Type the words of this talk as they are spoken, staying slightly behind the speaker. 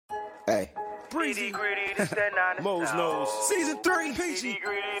Breezy, Mo's Nose, Season 3, Peachy,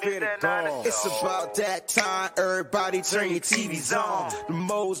 Fear to God. It's about that time, everybody turn your TVs on. The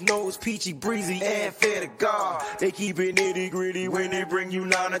Mo's Nose, Peachy, Breezy, and Fear to God. They keep it nitty gritty when they bring you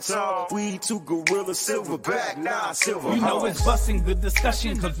 9 to talk. We two gorilla silverback, 9 silver. You know it's busting good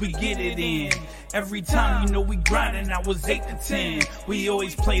discussion cause we get it in. Every time you know we grinding, I was 8 to 10. We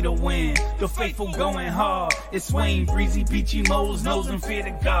always play to win. The faithful going hard. It's Wayne, Breezy, Peachy, Mo's Nose, and Fear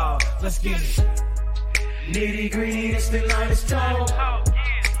to God. Let's get it. Nitty gritty, it's the line is tall.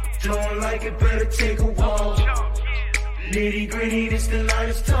 Don't like it, better take a walk. Nitty gritty, it's the line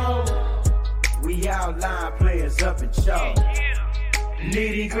is tall. We outline players up in chalk.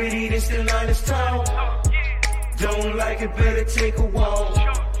 Nitty gritty, it's the line is tall. Don't like it, better take a walk.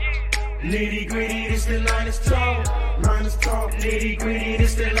 Nitty gritty, it's the line is tall. Line is tall. Nitty gritty,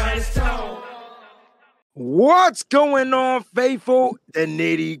 it's the line is tall. What's going on, faithful? The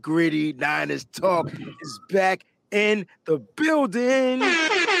Nitty Gritty Niners Talk is back in the building.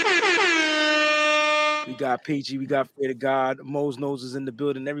 We got Peachy, we got Fear to God, Mo's Nose is in the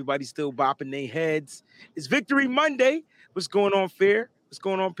building. Everybody's still bopping their heads. It's Victory Monday. What's going on, Fear? What's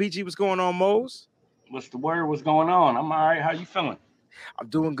going on, Peachy? What's going on, Mo's? What's the word? What's going on? I'm all right. How you feeling? I'm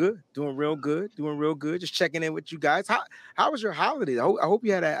doing good, doing real good. Just checking in with you guys. How was your holiday? I hope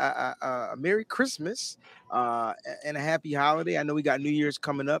you had a Merry Christmas and a happy holiday. I know we got New Year's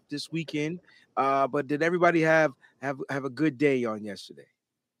coming up this weekend, but did everybody have a good day on yesterday?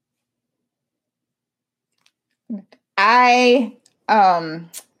 I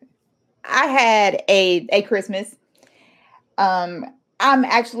had a Christmas. I'm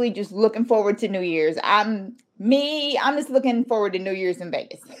actually just looking forward to New Year's. I'm just looking forward to New Year's in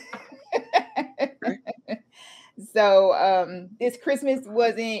Vegas. So this Christmas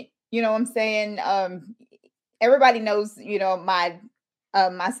wasn't, you know what I'm saying? Everybody knows, you know, my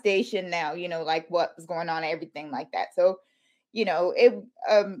station now, you know, like what was going on, everything like that. So, you know, it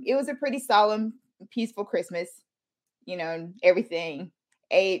was a pretty solemn, peaceful Christmas, you know, everything.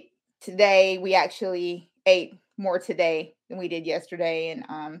 Today, we actually ate more today than we did yesterday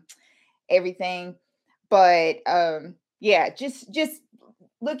and everything. But yeah, just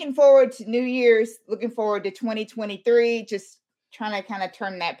looking forward to New Year's, looking forward to 2023, just trying to kind of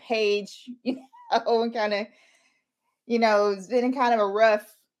turn that page, you know, and kind of, you know, it's been kind of a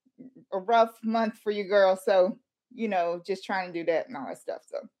rough month for you girls. So, you know, just trying to do that and all that stuff.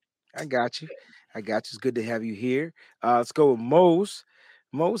 So I got you. It's good to have you here. Let's go with Mo's.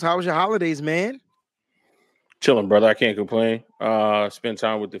 Mo's, how was your holidays, man? Chilling, brother. I can't complain. Spent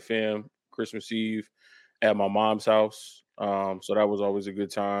time with the fam Christmas Eve at my mom's house. So that was always a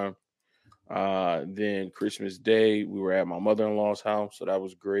good time. Then Christmas Day, we were at my mother-in-law's house. So that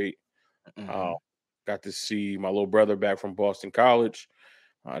was great. Mm-hmm. Got to see my little brother back from Boston College.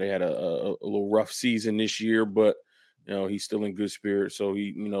 They had a little rough season this year, but, you know, he's still in good spirits. So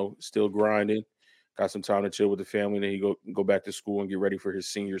he, you know, still grinding. Got some time to chill with the family. Then he go back to school and get ready for his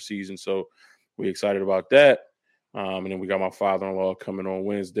senior season. So we're excited about that. And then we got my father-in-law coming on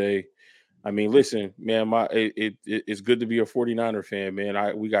Wednesday. I mean, listen, man, it's good to be a 49er fan,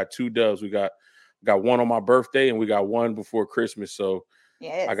 man. We got 2 dubs. We got one on my birthday and we got one before Christmas. So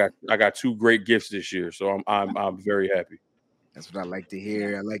yes. I got 2 great gifts this year. So I'm very happy. That's what I like to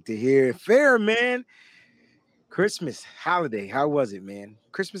hear. Fair, man. Christmas holiday. How was it, man?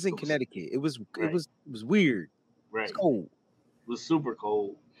 Christmas in Connecticut. It was weird. Right. It's cold. It was super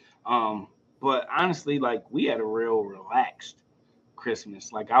cold. But honestly, like, we had a real relaxed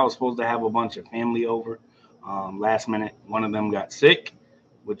Christmas. Like, I was supposed to have a bunch of family over. Last minute, one of them got sick,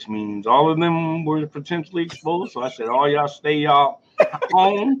 which means all of them were potentially exposed. So I said, all y'all stay y'all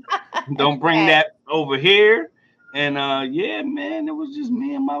home. Don't bring that over here. And yeah, man, it was just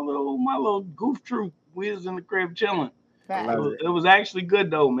me and my little goof troop. We was in the crib chilling. It was actually good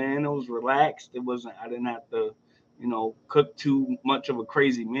though, man. It was relaxed. I didn't have to, you know, cook too much of a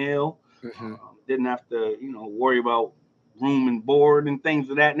crazy meal. Mm-hmm. Didn't have to, you know, worry about room and board and things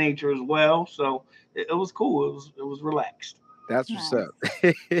of that nature as well. So it was cool. It was relaxed. That's what's up.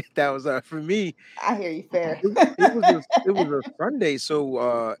 That was for me. I hear you, Fair. It was a Sunday,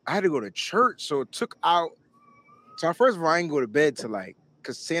 so I had to go to church. So it took out. So first of all, I didn't go to bed till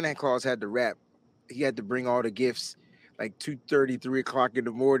because Santa Claus had to wrap. He had to bring all the gifts like 2:30, 3 o'clock in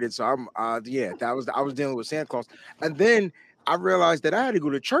the morning. So I was dealing with Santa Claus, and then I realized that I had to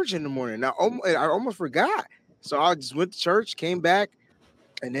go to church in the morning. Now I almost forgot. So I just went to church, came back,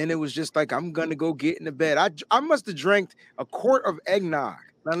 and then it was just like, I'm gonna go get in the bed. I must have drank a quart of eggnog.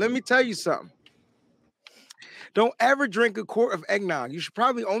 Now let me tell you something. Don't ever drink a quart of eggnog. You should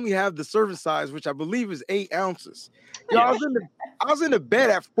probably only have the serving size, which I believe is 8 ounces. Yo, I was in the bed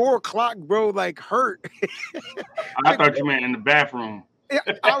at 4 o'clock, bro, like hurt. I thought you meant in the bathroom.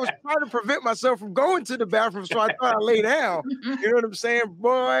 I was trying to prevent myself from going to the bathroom, so I thought I'd lay down. You know what I'm saying,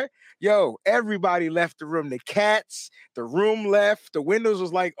 boy? Yo, everybody left the room. The cats, the room left. The windows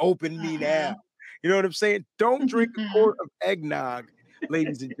was like, open me now. You know what I'm saying? Don't drink a quart of eggnog,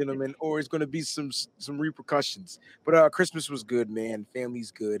 ladies and gentlemen, or it's going to be some repercussions. But Christmas was good, man.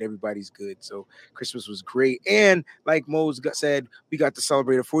 Family's good. Everybody's good. So Christmas was great. And like Mose said, we got to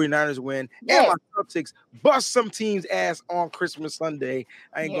celebrate a 49ers win. And my Celtics bust some team's ass on Christmas Sunday.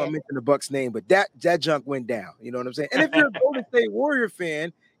 I ain't going to mention the Bucks name, but that junk went down. You know what I'm saying? And if you're a Golden State Warrior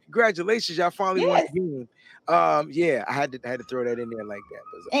fan, congratulations, y'all finally won the game. I had to throw that in there like that.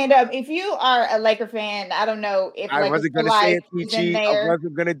 And if you are a Laker fan, I don't know if I wasn't gonna say it, Peachy. I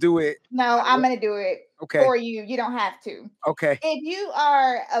wasn't gonna do it. No, I'm gonna do it for you. You don't have to. Okay. If you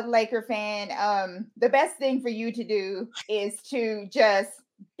are a Laker fan, the best thing for you to do is to just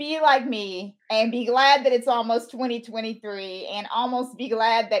be like me and be glad that it's almost 2023 and almost be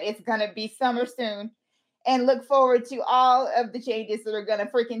glad that it's gonna be summer soon. And look forward to all of the changes that are going to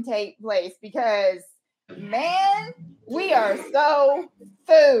freaking take place because, man, we are so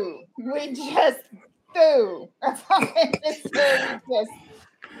through. We just through. That's all I just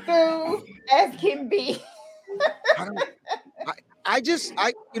through as can be.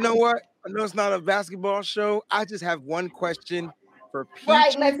 You know what? I know it's not a basketball show. I just have one question for Peach.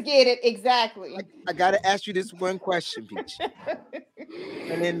 Right, let's get it. Exactly. I got to ask you this one question, Peach.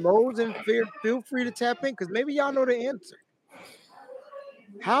 And then Mose and Fear, feel free to tap in because maybe y'all know the answer.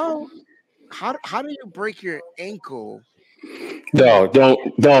 How do you break your ankle? No, don't.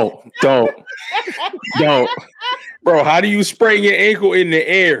 Bro, how do you sprain your ankle in the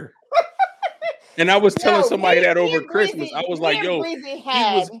air? And I was telling somebody that over Christmas. I was like, yo, he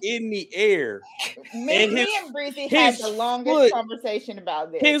was in the air. Me and Breezy had the longest conversation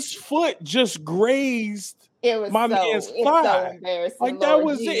about this. His foot just grazed my man's thigh. So embarrassing. Like that Lord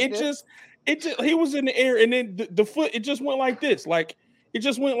was Jesus. It just he was in the air and then the foot, it just went like this. Like it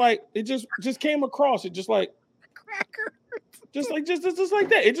just went like it just came across it just like just like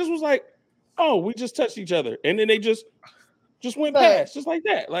that. It just was like, oh, we just touched each other. And then they just went past just like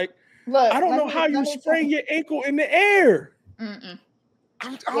that. Like look, I don't know how you sprain your ankle in the air.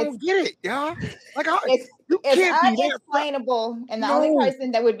 I don't get it, y'all. Like it's unexplainable, and the only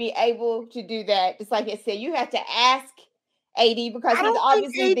person that would be able to do that, just like it said, you have to ask AD because he's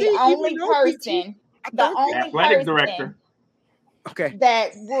obviously the only person, athletic director. Okay,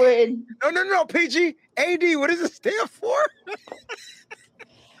 that would. No, PG. AD. What does it stand for?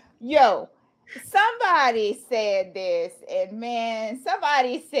 Yo. Somebody said this, and man,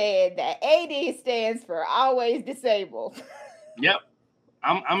 somebody said that AD stands for always disabled. Yep.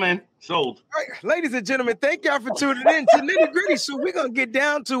 I'm in. Sold. All right, ladies and gentlemen, thank y'all for tuning in to Nitty Gritty. So we're gonna get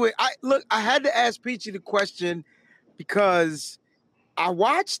down to it. I had to ask Peachy the question because I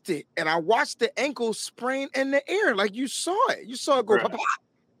watched it and I watched the ankle sprain in the air. Like you saw it. You saw it go pop. You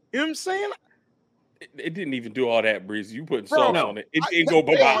know what I'm saying? It didn't even do all that, Breezy. You putting sauce on it. It didn't go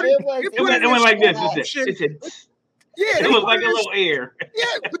bye. It went like this. It was like a little air.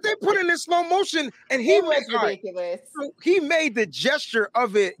 Yeah, but they put it in slow motion, and he was ridiculous. So he made the gesture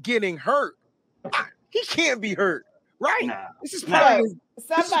of it getting hurt. He can't be hurt, right? Nah, this is probably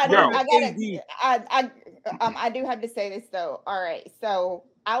somebody. I do have to say this though. All right, so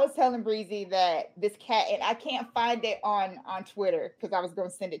I was telling Breezy that this cat, and I can't find it on Twitter because I was going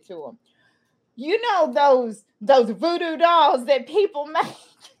to send it to him. You know those voodoo dolls that people make.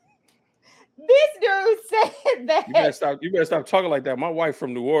 This dude said that you better stop talking like that. My wife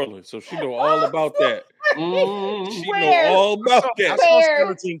from New Orleans, so she know all about that. She know all about that.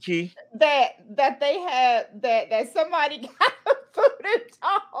 Skeleton Key. That they had that somebody got a voodoo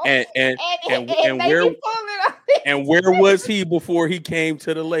doll. And where was he before he came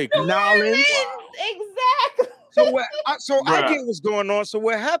to the Lakers? Nolens. Exactly. So I get what's going on. So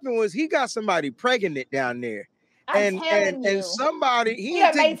what happened was he got somebody pregnant down there. And somebody he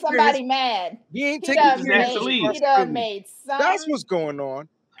made somebody mad. He ain't taking He done made some. That's what's going on.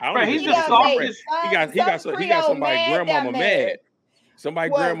 Right, he's just softest. He got somebody grandmama mad. Somebody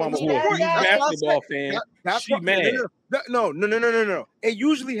grandmama who a huge basketball fan. She mad. No. It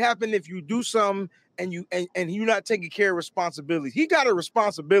usually happens if you do something and you're not taking care of responsibilities. He got a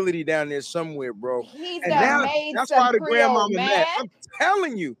responsibility down there somewhere, bro. That's why the grandmama mad. I'm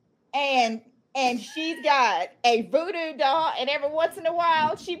telling you. And she's got a voodoo doll, and every once in a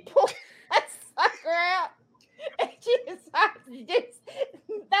while she pulls that sucker out, and she decides to just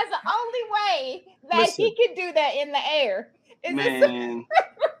That's the only way that Listen. he can do that in the air. Is this Man,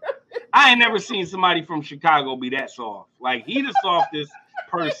 I ain't never seen somebody from Chicago be that soft. Like, he the softest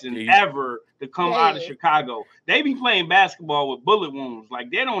person ever to come out of Yeah. Chicago. They be playing basketball with bullet wounds.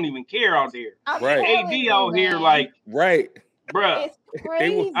 Like, they don't even care out there. I'm Right. telling AD you, out here, man. like, Right. bruh. It's They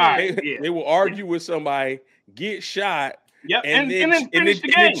crazy. will, All right. they, Yeah. they will argue with somebody, get shot, Yep, and then finish the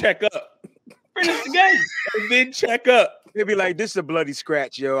and then game. check up. Finish the game. And then check up. They'd be like, "This is a bloody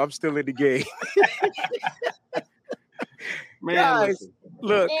scratch, yo. I'm still in the game." Man, Guys, listen.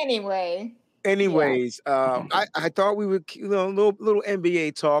 Look, Anyway, anyways, I thought we would, little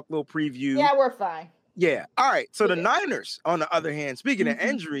NBA talk, little preview. yeah, we're fine. Yeah. All right. So the Yeah. Niners, on the other hand, speaking of Mhm.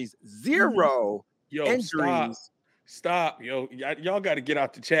 injuries, 0 Yo, injuries. stop, yo. Y'all got to get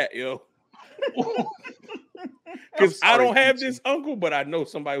out the chat, yo. Because I sorry, don't have Peachy. this uncle, but I know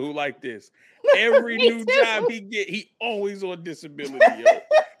somebody who like this. Every Me new too. job he always on disability, yo.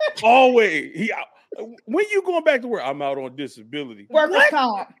 Always. When you going back to work? I'm out on disability. Workers'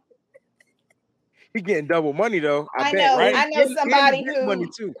 comp. He getting double money though. I bet, know. right? I know And somebody big money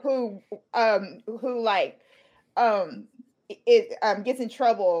too. who like gets in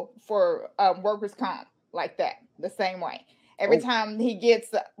trouble for workers' comp like that the same way. Every Oh. time he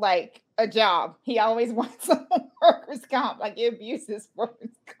gets like a job, he always wants some workers' comp. Like he abuses workers'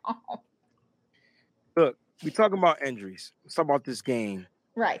 comp. Look, we talking about injuries. Let's talk about this game.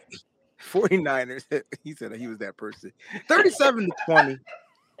 Right. 49ers. He said he was that person. 37-20.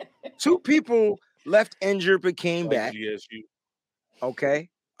 Two people left injured but came back. GSU. Okay.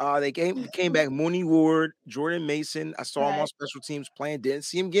 They came back. Mooney Ward, Jordan Mason. I saw him on Right. special teams playing. Didn't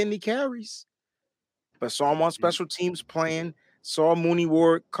see him get any carries, but saw him on special teams playing. Saw Mooney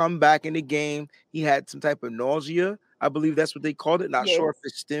Ward come back in the game. He had some type of nausea. I believe that's what they called it. Not sure if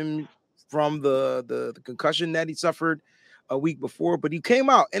it stemmed from the concussion that he suffered a week before, but he came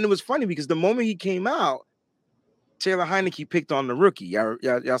out, and it was funny because the moment he came out, Taylor Heineke picked on the rookie.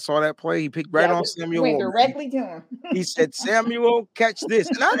 Y'all saw that play? He picked right on Samuel. Went Walker. directly to him. He said, "Samuel, catch this."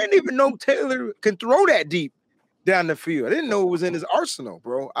 And I didn't even know Taylor can throw that deep down the field. I didn't know it was in his arsenal,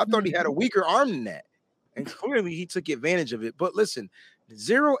 bro. I thought he had a weaker arm than that. And clearly he took advantage of it. But listen,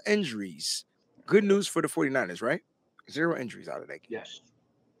 0 injuries. Good news for the 49ers, right? 0 injuries out of that game. Yes.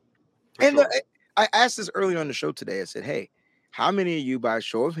 And I asked this earlier on the show today. I said, hey, how many of you, by a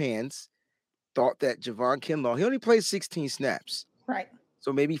show of hands, thought that Javon Kinlaw, he only played 16 snaps. Right.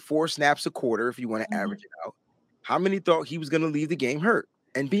 So maybe 4 snaps a quarter if you want to average it out. How many thought he was going to leave the game hurt?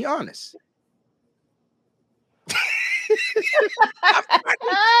 And be honest.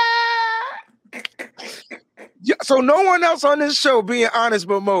 Yeah, so no one else on this show being honest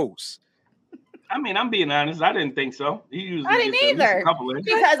but Mose. I mean, I'm being honest. I didn't think so. He usually I didn't gets at least either. a couple of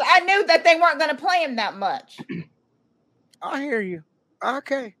Because I knew that they weren't going to play him that much. I hear you.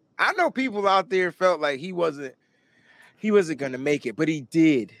 Okay. I know people out there felt like he wasn't going to make it, but he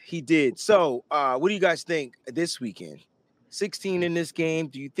did. He did. So, what do you guys think this weekend? 16 in this game.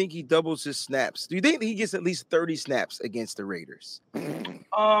 Do you think he doubles his snaps? Do you think he gets at least 30 snaps against the Raiders?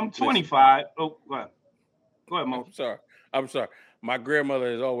 25. Oh, go ahead. Go ahead, Mo. I'm sorry. My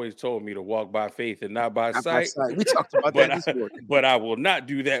grandmother has always told me to walk by faith and not by Not by sight. sight. We talked about that this morning. But I will not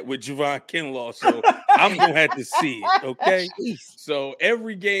do that with Javon Kinlaw. So I'm gonna have to see it. Okay. Jeez. So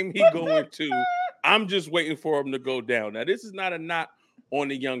every game he going to, I'm just waiting for him to go down. Now, this is not a knock on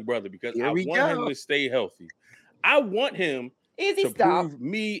the young brother because Here I we want go. him to stay healthy. I want him Easy to stop. prove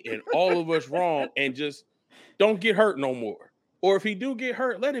me and all of us wrong and just don't get hurt no more. Or if he do get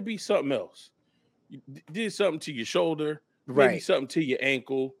hurt, let it be something else. You did something to your shoulder, maybe Right. something to your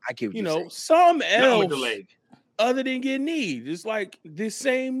ankle. I get what You you're know, saying. something Nothing with else the leg. other than your knee. It's like this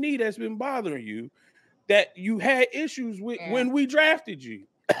same knee that's been bothering you that you had issues with Yeah. when we drafted you.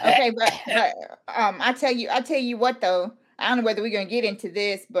 Okay, but I tell you what though, I don't know whether we're gonna get into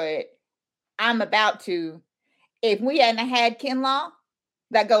this, but I'm about to. If we hadn't had Kinlaw,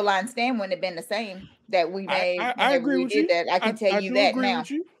 that goal line stand wouldn't have been the same that we made. I whenever agree we with did you. that. I can tell you do that agree now.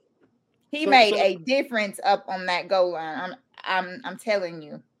 with you. He So- made so- a difference up on that goal line. I'm telling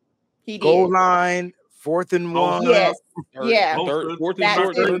you, he did. Goal line, 4th and 1. Yes, Third- yeah. fourth and That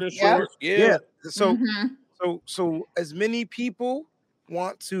short, too, third and yeah. short. Yeah. So Mhm. So as many people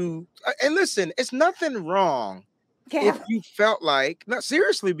want to, and listen, it's nothing wrong Yeah. if you felt like, not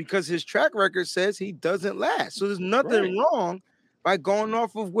seriously, because his track record says he doesn't last. So there's nothing wrong by going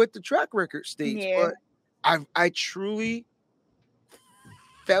off of what the track record states. Yeah. But I truly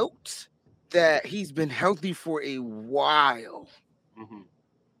felt that he's been healthy for a while. Mhm.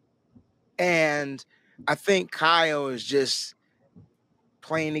 And I think Kyle is just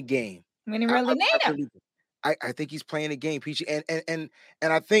playing the game. We didn't really need him. believe it. I think he's playing a game, Peachy, and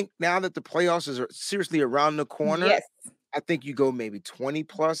I think now that the playoffs is seriously around the corner, Yes. I think you go maybe 20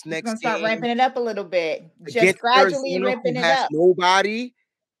 plus He's next gonna start game ramping it up a little bit. Just against gradually Arizona, ramping who it has up. nobody.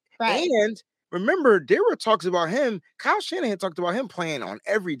 Right. And remember, there were talks about him. Kyle Shanahan talked about him playing on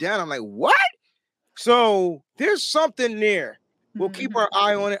every down. I'm like, what? So there's something there. We'll keep our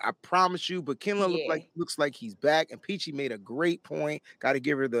eye on it. I promise you. But Kinlaw looks like he's back. And Peachy made a great point. Got to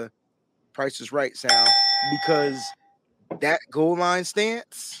give her the Price is Right sound, because that goal line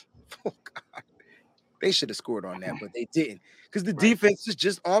stance, oh God, they should have scored on that, but they didn't, because the defense is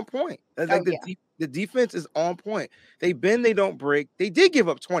just on point. Like the defense is on point. They bend, they don't break. They did give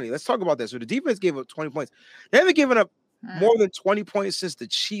up 20. Let's talk about that. So the defense gave up 20 points. They haven't given up more than 20 points since the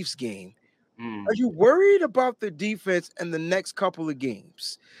Chiefs game. Are you worried about the defense in the next couple of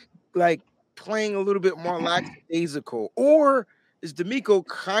games? Like playing a little bit more lackadaisical? Or is DeMeco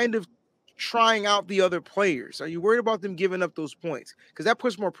kind of trying out the other players? Are you worried about them giving up those points? Because that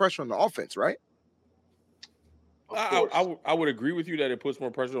puts more pressure on the offense, right? I would agree with you that it puts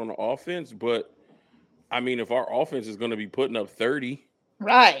more pressure on the offense, but I mean, if our offense is going to be putting up 30,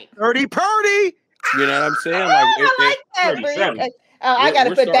 right, 30 Purdy, you know what I'm saying? Like, I like that. I got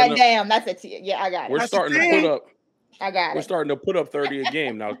to put that down. That's a yeah, I got it. We're starting to put up. I got it. We're starting to put up 30 a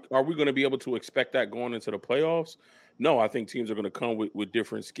game. Now, are we going to be able to expect that going into the playoffs? No, I think teams are going to come with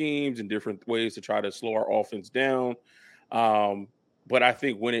different schemes and different ways to try to slow our offense down. But I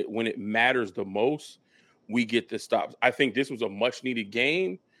think when it matters the most, we get the stops. I think this was a much needed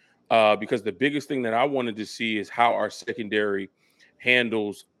game because the biggest thing that I wanted to see is how our secondary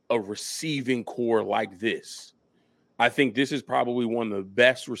handles a receiving core like this. I think this is probably one of the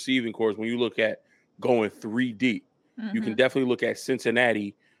best receiving cores when you look at going 3 deep. You can definitely look at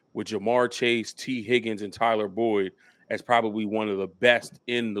Cincinnati with Jamar Chase, T. Higgins, and Tyler Boyd as probably one of the best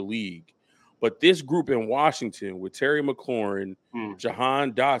in the league. But this group in Washington with Terry McLaurin,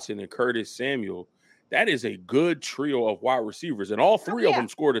 Jahan Dotson, and Curtis Samuel, that is a good trio of wide receivers. And all three of them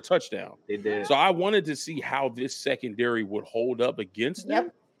scored a touchdown. They did. So I wanted to see how this secondary would hold up against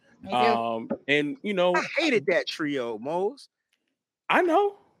them. And, you know, I hated that trio, Mose. I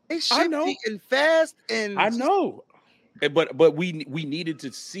know. They shifty and fast. And I know. But we needed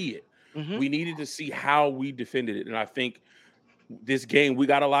to see it. We needed to see how we defended it. And I think this game, we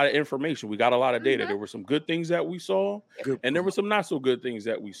got a lot of information. We got a lot of data. There were some good things that we saw, and there were some not so good things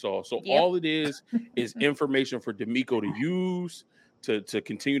that we saw. So all it is information for DeMeco to use to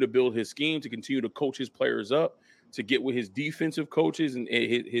continue to build his scheme, to continue to coach his players up, to get with his defensive coaches and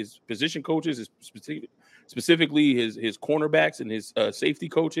his position coaches, specifically his cornerbacks and his safety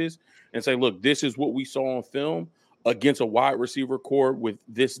coaches, and say, look, this is what we saw on film against a wide receiver core with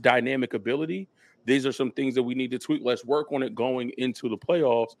this dynamic ability. These are some things that we need to tweak. Let's work on it going into the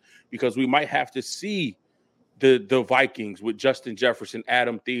playoffs, because we might have to see the Vikings with Justin Jefferson,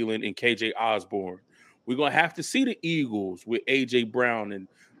 Adam Thielen, and KJ Osborne. We're going to have to see the Eagles with A.J. Brown and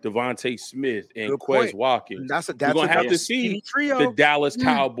Devontae Smith and Quez Watkins. We're going to have to see the Dallas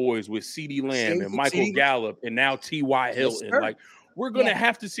Cowboys with CeeDee Lamb and Michael Gallup and now T.Y. Hilton. Like, we're going to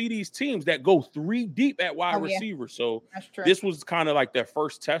have to see these teams that go 3 deep at wide receiver. So this was kind of like their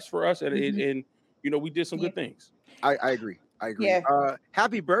first test for us. And, and you know, we did some good things. I agree. I agree. Yeah.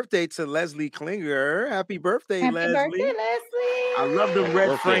 Happy birthday to Leslie Klinger. Happy birthday, Leslie. Happy birthday, Leslie. I love the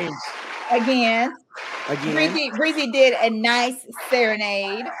red frames. Again. Breezy did a nice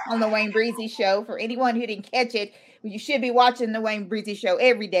serenade on the Wayne Breezy Show. For anyone who didn't catch it, you should be watching the Wayne Breezy Show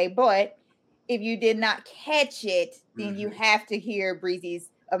every day. But if you did not catch it, then you have to hear Breezy's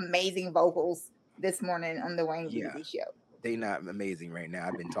amazing vocals this morning on the Wayne Breezy Show. They're not amazing right now.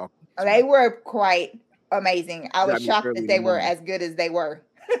 I've been talking. They were quite amazing. I was shocked that they were as good as they were.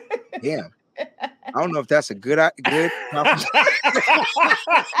 Yeah. I don't know if that's a good. You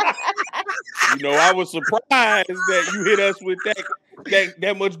know, I was surprised that you hit us with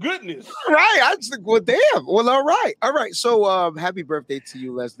that much goodness. Right. I just think, well, damn. Well, all right. So happy birthday to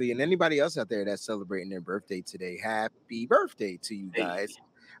you, Leslie, and anybody else out there that's celebrating their birthday today. Happy birthday to you guys.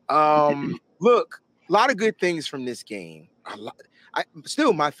 Look, a lot of good things from this game.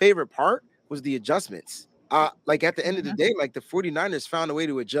 Still, my favorite part was the adjustments. Like at the end of the day, like the 49ers found a way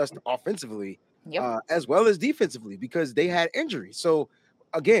to adjust offensively as well as defensively because they had injuries. So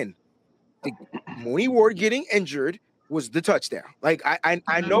again, Mooney Ward getting injured was the touchdown. Like I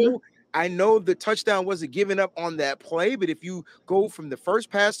know the touchdown wasn't given up on that play, but if you go from the first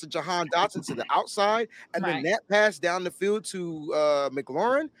pass to Jahan Dotson to the outside, and then that pass down the field to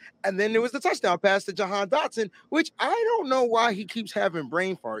McLaurin, and then there was the touchdown pass to Jahan Dotson, which I don't know why he keeps having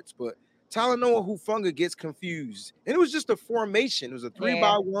brain farts, but Talanoa Hufanga gets confused. And it was just a formation. It was a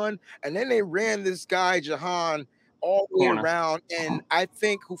 3-by-1. And then they ran this guy, Jahan, all the way around. And I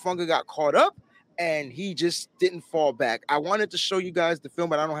think Hufanga got caught up and he just didn't fall back. I wanted to show you guys the film,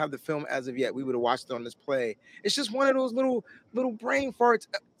 but I don't have the film as of yet. We would have watched it on this play. It's just one of those little brain farts.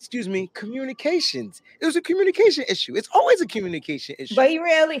 Communications. It was a communication issue. It's always a communication issue. But he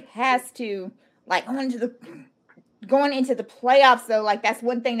really has to, like, going into the playoffs, though, like, that's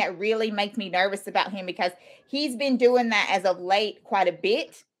one thing that really makes me nervous about him, because he's been doing that as of late quite a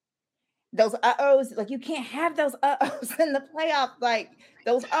bit. Those uh-ohs, like, you can't have those uh-ohs in the playoffs. Like,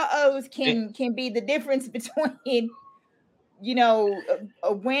 those uh-ohs can be the difference between, you know,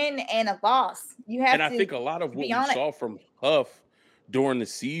 a win and a loss. You have and I think a lot of what we saw from Huff during the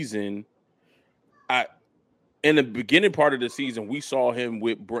season, in the beginning part of the season, we saw him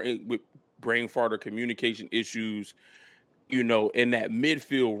with brain fart or communication issues, you know, in that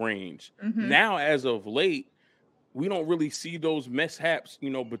midfield range. Mm-hmm. Now, as of late, we don't really see those mishaps, you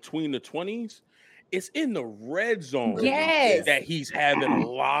know, between the 20s. It's in the red zone that he's having a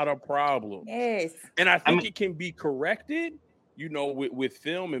lot of problems. Yes. And I think it can be corrected, you know, with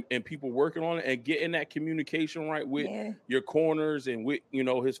film and people working on it and getting that communication right with your corners and with, you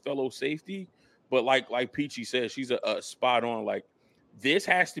know, his fellow safety. But like Peachy says, she's a spot on. Like, this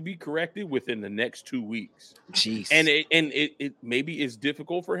has to be corrected within the next 2 weeks. Jeez. And it maybe is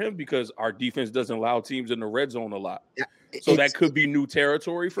difficult for him because our defense doesn't allow teams in the red zone a lot. Yeah, so that could be new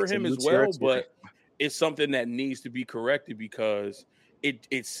territory for him as well. But it's something that needs to be corrected because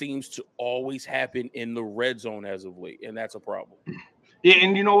it seems to always happen in the red zone as of late, and that's a problem. Yeah,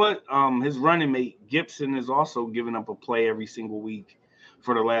 and you know what? His running mate Gibson is also giving up a play every single week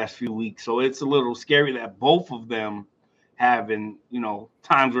for the last few weeks. So it's a little scary that both of them having, you know,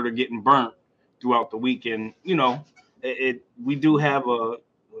 times where they're getting burnt throughout the weekend. You know, we do have a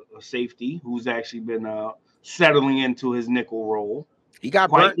safety who's actually been settling into his nickel role. He got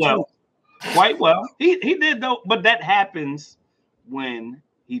burnt quite well. He did though, but that happens when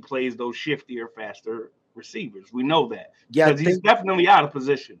he plays those shiftier, faster receivers. We know that. Yeah, because he's definitely out of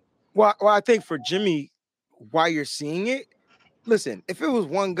position. Well, I think for Jimmy, why you're seeing it, listen, if it was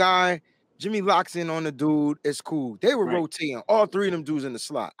one guy, Jimmy locks in on the dude, it's cool. They were rotating all three of them dudes in the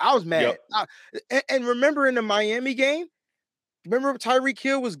slot. I was mad. Yep. And remember in the Miami game, remember Tyreek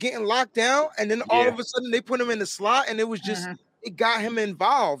Hill was getting locked down, and then all of a sudden they put him in the slot, and it was just it got him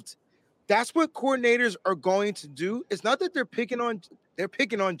involved. That's what coordinators are going to do. It's not that they're picking on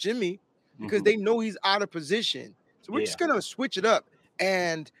Jimmy because they know he's out of position. So we're just gonna switch it up.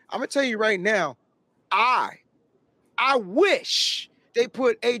 And I'm gonna tell you right now, I wish they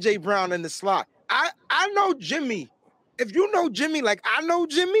put AJ Brown in the slot. I know Jimmy. If you know Jimmy, like I know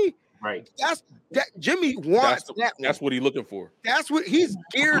Jimmy, right? That Jimmy wants that. That's what he's looking for. That's what he's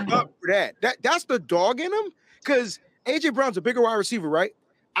geared up for. That's the dog in him. Because AJ Brown's a bigger wide receiver, right?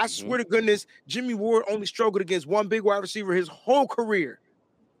 I swear to goodness, Jimmy Ward only struggled against one big wide receiver his whole career.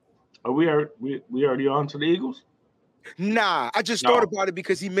 Are we already on to the Eagles? Nah, I just thought about it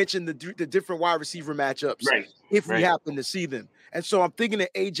because he mentioned the different wide receiver matchups. Right. If we happen to see them. And so I'm thinking of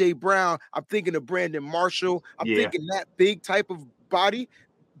AJ Brown. I'm thinking of Brandon Marshall. I'm thinking that big type of body.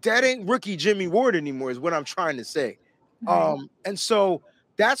 That ain't rookie Jimmy Ward anymore, is what I'm trying to say. And so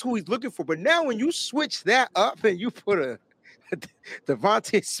that's who he's looking for. But now when you switch that up and you put a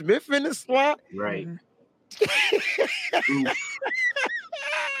Devontae Smith in the slot, right?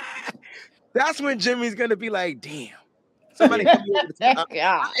 That's when Jimmy's gonna be like, "Damn, somebody come over the top.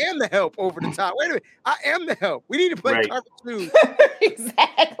 I am the help over the top. Wait a minute, I am the help. We need to play cover two."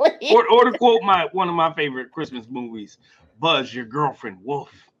 Exactly. Or to quote one of my favorite Christmas movies, "Buzz, your girlfriend,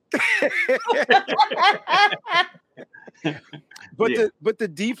 Wolf." But the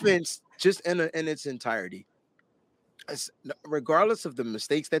defense, just in its entirety, regardless of the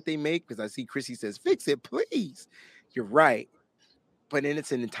mistakes that they make, because I see Chrissy says, "Fix it, please." You're right. But in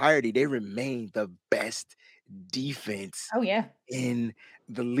its entirety, they remain the best defense in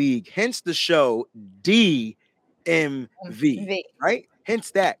the league. Hence the show DMV, right?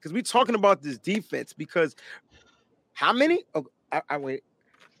 Hence that. Because we're talking about this defense because how many? Oh, I wait.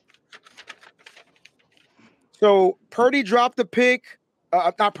 So Purdy dropped the pick.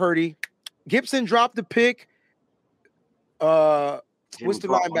 Not Purdy. Gibson dropped the pick. What's the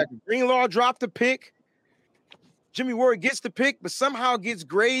linebacker? Greenlaw dropped the pick. Jimmy Ward gets the pick, but somehow gets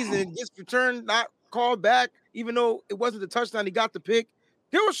grazed and gets returned, not called back, even though it wasn't the touchdown. He got the pick.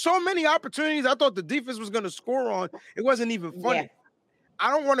 There were so many opportunities I thought the defense was going to score on. It wasn't even funny. I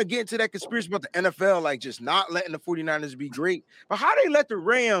don't want to get into that conspiracy about the NFL, like just not letting the 49ers be great. But how they let the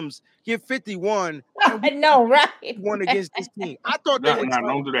Rams get 51 I know, right? one against this team? I thought they No, were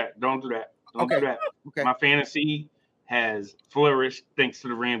don't do that. Don't do that. Don't Okay. do that. Okay. My fantasy has flourished thanks to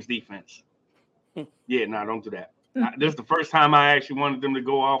the Rams defense. Yeah, no, don't do that. This is the first time I actually wanted them to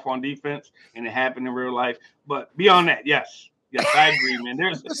go off on defense, and it happened in real life. But beyond that, yes, I agree, man.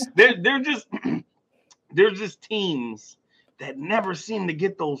 There's just teams that never seem to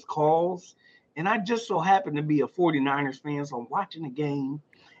get those calls, and I just so happen to be a 49ers fan, so I'm watching the game,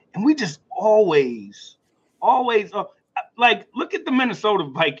 and we just always, like, look at the Minnesota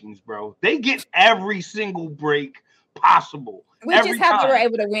Vikings, bro. They get every single break possible. We just have to be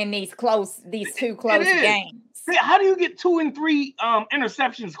able to win these two close games. How do you get 2 and 3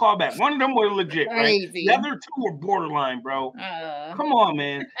 interceptions called back? One of them were legit, right? The other 2 were borderline, bro. Come on,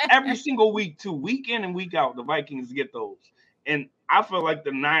 man. Every single week, week in and week out, the Vikings get those. And I feel like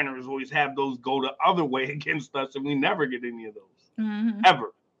the Niners always have those go the other way against us, and we never get any of those.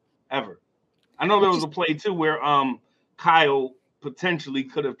 Ever. I know there was a play, too, where Kyle potentially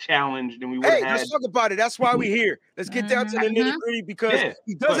could have challenged, and we would have had. Let's talk about it. That's why we're here. Let's get down to the nitty-gritty because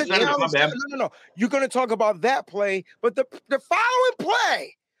he doesn't challenge. No. You're going to talk about that play, but the following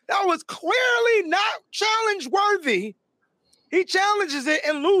play that was clearly not challenge worthy. He challenges it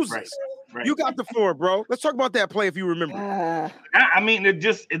and loses. Right. You got the floor, bro. Let's talk about that play if you remember. I mean,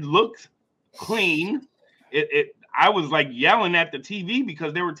 it looked clean. I was like yelling at the TV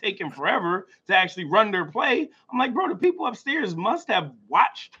because they were taking forever to actually run their play. I'm like, bro, the people upstairs must have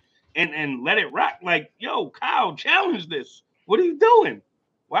watched and let it rock. Like, yo, Kyle, challenge this. What are you doing?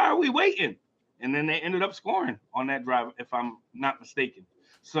 Why are we waiting? And then they ended up scoring on that drive, if I'm not mistaken.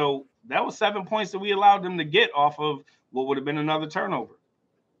 So that was 7 points that we allowed them to get off of what would have been another turnover.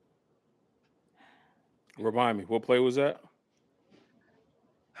 Remind me, what play was that?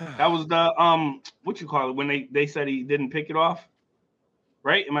 That was the what you call it when they said he didn't pick it off,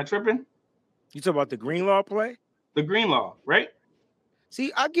 right? Am I tripping? You talking about the Greenlaw play? The Greenlaw, right?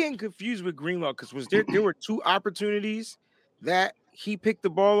 See, I'm getting confused with Greenlaw because there were 2 opportunities that he picked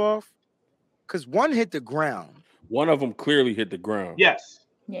the ball off because one hit the ground. One of them clearly hit the ground. Yes.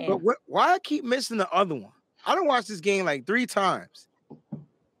 Yeah. But why I keep missing the other one? I done watched this game like 3 times.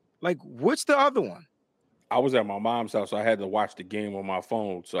 Like, what's the other one? I was at my mom's house, so I had to watch the game on my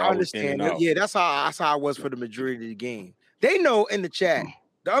phone. So I understand. Yeah, that's how I was for the majority of the game. They know in the chat.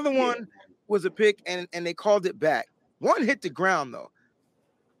 The other one was a pick, and they called it back. One hit the ground though.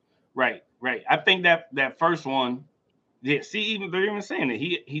 Right. I think that first one, they're even saying that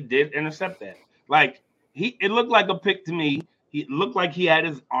he did intercept that. Like it looked like a pick to me. He looked like he had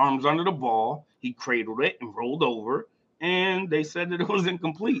his arms under the ball. He cradled it and rolled over, and they said that it was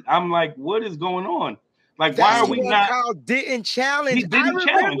incomplete. I'm like, what is going on? Like, why are we not? Kyle didn't challenge. He didn't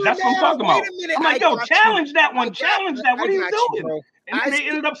challenge. That's what I'm talking about. I'm like, yo, challenge that one. Challenge that. What are you doing? And they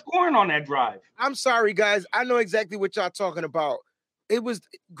ended up scoring on that drive. I'm sorry, guys. I know exactly what y'all talking about. It was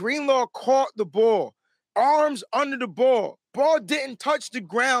Greenlaw caught the ball, arms under the ball. Ball didn't touch the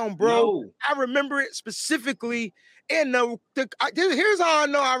ground, bro. No. I remember it specifically. And here's how I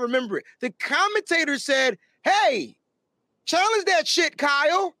know I remember it. The commentator said, "Hey, challenge that shit,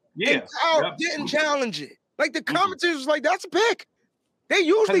 Kyle." Yeah, and Kyle didn't challenge it. Like the commentators was like, "That's a pick." They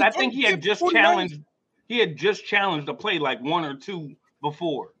usually. I think he had just challenged. He had just challenged a play like 1 or 2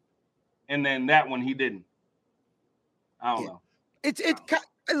 before, and then that one he didn't. I don't know.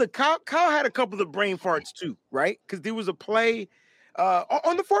 Look, Kyle had a couple of brain farts too, right? Because there was a play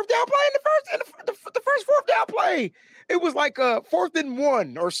on the 4th down play in the first 4th down play. It was like a 4th and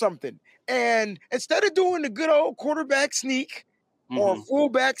 1 or something, and instead of doing the good old quarterback sneak or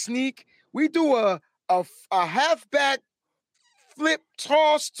fullback sneak, we do a halfback flip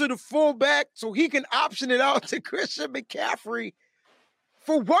toss to the fullback so he can option it out to Christian McCaffrey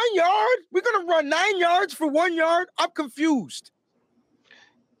for 1 yard. We're gonna run 9 yards for 1 yard. I'm confused.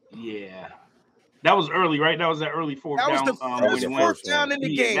 Yeah, that was early, right? That was that early 4th down. That was the first 4th down in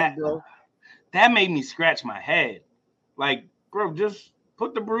the game, bro. That made me scratch my head. Like, bro, just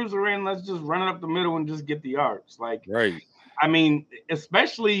put the bruiser in. Let's just run it up the middle and just get the yards. Like, right. I mean,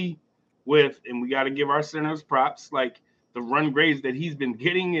 especially with, and we got to give our centers props, like the run grades that he's been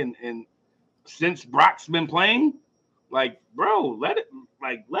getting and since Brock's been playing, like, bro, let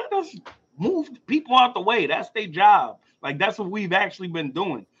us move people out the way. That's their job. Like, that's what we've actually been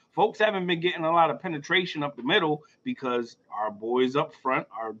doing. Folks haven't been getting a lot of penetration up the middle because our boys up front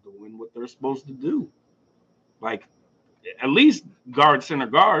are doing what they're supposed to do. Like, at least guard, center,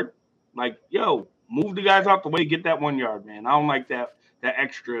 guard. Like, yo, move the guys out the way, get that 1 yard, man. I don't like that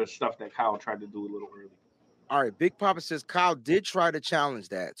extra stuff that Kyle tried to do a little early. All right, Big Papa says Kyle did try to challenge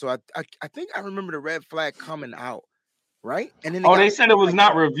that. So I think I remember the red flag coming out, right? And then they said it was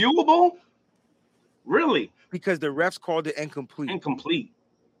not reviewable? Really? Because the refs called it incomplete. Incomplete.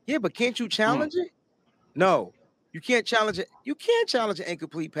 Yeah, but can't you challenge it? No, you can't challenge it. You can't challenge an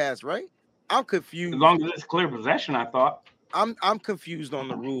incomplete pass, right? I'm confused. As long as it's clear possession, I thought. I'm confused on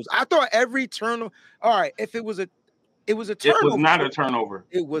the rules. I thought every turnover. All right, if it was a turnover. It was not a turnover.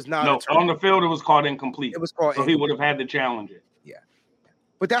 It was not. No, a turnover. on the field it was called incomplete. It was called. So he would have had to challenge it. Yeah,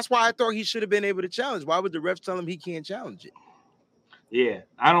 but that's why I thought he should have been able to challenge. Why would the refs tell him he can't challenge it? Yeah,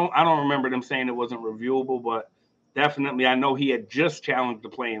 I don't remember them saying it wasn't reviewable, but definitely I know he had just challenged the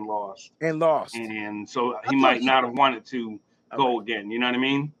play and lost. And so he might not have wanted to go again. You know what I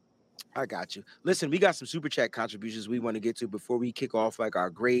mean? I got you. Listen, we got some super chat contributions we want to get to before we kick off like our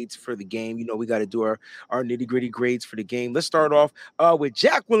grades for the game. You know, we got to do our nitty gritty grades for the game. Let's start off with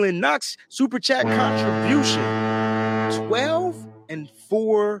Jacqueline Knox super chat contribution.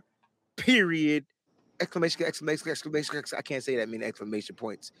 12-4 period. Exclamation. I can't say that many exclamation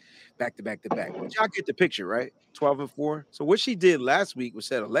points back to back to back. But y'all get the picture, right? 12-4. So what she did last week was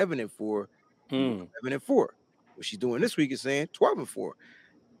said 11-4, 11-4. What she's doing this week is saying 12-4.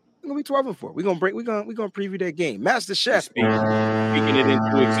 It's gonna be 12-4. We're gonna preview that game. Master Chef speaking it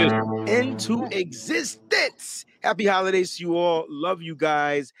into existence. Happy holidays to you all. Love you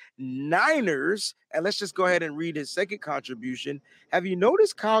guys. Niners. And let's just go ahead and read his second contribution. Have you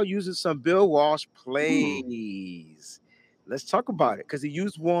noticed Kyle uses some Bill Walsh plays? Let's talk about it because he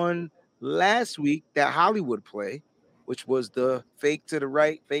used one last week, that Hollywood play, which was the fake to the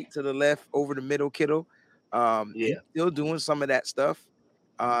right, fake to the left, over the middle, kiddo. He's still doing some of that stuff.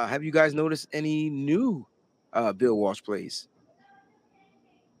 Have you guys noticed any new Bill Walsh plays?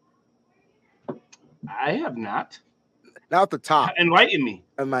 I have not. Not off the top. Enlighten me.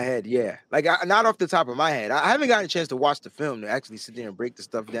 In my head, yeah. Like, not off the top of my head. I haven't gotten a chance to watch the film to actually sit there and break the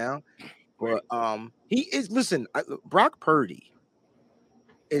stuff down. But he is, listen, Brock Purdy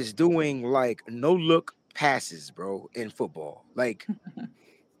is doing, like, no-look passes, bro, in football. Like,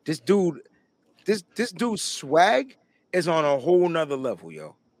 this dude's swag is on a whole nother level,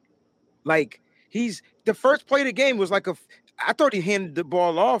 yo. Like, the first play of the game was like I thought he handed the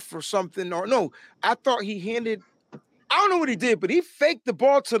ball off or something, or no, I thought he handed, I don't know what he did, but he faked the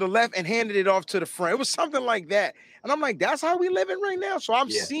ball to the left and handed it off to the front. It was something like that. And I'm like, that's how we living right now. So I'm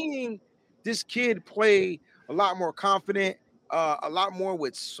seeing this kid play a lot more confident, a lot more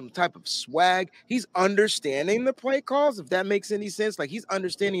with some type of swag. He's understanding the play calls, if that makes any sense. Like, he's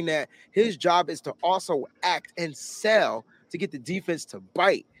understanding that his job is to also act and sell to get the defense to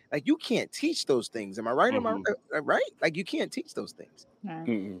bite. Like, you can't teach those things. Am I right? Am I right? Like, you can't teach those things.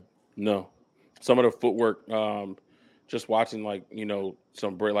 No. Some of the footwork, just watching, like, you know,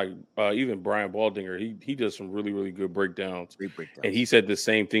 some break, like even Brian Baldinger, he does some really, really good breakdowns. Great breakdowns. And he said the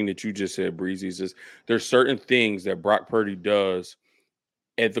same thing that you just said, Breezy. He says there's certain things that Brock Purdy does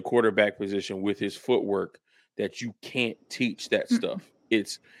at the quarterback position with his footwork that you can't teach that stuff.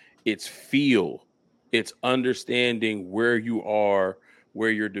 It's feel. It's understanding where you are,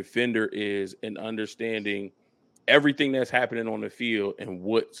 where your defender is, and understanding everything that's happening on the field and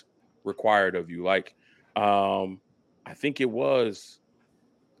what's required of you. Like, I think it wasn't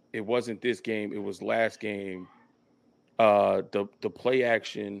this game, it was last game. The play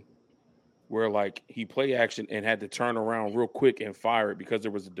action where, like, he play action and had to turn around real quick and fire it because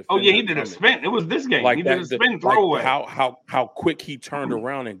there was a defender. Oh yeah, he did a spin. It was this game. Like, he did a spin throwaway. How quick he turned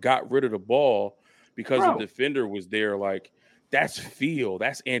around and got rid of the ball because the defender was there. Like, that's feel,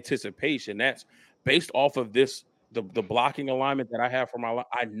 that's anticipation. That's based off of this, the blocking alignment that I have for my life.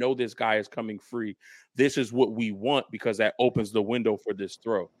 I know this guy is coming free. This is what we want because that opens the window for this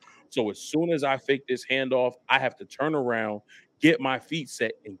throw. So as soon as I fake this handoff, I have to turn around, get my feet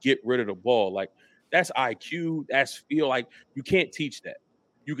set, and get rid of the ball. Like, that's IQ, that's feel. Like, you can't teach that.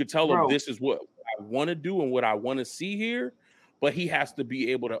 You can tell him this is what I want to do and what I want to see here, but he has to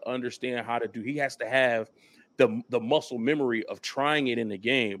be able to understand how to do. He has to have the muscle memory of trying it in the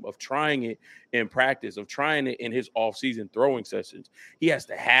game, of trying it in practice, of trying it in his off-season throwing sessions. He has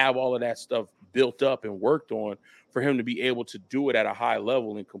to have all of that stuff built up and worked on for him to be able to do it at a high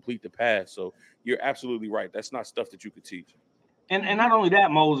level and complete the pass. So you're absolutely right. That's not stuff that you could teach. And not only that,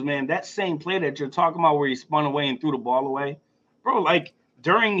 Mose, man, that same play that you're talking about where he spun away and threw the ball away, bro, like,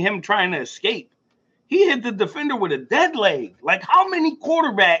 during him trying to escape, he hit the defender with a dead leg. Like, how many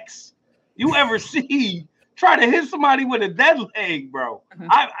quarterbacks you ever see try to hit somebody with a dead leg, bro?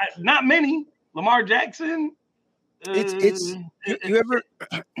 I not many. Lamar Jackson. You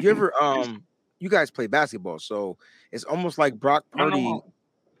ever you guys play basketball, so it's almost like Brock Purdy.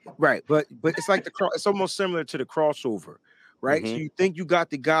 Right, but it's like it's almost similar to the crossover, right? So you think you got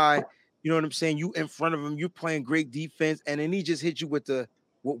the guy, you know what I'm saying? You in front of him, you playing great defense, and then he just hit you with the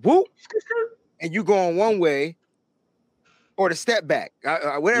whoop, and you going one way, or the step back,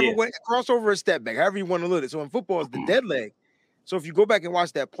 whatever way, crossover or step back, however you want to look at it. So in football, it's the dead leg. So if you go back and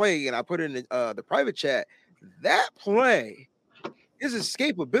watch that play, and I put it in the private chat, that play, his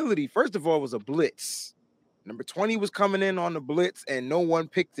escapability, first of all, was a blitz. Number 20 was coming in on the blitz, and no one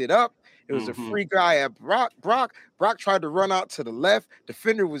picked it up. It was a free guy at Brock. Brock tried to run out to the left.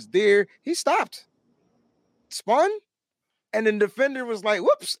 Defender was there. He stopped, spun, and then defender was like,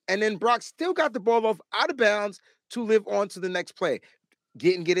 whoops. And then Brock still got the ball off out of bounds to live on to the next play.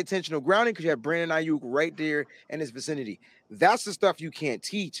 Didn't get intentional grounding because you have Brandon Ayuk right there in his vicinity. That's the stuff you can't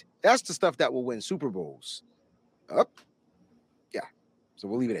teach. That's the stuff that will win Super Bowls. Up. Yeah. So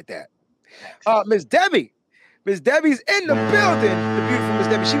we'll leave it at that. Miss Debbie. Miss Debbie's in the building. The beautiful Miss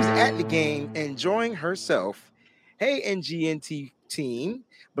Debbie. She was at the game enjoying herself. Hey, NGNT team.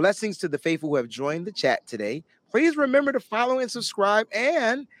 Blessings to the faithful who have joined the chat today. Please remember to follow and subscribe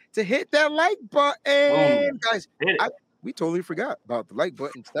and to hit that like button. Guys, we totally forgot about the like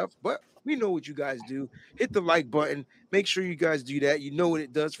button stuff, but we know what you guys do. Hit the like button. Make sure you guys do that. You know what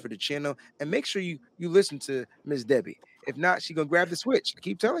it does for the channel. And make sure you listen to Miss Debbie. If not, she gonna grab the switch. I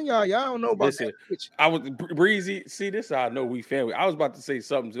keep telling y'all don't know about that switch. I was Breezy. See, this I know we family. I was about to say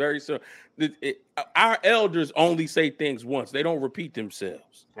something very so. Our elders only say things once; they don't repeat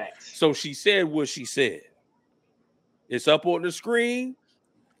themselves. Facts. So she said what she said. It's up on the screen.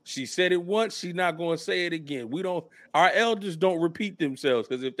 She said it once. She's not going to say it again. Our elders don't repeat themselves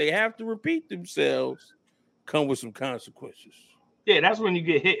because if they have to repeat themselves, come with some consequences. Yeah, that's when you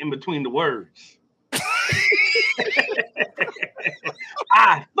get hit in between the words.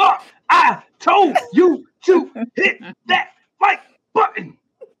 I thought I told you to hit that like button,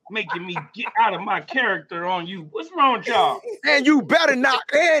 making me get out of my character on you. What's wrong with y'all? And you better not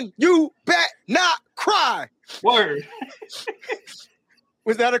cry. Word.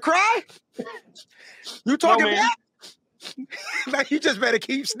 Was that a cry? You talking about? Like you just better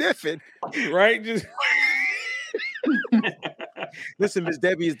keep sniffing, right? Just listen. Miss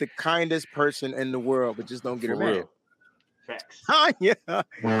Debbie is the kindest person in the world, but just don't get her mad. Facts. Tanya,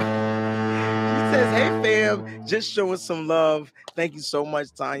 she says, "Hey fam, just showing some love. Thank you so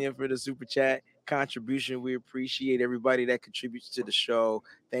much, Tanya, for the super chat contribution. We appreciate everybody that contributes to the show.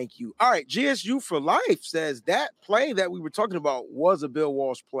 Thank you. All right, GSU for life says that play that we were talking about was a Bill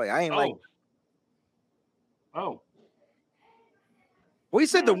Walsh play. I ain't like. Oh. Well, he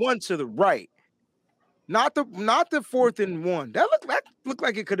said the one to the right, not the 4th and 1. That looked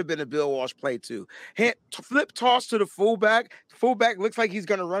like it could have been a Bill Walsh play too. Flip toss to the fullback. The fullback looks like he's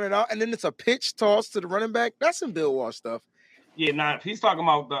gonna run it out, and then it's a pitch toss to the running back. That's some Bill Walsh stuff. Yeah, he's talking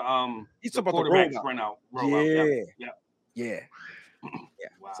about he's talking about the quarterback's run out. Yeah.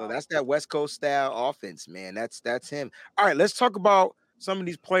 Wow. So that's that West Coast style offense, man. That's him. All right, let's talk about some of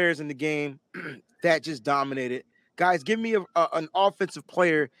these players in the game that just dominated. Guys, give me an offensive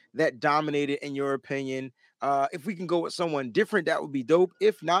player that dominated in your opinion. If we can go with someone different, that would be dope.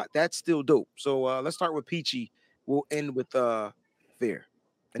 If not, that's still dope. So let's start with Peachy. We'll end with Fair.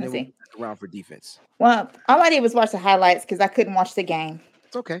 And then we'll go around for defense. Well, all I did was watch the highlights because I couldn't watch the game.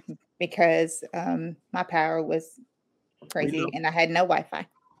 It's okay. Because my power was crazy and I had no Wi-Fi.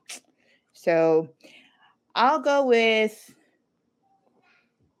 So I'll go with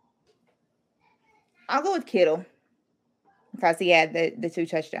Kittle because he had the 2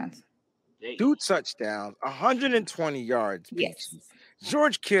 touchdowns. 2 touchdowns, 120 yards. Yes.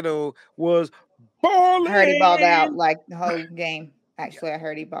 George Kittle was balling. I heard he balled out like the whole game. Actually, I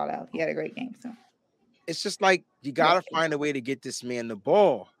heard he balled out. He had a great game. So it's just like you gotta find a way to get this man the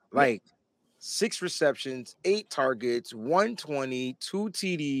ball. Like 6 receptions, 8 targets, 120, 2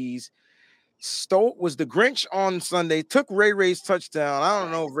 TDs. Stolt was the Grinch on Sunday. Took Ray's touchdown. I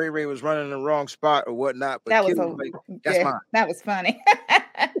don't know if Ray was running in the wrong spot or whatnot, but that's mine. That was funny.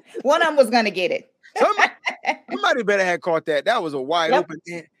 One of them was gonna get it. Somebody better have caught that. That was a wide open.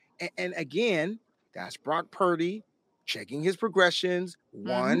 And again, that's Brock Purdy checking his progressions.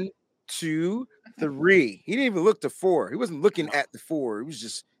 1, 2, 3. He didn't even look to 4. He wasn't looking at the 4. It was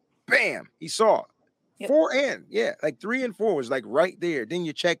just bam. He saw it. 4 and like 3 and 4 was like right there. Then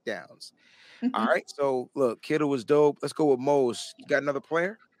your check downs. All right. So look, Kittle was dope. Let's go with Mose. You got another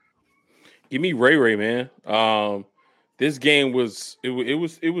player? Give me Ray, man. This game was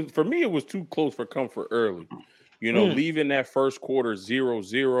for me. It was too close for comfort early. You know, leaving that first quarter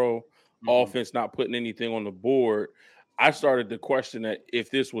 0-0, offense not putting anything on the board. I started to question that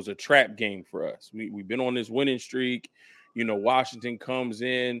if this was a trap game for us. We've been on this winning streak. Washington comes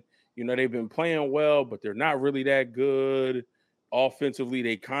in. They've been playing well, but they're not really that good. Offensively,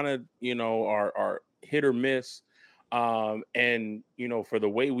 they kind of, are hit or miss. And for the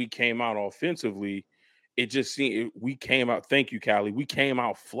way we came out offensively, it just seemed we came out. Thank you, Callie. We came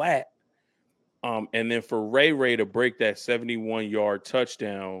out flat. And then for Ray to break that 71-yard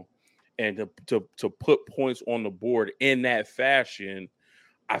touchdown and to put points on the board in that fashion,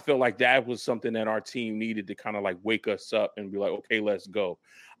 I feel like that was something that our team needed to kind of like wake us up and be like, okay, let's go.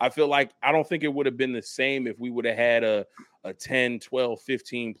 I feel like I don't think it would have been the same if we would have had a 10, 12,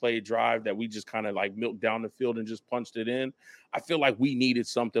 15 play drive that we just kind of like milked down the field and just punched it in. I feel like we needed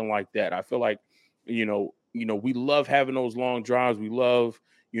something like that. I feel like, we love having those long drives. We love,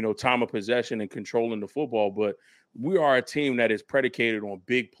 time of possession and controlling the football, but we are a team that is predicated on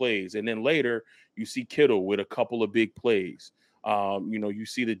big plays. And then later you see Kittle with a couple of big plays. You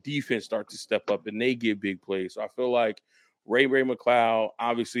see the defense start to step up and they get big plays. So I feel like Ray McCloud,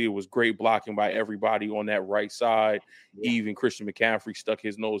 obviously it was great blocking by everybody on that right side. Yeah. Even Christian McCaffrey stuck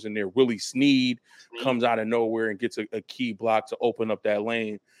his nose in there. Willie Snead comes out of nowhere and gets a key block to open up that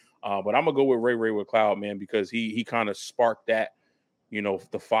lane. But I'm going to go with Ray McCloud, man, because he kind of sparked that,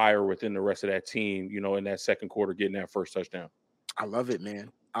 the fire within the rest of that team, in that second quarter, getting that first touchdown. I love it,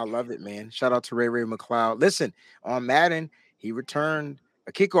 man. Shout out to Ray McCloud. Listen, on Madden, he returned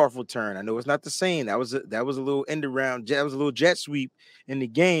a kickoff return. I know it's not the same. That was a little end around. That was a little jet sweep in the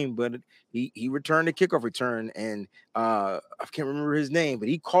game, but he returned a kickoff return, and I can't remember his name, but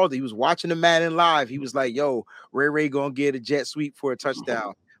he called it. He was watching the Madden live. He was like, "Yo, Ray gonna get a jet sweep for a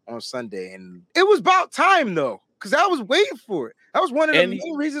touchdown on Sunday," and it was about time though, because I was waiting for it. That was one of the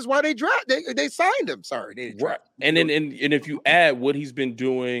main reasons why they signed him. Sorry, right. And then if you add what he's been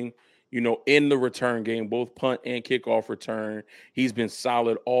doing, in the return game, both punt and kickoff return, he's been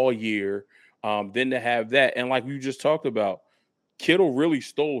solid all year. Then to have that, and like you just talked about, Kittle really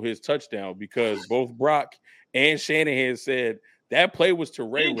stole his touchdown because both Brock and Shanahan said that play was to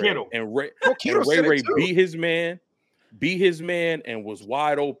Ray, and Ray beat his man, and was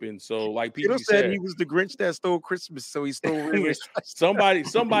wide open. So like people said, he was the Grinch that stole Christmas, so he stole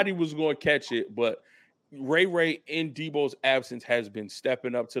somebody was going to catch it, but Ray in Debo's absence has been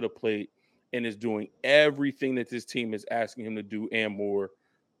stepping up to the plate and is doing everything that this team is asking him to do and more.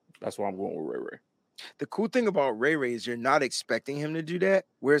 That's why I'm going with Ray. The cool thing about Ray is you're not expecting him to do that.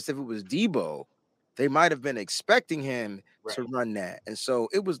 Whereas if it was Debo, they might have been expecting him to run that. And so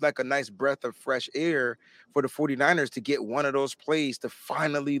it was like a nice breath of fresh air for the 49ers to get one of those plays to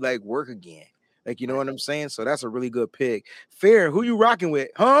finally like work again. Like, you know what I'm saying? So that's a really good pick. Fair, who you rocking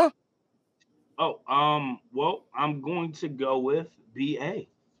with? Huh? Oh, well, I'm going to go with BA.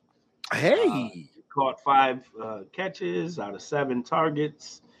 Hey. Caught 5 catches out of 7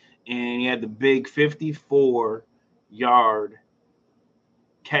 targets, and he had the big 54-yard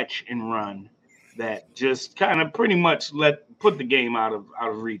catch and run that just kind of pretty much put the game out of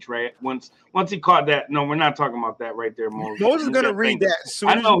reach, right? Once he caught that, no, we're not talking about that right there, Moses. Moses is gonna read that soon.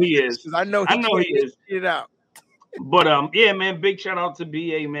 I know he is. I know he is. Get it out. But yeah, man, big shout out to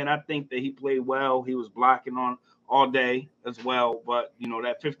BA, man. I think that he played well. He was blocking on all day as well. But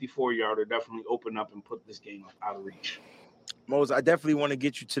that 54-yarder definitely opened up and put this game out of reach. Moses, I definitely want to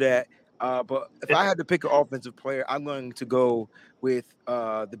get you to that. But if I had to pick an offensive player, I'm going to go with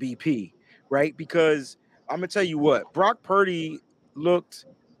the BP, right? Because I'm gonna tell you what, Brock Purdy looked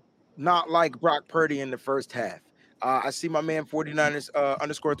not like Brock Purdy in the first half. I see my man 49ers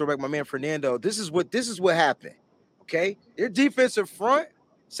underscore throwback, my man Fernando. This is what happened. Okay, their defensive front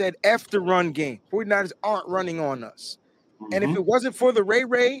said F the run game. 49ers aren't running on us. Mm-hmm. And if it wasn't for the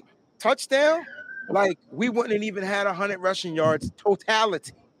Ray touchdown, like we wouldn't have even had 100 rushing yards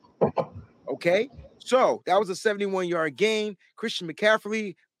totality. Okay, so that was a 71-yard game. Christian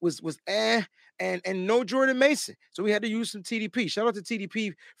McCaffrey was and no Jordan Mason. So we had to use some TDP. Shout out to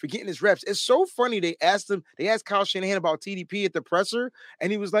TDP for getting his reps. It's so funny. They asked Kyle Shanahan about TDP at the presser,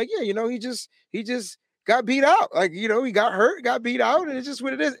 and he was like, yeah, he just got beat out. Like, he got hurt, got beat out, and it's just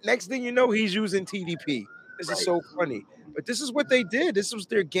what it is. Next thing you know, he's using TDP. This is so funny. But this is what they did. This was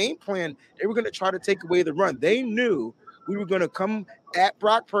their game plan. They were going to try to take away the run. They knew we were going to come at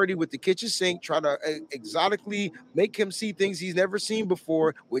Brock Purdy with the kitchen sink, try to exotically make him see things he's never seen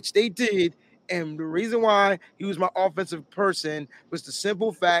before, which they did. And the reason why he was my offensive person was the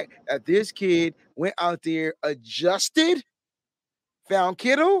simple fact that this kid went out there, adjusted, found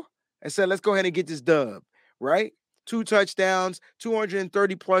Kittle, and said, let's go ahead and get this dub, right? 2 touchdowns,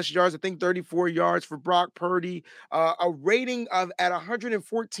 230 plus yards, I think 34 yards for Brock Purdy, a rating of at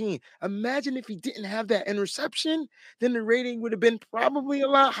 114. Imagine if he didn't have that interception, then the rating would have been probably a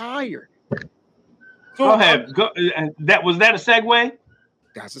lot higher. So, Go ahead. Go. Was that a segue?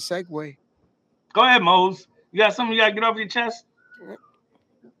 That's a segue. Go ahead, Mose. You got something you got to get off your chest?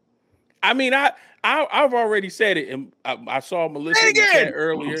 I mean, I've already said it, and I saw Melissa in the chat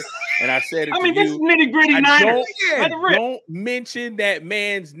earlier, and I said it. I mean, to this you. is nitty-gritty Niners. Don't mention that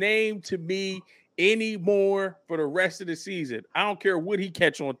man's name to me anymore for the rest of the season. I don't care what he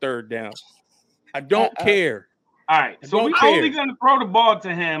catch on third down. I don't care. All right, so we're only going to throw the ball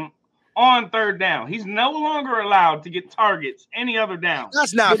to him on third down. He's no longer allowed to get targets any other down.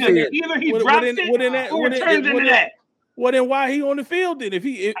 That's not fair. Either he drops it or turns into that. Well, then why he on the field then? If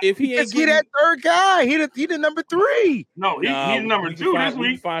he ain't getting that third guy, he the number 3. No, he's number 2 this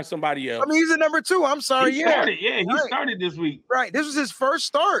week. Find somebody else. I mean, he's the number 2. I'm sorry. He started this week. Right. This was his first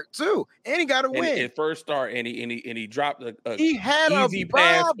start too, and he got a win. His first start, and he dropped a he had easy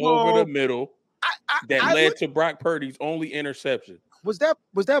pass over the middle that led to Brock Purdy's only interception. Was that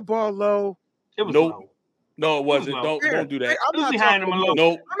ball low? It was low. No, it wasn't. Don't do that. I'm not behind him a little.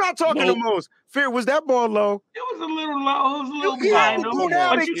 Nope. I'm not talking to Mose. Fair, was that ball low? It was a little low. It was a little behind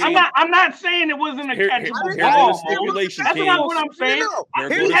him. I'm not saying it wasn't a catchable ball. Stipulation, that's not what I'm saying.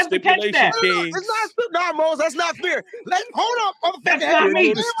 He has to catch that. It's not Mose. That's not fair. Hold up, motherfucker. That's not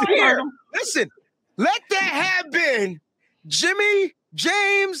me. Listen, let that have been Jimmy,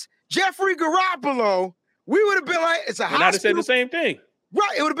 James, Jeffrey Garoppolo. We would have been like, it's a hospital. And I'd have said the same thing.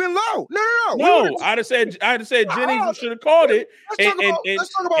 Right, it would have been low. No. I'd have said Jennings should have called it. Let's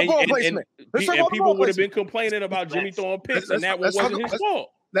talk about ball placement. And people would have been complaining about Jimmy throwing picks, and that wasn't his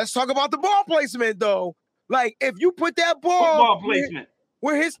fault. Let's talk about the ball placement, though. Like, if you put that ball placement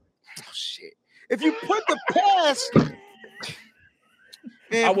where his if you put the pass.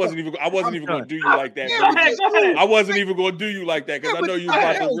 Man, I wasn't even going to do you like that. I wasn't even going to do you like that because I know you was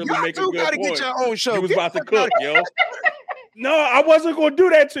about to really make a good point. Get your own show. You was about to cook, yo. No, I wasn't going to do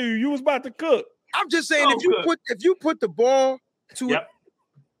that to you. You was about to cook. I'm just saying if you put the ball to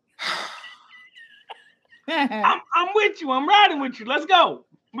I'm with you. I'm riding with you. Let's go.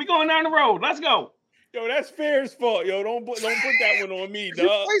 We going down the road. Let's go. Yo, that's Fair's fault. Yo, don't put that one on me,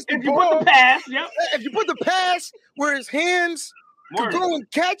 dog. If you put the pass, if you put the pass where his hands to go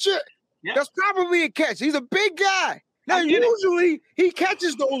and catch it, that's probably a catch. He's a big guy. Now, usually he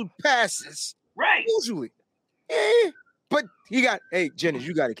catches those passes. Right. Usually. But Jennings,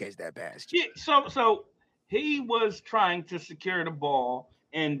 you got to catch that pass. Yeah, so he was trying to secure the ball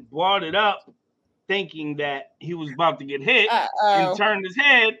and brought it up thinking that he was about to get hit and turned his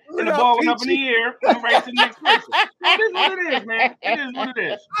head and the ball went up in the air and right to the next person. It is what it is, man. It is what it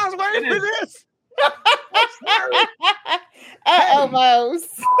is. I was waiting for this. Mose.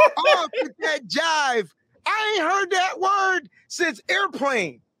 With that jive. I ain't heard that word since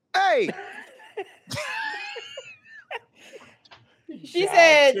airplane. Hey. She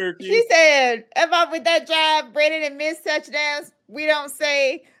said, if I'm with that jive, Brandon and missed touchdowns, we can't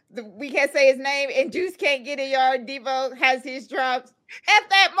say his name, and Juice can't get a yard. Devo has his drops. F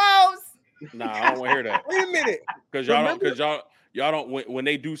that, Mose. Nah, I don't want to hear that. Wait a minute. Because y'all don't when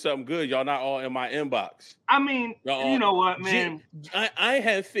they do something good, y'all not all in my inbox. I mean, you know what, man? I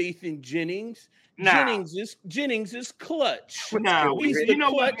have faith in Jennings. Nah. Jennings is clutch. No, he's the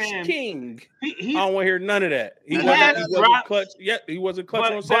clutch king. I don't want to hear none of that. He wasn't clutch. Yeah, he wasn't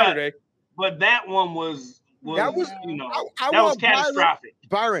clutch on Saturday. But that one was that was catastrophic.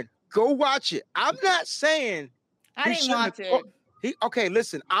 Byron, go watch it. I'm not saying I didn't watch it.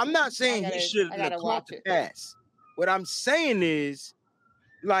 Listen, I'm not saying he shouldn't have caught the pass. What I'm saying is,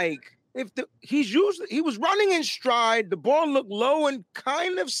 like, he was running in stride, the ball looked low and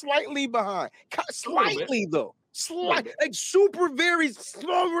kind of slightly behind. Slightly though. Like super very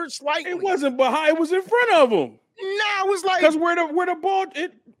slower, slightly. It wasn't behind, it was in front of him. Nah, it was like because where the ball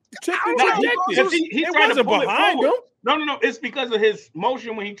it took it wasn't behind him. No. It's because of his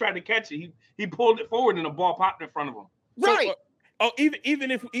motion when he tried to catch it. He pulled it forward and the ball popped in front of him. Right. Even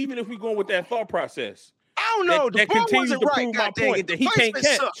if we go with that thought process. I don't know. That continues to prove my point that he can't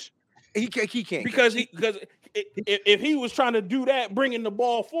catch. He can't because if he was trying to do that, bringing the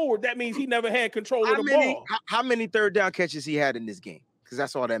ball forward, that means he never had control of the ball. How many third down catches he had in this game? Because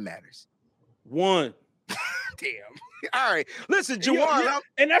that's all that matters. 1. Damn. All right. Listen, Jawar.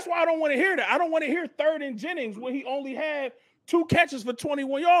 And that's why I don't want to hear that. I don't want to hear third and Jennings when he only had 2 catches for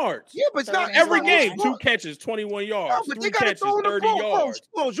 21 yards. Yeah, but it's not every game. 2 catches, 21 yards. No, but 3 catches, 30 yards.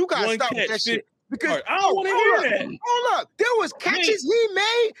 Folks, you gotta stop with that shit. Because I don't want to hear that. Hold up. There was catches he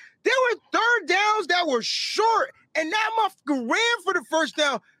made. There were third downs that were short, and that motherfucker ran for the first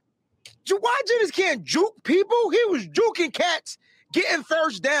down. Jawar Jennings can't juke people. He was juking cats getting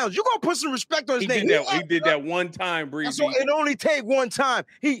first downs. You're gonna put some respect on his name. He did that one time, Breezy. So it only take one time.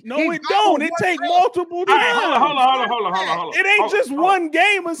 It don't. It take multiple times. Right, hold on. It ain't just one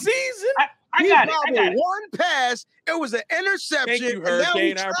game a season. I got it. One pass. It was an interception. Thank you,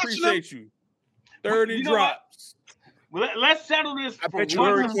 Hurricane. I appreciate you. 30 drops. Well, let's settle this. I bet you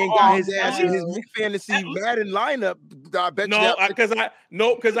Hurricane got his ass in his fantasy Madden lineup. I bet because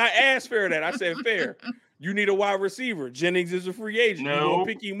I asked Fair that. I said, Fair, you need a wide receiver. Jennings is a free agent. You gonna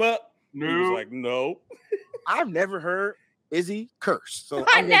pick him up? No. He was like, no. I've never heard Izzy curse. So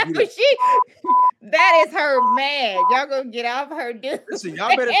I know that is her man. Y'all gonna get off her dude. Listen,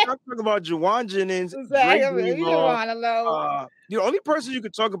 y'all better stop talking about Juwan Jennings. The only person you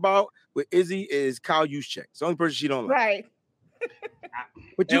could talk about with Izzy is Kyle Juszczyk. It's the only person she don't like. Right.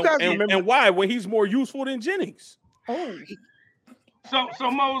 But you guys remember and why? When he's more useful than Jennings. Oh. So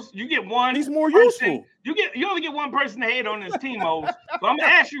Mose, you get one. He's more useful. You only get one person to hate on this team, Mose. So I'm gonna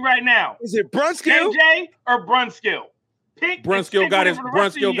ask you right now: is it Brunskill, JJ, or Brunskill? Pick. Brunskill got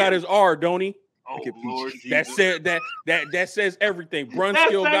his R, don't he? Oh Lord, that says everything.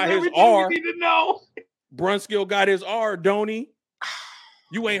 Brunskill got his R. You need to know. Brunskill got his R, don't he?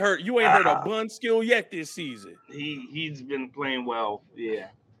 You ain't heard of Brunskill yet this season. He's been playing well, yeah.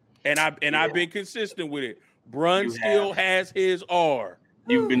 And I've been consistent with it. Brunskill has his R.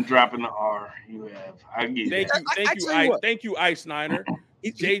 You've been dropping the R. You have. I get it. Thank you, Ice Niner.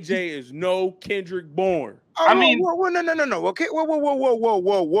 JJ is no Kendrick Bourne. No. Okay,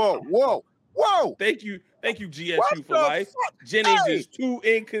 whoa. Thank you, GSU for life. Jennings is too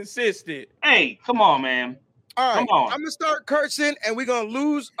inconsistent. Hey, come on, man. All right, I'm gonna start cursing, and we're gonna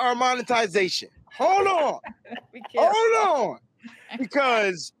lose our monetization. Hold on,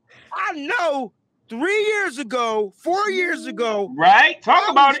 because I know 3 years ago, 4 years ago, right?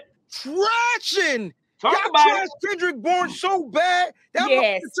 Talk about it. Trashing. Talk about it. Kendrick Bourne so bad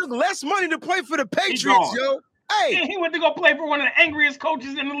that took less money to play for the Patriots, yo. Hey, he went to go play for one of the angriest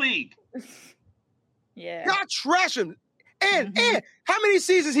coaches in the league. Yeah, y'all trash him. And how many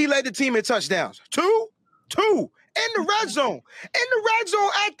seasons he led the team in touchdowns? Two. In the red zone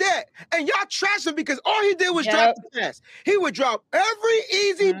at that. And y'all trash him because all he did was drop the pass. He would drop every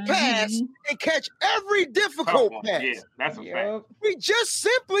easy pass and catch every difficult pass. Yeah, that's a fact. We just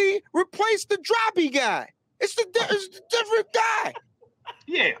simply replaced the droppy guy. It's the different guy.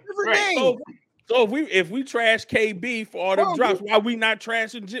 Yeah, different name. So if we trash KB for all them drops, why we not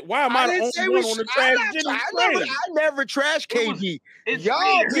trashing? Why am I the only one on the trash Jennings train? I never trashed KB.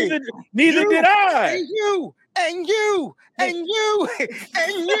 Y'all did. Neither did I. And you.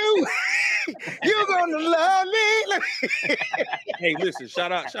 You're gonna love me. Hey, listen,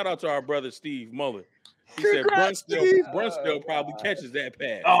 shout out to our brother Steve Mullen. He said Brunskill probably catches that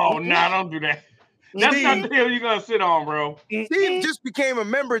pass. Oh, don't do that. That's not the hill you're gonna sit on, bro. Steve just became a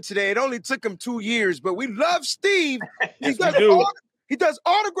member today. It only took him 2 years, but we love Steve. He does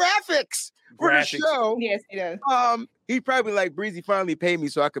autographics for the show. Yes, he does. He probably like Breezy finally paid me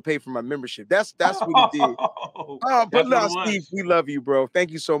so I could pay for my membership. That's what he did. But no, Steve, we love you, bro.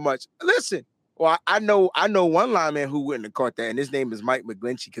 Thank you so much. Listen, well, I know one lineman who wouldn't have caught that, and his name is Mike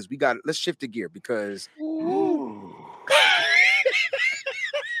McGlinchey. Because let's shift the gear because.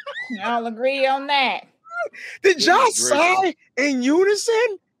 I'll agree on that. Did y'all sign in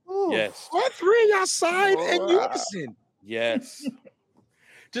unison? Yes. All three of y'all signed in unison. Yes.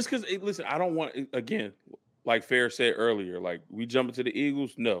 Just because, listen, I don't want, again, like Fair said earlier, like we jump into the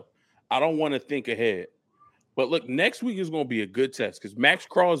Eagles. No, I don't want to think ahead. But look, next week is going to be a good test because Max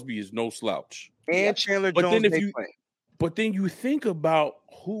Crosby is no slouch. And Chandler Jones. But then you think about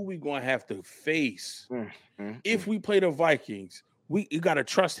who we're going to have to face if we play the Vikings. You got to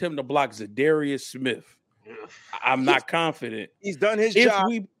trust him to block Zadarius Smith. I'm not confident. He's done his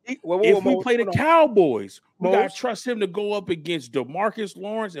job. If we play the Cowboys, we got to trust him to go up against DeMarcus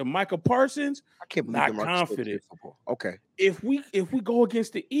Lawrence and Micah Parsons. I can't believe not confident. Okay. If we go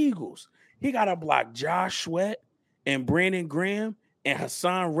against the Eagles, he got to block Josh Sweat and Brandon Graham and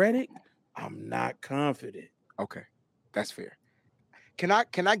Hassan Reddick. I'm not confident. Okay, that's fair. Can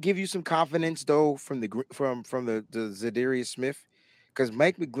I give you some confidence though from the Zadarius Smith? Because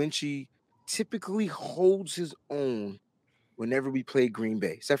Mike McGlinchey typically holds his own whenever we play Green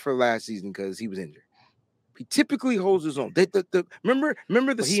Bay, except for last season because he was injured. He typically holds his own.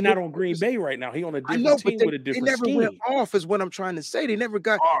 Remember the. He's not on Green Bay right now. He on a different team with a different scheme. They never went off, is what I'm trying to say. They never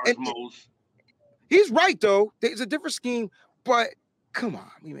got. He's right though. There's a different scheme, but come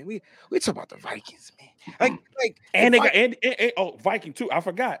on, we talk about the Vikings, man. Viking too. I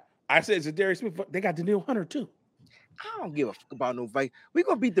forgot. I said Zadarius Smith. They got Daniil Hunter too. I don't give a fuck about no Vikings. We're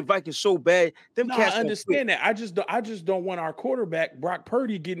gonna beat the Vikings so bad. Them No, cats I understand that. I just don't want our quarterback Brock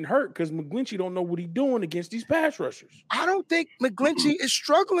Purdy getting hurt because McGlinchey don't know what he's doing against these pass rushers. I don't think McGlinchey is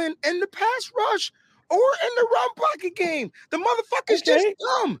struggling in the pass rush or in the run blocking game. The motherfucker's just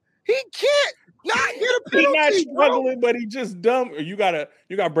dumb. He can't not get a penalty. He's not struggling, but he just dumb. You gotta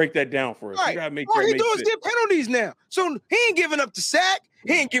break that down for us. Right. You gotta make All that he make doing is sense. get penalties now. So he ain't giving up the sack.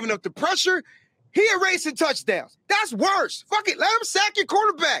 He ain't giving up the pressure. He erasing touchdowns. That's worse. Fuck it. Let him sack your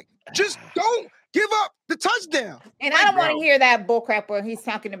quarterback. Just don't give up the touchdown. And I don't want to hear that bullcrap when he's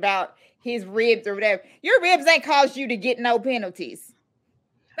talking about his ribs or whatever. Your ribs ain't caused you to get no penalties.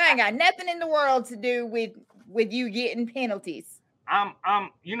 That ain't got nothing in the world to do with you getting penalties.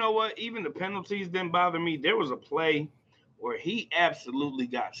 You know what? Even the penalties didn't bother me. There was a play where he absolutely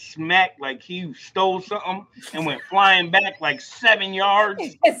got smacked like he stole something and went flying back like 7 yards.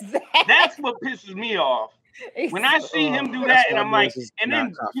 That's what pisses me off. When I see him do that, and I'm like, and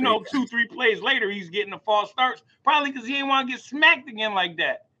then 2-3 plays later, he's getting the false starts, probably because he didn't want to get smacked again like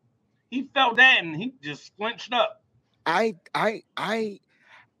that. He felt that and he just flinched up.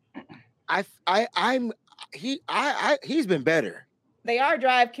 He's been better. They are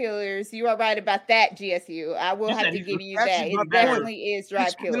drive killers. You are right about that, GSU. I will have to give you that. It definitely is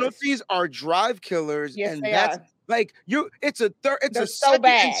drive killers. Penalties are drive killers, yes, and they that's are. like you. It's a third. It's They're a so second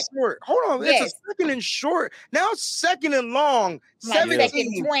bad. and short. Hold on, Yes. it's a second and short. Now it's second and long. Like 17,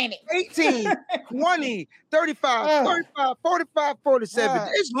 second 20. 18, 20, 35, 35, 45, 47.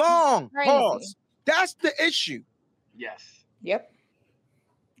 It's long. Crazy. Pause. That's the issue. Yes. Yep.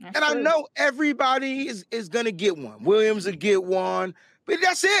 That's And I true. know everybody is gonna get one. Williams will get one, but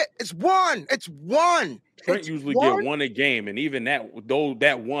that's it. It's one. It's one. Trent It's usually one. get one a game, and even that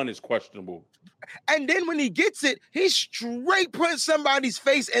one is questionable. And then when he gets it, he's straight putting somebody's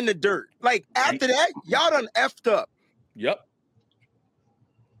face in the dirt. Like after that, y'all done effed up. Yep.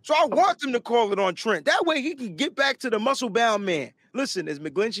 So I want them to call it on Trent. That way he can get back to the muscle-bound man. Listen, is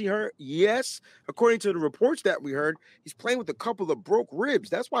McGlinchey hurt? Yes. According to the reports that we heard, he's playing with a couple of broke ribs.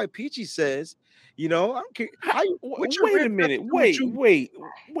 That's why Peachy says, I don't care. Wait a minute. Wait.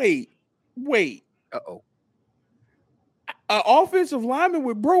 Uh-oh. An offensive lineman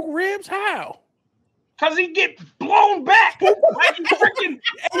with broke ribs? How? Because he get blown back. Like he freaking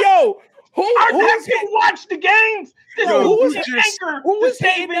Yo, Have you watched the games? This who was is just- anchor who was to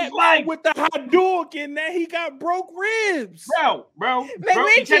save hitting that his life. with the hot dog and that he got broke ribs? Bro. McGlinchey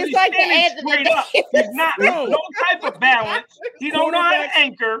because is he's like the standing Anthony straight up. He's Davis. not Bro. no type of balance. He don't know how Quarterbacks- to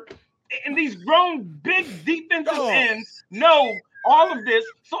anchor. And these grown big defensive Dog. ends know all of this.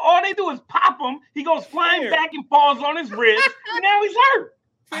 So all they do is pop him. He goes flying Fair. back and falls on his ribs. And now he's hurt.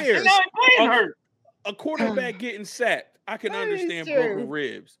 Fair. And now he's playing hurt. A quarterback getting sacked, I can That is understand true. broken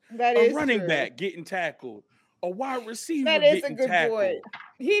ribs. That A is running true. back getting tackled. A wide receiver That is a getting good tackled. point.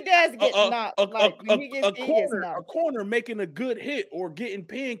 He does get knocked. A corner making a good hit or getting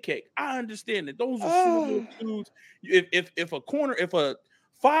pancake. I understand that those are super dudes. If a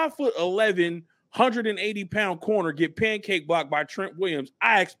 5'11", 180-pound corner get pancake blocked by Trent Williams,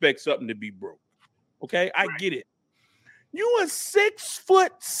 I expect something to be broke. Okay, I get it. You a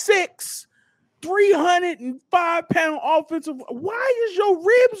 6'6", 305-pound offensive. Why is your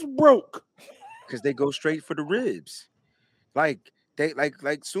ribs broke? Because they go straight for the ribs. Like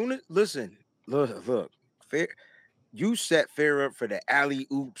soon as look, fair. You set Fair up for the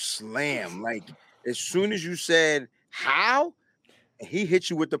alley-oop slam. Like as soon as you said how, he hit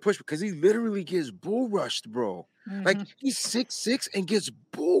you with the push because he literally gets bull rushed, bro. Like he's 6'6" and gets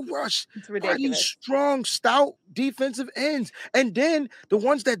bull rushed It's by these ridiculous. strong, stout defensive ends. And then the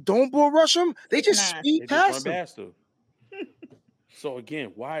ones that don't bull rush him, they just Nah. speed They just run past him. past him. So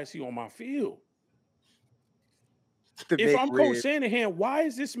again, why is he on my field? The If big I'm rib. Coach Shanahan, why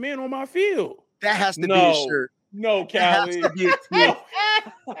is this man on my field? That has to be a No. shirt. No, That has Callie. to be a tee.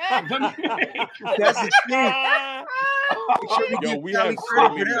 That's a tee. Make sure we Yo, give we Callie have credit so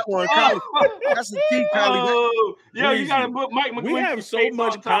for many- that one. Callie, that's a tee, Callie. Oh, yo, you Breezy. gotta put Mike McGlinchey's We have so face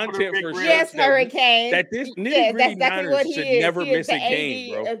much on top of the content big for ribs. Yes, that- Hurricane. that this Yes, nitty-gritty that's exactly Niners what he should is. never He is miss the a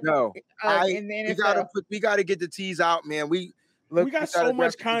game, AD bro. of- No, in the we gotta get the tees out, man. We We got so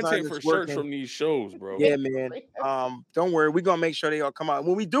much graphic content designers for shirts working. from these shows, bro. Yeah, man. Don't worry, we're gonna make sure they all come out.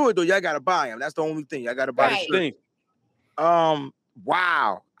 When we do it though, y'all gotta buy them. That's the only thing. Y'all gotta buy Right. the shirt. Thing.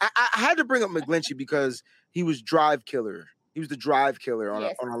 Wow. I had to bring up McGlinchey because he was drive killer. He was the drive killer on,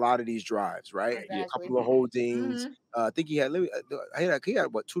 Yes. on a lot of these drives, right? A Exactly. couple of holdings. Mhm. I think he had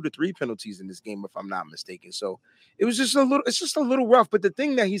what 2 to 3 penalties in this game, if I'm not mistaken. So it's just a little rough. But the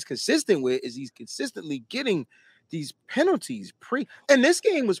thing that he's consistent with is he's consistently getting these penalties and this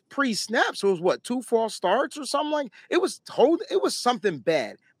game was pre-snap, so it was what, 2 false starts or something like it was something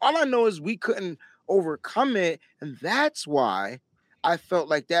bad. All I know is we couldn't overcome it, and that's why I felt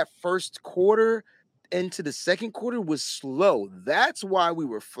like that first quarter into the second quarter was slow. That's why we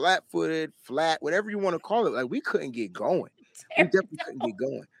were flat-footed, whatever you want to call it. Like we couldn't get going. We definitely couldn't get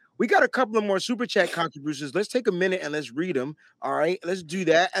going. We got a couple of more super chat contributions. Let's take a minute and let's read them. All right, let's do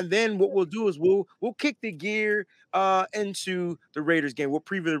that. And then what we'll do is we'll kick the gear into the Raiders game. We'll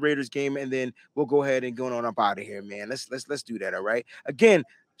preview the Raiders game, and then we'll go ahead and go on up out of here, man. Let's do that. All right. Again,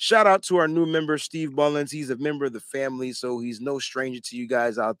 shout out to our new member, Steve Mullins. He's a member of the family, so he's no stranger to you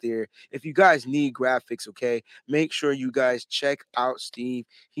guys out there. If you guys need graphics, okay, make sure you guys check out Steve.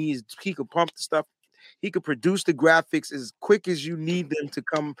 He can pump the stuff. He could produce the graphics as quick as you need them to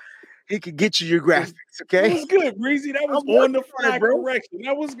come. He could get you your graphics, okay? That was good, Breezy. That was on the fly correction.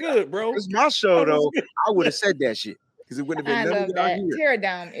 That was good, bro. It's my show, though. I would have said that shit because it wouldn't have been none of that. here.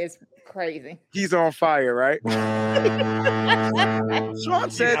 Teardown is crazy. He's on fire, right? Sean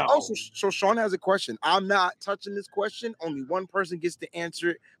says, so Sean has a question. I'm not touching this question. Only one person gets to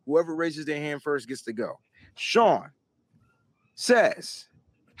answer it. Whoever raises their hand first gets to go. Sean says,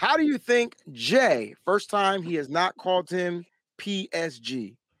 how do you think Jay, first time he has not called him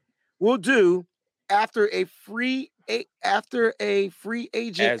PSG, will do after a free agent after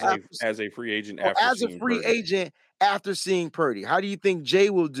seeing Purdy? How do you think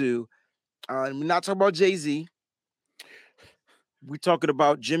Jay will do? We're not talking about Jay-Z. We're talking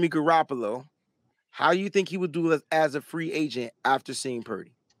about Jimmy Garoppolo. How do you think he would do as a free agent after seeing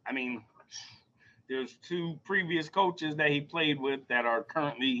Purdy? I mean, there's 2 previous coaches that he played with that are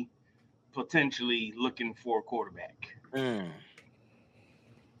currently potentially looking for a quarterback.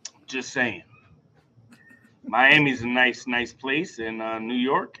 Just saying. Miami's a nice place. In New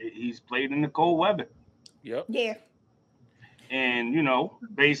York, he's played in the cold weather. Yep. Yeah. And,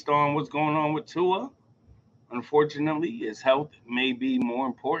 based on what's going on with Tua, unfortunately, his health may be more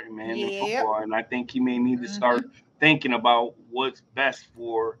important, man, than football. And I think he may need to start thinking about what's best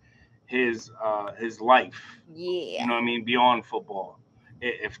for his life. Yeah. You know what I mean? Beyond football.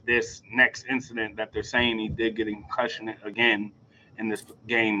 If this next incident that they're saying he did get a concussion again in this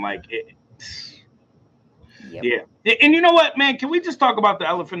game, like it. Yep. Yeah. And you know what, man? Can we just talk about the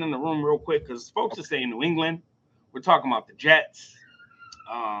elephant in the room real quick? Because folks are saying New England. We're talking about the Jets.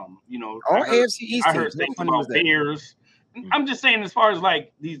 AFC East. I heard things about Bears. I'm just saying, as far as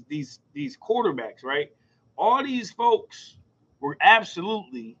like these quarterbacks, right? All these folks were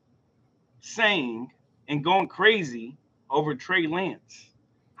absolutely saying and going crazy over Trey Lance,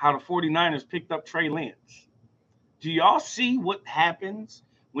 how the 49ers picked up Trey Lance. Do y'all see what happens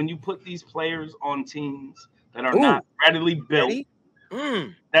when you put these players on teams that are not readily built,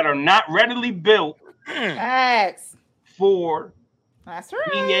 that are not readily built for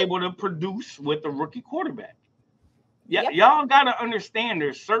being able to produce with a rookie quarterback? Yeah, y'all got to understand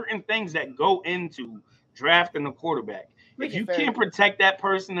there's certain things that go into drafting a quarterback. If you can't protect that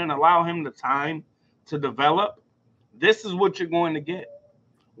person and allow him the time to develop, this is what you're going to get.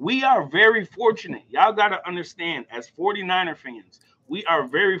 We are very fortunate. Y'all got to understand, as 49er fans, we are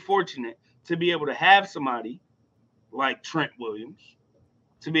very fortunate to be able to have somebody like Trent Williams,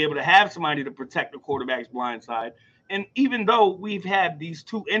 to be able to have somebody to protect the quarterback's blind side. And even though we've had these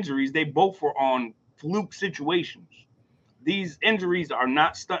 2 injuries, they both were on fluke situations. These injuries are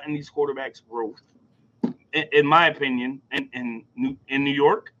not stunting these quarterbacks' growth, in my opinion, in New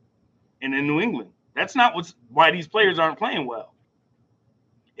York and in New England. That's not why these players aren't playing well.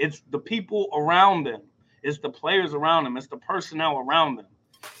 It's the people around them. It's the players around them. It's the personnel around them.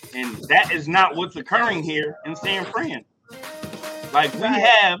 And that is not what's occurring here in San Fran. Like we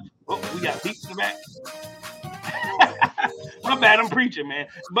got beats in the back. My bad, I'm preaching, man.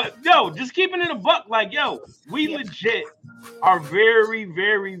 But just keeping it a buck, like, we legit are very,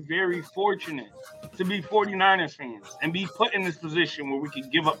 very, very fortunate to be 49ers fans and be put in this position where we can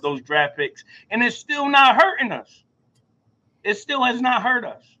give up those draft picks, and it's still not hurting us. It still has not hurt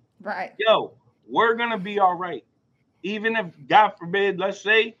us. Right. We're going to be all right. Even if, God forbid, let's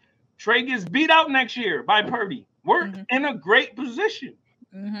say Trey gets beat out next year by Purdy, we're in a great position.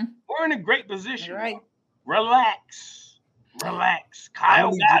 We're in a great position. Right. Relax.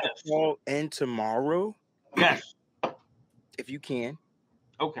 Kyle got us. Call in tomorrow. Yes. If you can.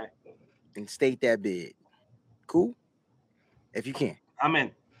 Okay. And state that bid. Cool? If you can. I'm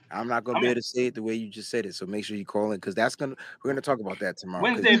in. I'm not going to be able to say it the way you just said it. So make sure you call in because we're going to talk about that tomorrow.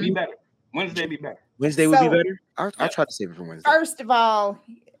 Wednesday be better. Wednesday would be better? I'll try to save it for Wednesday. First of all,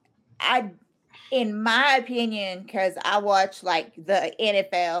 I in my opinion, because I watch like the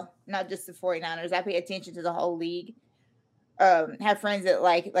NFL, not just the 49ers, I pay attention to the whole league. Have friends that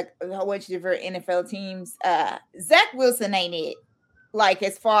like a whole bunch of different NFL teams. Zach Wilson ain't it. Like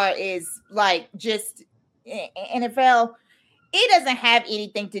as far as like just NFL, it doesn't have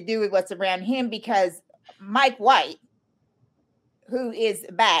anything to do with what's around him because Mike White, who is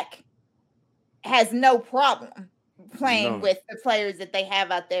back, has no problem playing with the players that they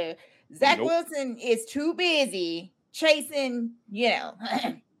have out there. Zach Wilson is too busy chasing,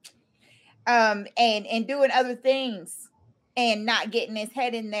 and doing other things and not getting his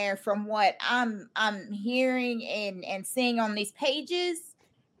head in there. From what I'm hearing and seeing on these pages,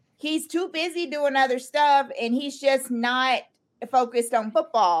 he's too busy doing other stuff and he's just not focused on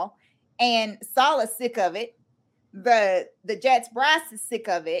football. And Saleh's sick of it. The Jets brass is sick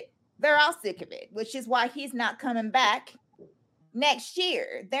of it. They're all sick of it, which is why he's not coming back next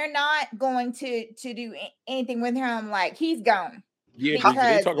year. They're not going to do anything with him. Like he's gone. Yeah,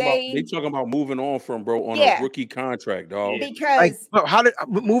 they talking about moving on from bro on a rookie contract, dog. Because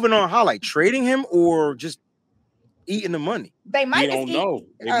moving on? How like trading him or just eating the money? They might. We don't know.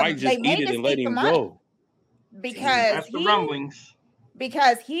 They might just eat it and let him go. Because that's the rumblings.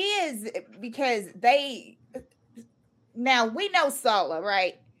 Because they. Now we know Saleh,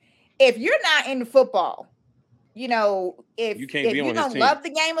 right? If you're not into football, if you don't love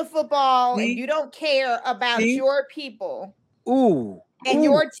the game of football and you don't care about your people, and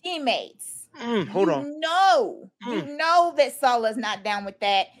your teammates, hold on. You know that Saleh's not down with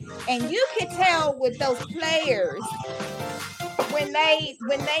that, and you can tell with those players when they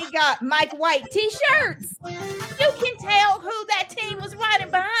got Mike White t-shirts, you can tell who that team was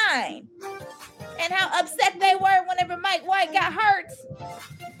riding behind. And how upset they were whenever Mike White got hurt.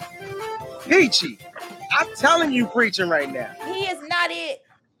 Peachy, I'm telling you, preaching right now. He is not it.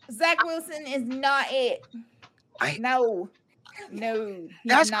 Zach Wilson is not it. No.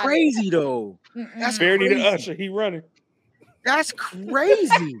 That's crazy, though. That's Fairly to Usher. He running. That's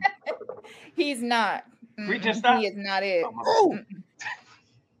crazy. He's not. Preaching stop. He is not it. Oh,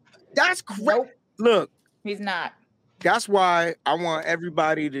 that's crazy. Nope. Look, he's not. That's why I want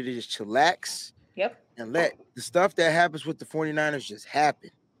everybody to just chillax. Yep. And let the stuff that happens with the 49ers just happen.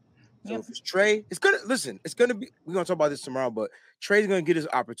 So if it's Trey, it's going to be, we're going to talk about this tomorrow, but Trey's going to get his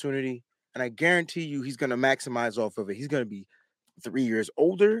opportunity. And I guarantee you he's going to maximize off of it. He's going to be 3 years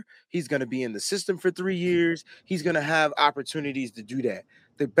older. He's going to be in the system for 3 years. He's going to have opportunities to do that.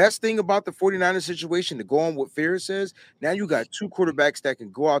 The best thing about the 49ers situation, to go on what Farrah says, now you got two quarterbacks that can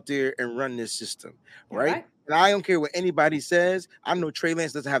go out there and run this system, right? And I don't care what anybody says. I know Trey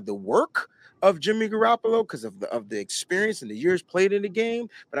Lance doesn't have the work of Jimmy Garoppolo because of the experience and the years played in the game.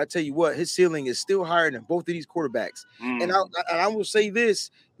 But I tell you what, his ceiling is still higher than both of these quarterbacks. And I will say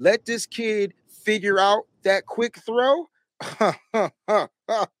this, let this kid figure out that quick throw. I'll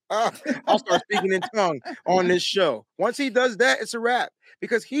start speaking in tongue on this show. Once he does that, it's a wrap.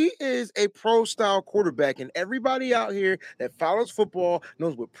 Because he is a pro-style quarterback, and everybody out here that follows football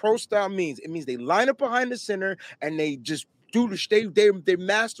knows what pro-style means. It means they line up behind the center and they just they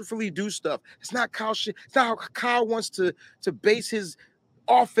masterfully do stuff. It's not Kyle shit. It's not how Kyle wants to base his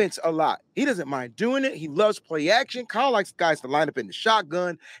offense a lot. He doesn't mind doing it. He loves play action. Kyle likes guys to line up in the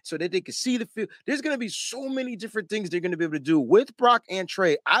shotgun so that they can see the field. There's going to be so many different things they're going to be able to do with Brock and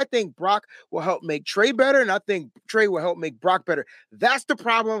Trey. I think Brock will help make Trey better, and I think Trey will help make Brock better. That's the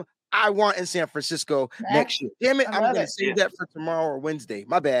problem I want in San Francisco next year. Damn it, I'm going to save that for tomorrow or Wednesday.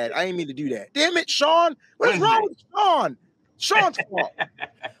 My bad. I didn't mean to do that. Damn it, Sean. What is wrong with Sean? Sean's fault.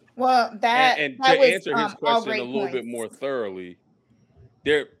 Well, that and that to was, answer his question a little points. bit more thoroughly,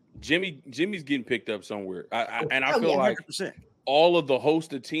 Jimmy's getting picked up somewhere. I feel like 100%. all of the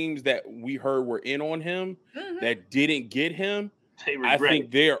host of teams that we heard were in on him that didn't get him, I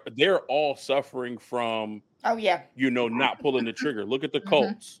think they're all suffering from not pulling the trigger. Look at the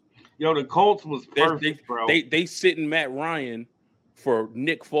Colts. Yo, the Colts was perfect, bro. They sitting Matt Ryan for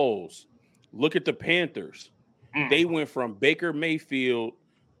Nick Foles. Look at the Panthers. They went from Baker Mayfield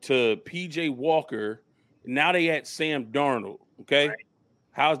to PJ Walker. Now they at Sam Darnold. Okay. Right.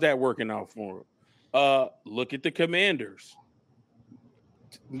 How's that working out for them? Look at the Commanders.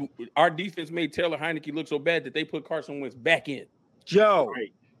 Our defense made Taylor Heineke look so bad that they put Carson Wentz back in. Joe.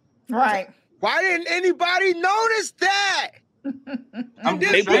 Right. Why didn't anybody notice that?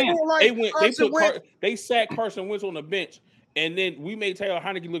 They sat Carson Wentz on the bench. And then we made Taylor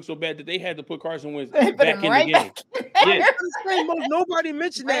Heineke look so bad that they had to put Carson Wentz back in the game. Nobody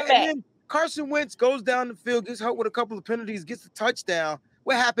mentioned that. And then Carson Wentz goes down the field, gets hurt with a couple of penalties, gets a touchdown.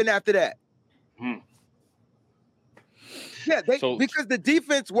 What happened after that? Yeah, So- because the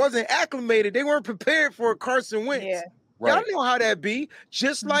defense wasn't acclimated. They weren't prepared for Carson Wentz. Yeah. Right. Y'all know how that be.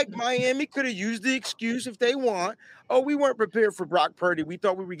 Just like Mhm. Miami could have used the excuse if they want. Oh, we weren't prepared for Brock Purdy. We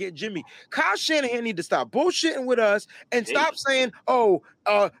thought we were getting Jimmy. Kyle Shanahan need to stop bullshitting with us and stop saying, "Oh,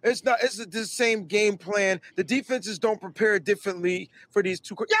 it's the same game plan. The defenses don't prepare differently for these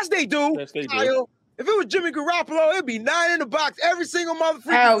two." Yes, they do. Yes, they do. Kyle. If it was Jimmy Garoppolo, it'd be 9 in the box every single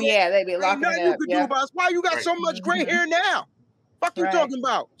motherfucker. Oh yeah, they be Ain't locking nothing it you up. could do Yeah. about it. Why you got so much gray Mhm. hair now? Fuck you Right. talking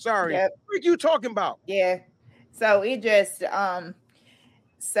about? Sorry. Yep. What you talking about? Yeah. So it just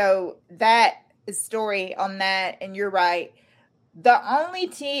so that story on that, and you're right. The only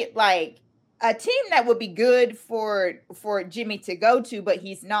team, like a team that would be good for Jimmy to go to, but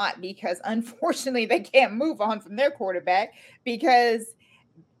he's not, because unfortunately they can't move on from their quarterback because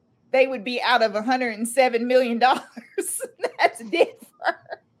they would be out of $107 million. That's Denver.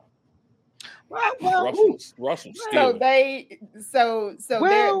 Russell So still.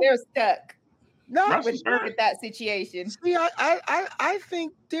 Well, they're stuck No, Russell's hurt. with that situation. see, I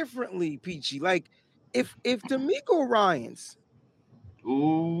think differently, Peachy. Like, if D'Amico Ryans,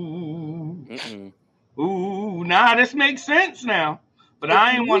 Ooh, Mm-mm. ooh, nah, this makes sense now. But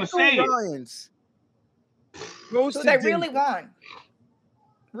I ain't want to say it. Ryans goes So to they Denver, really won.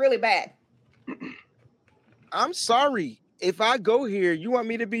 Really bad. I'm sorry. If I go here, you want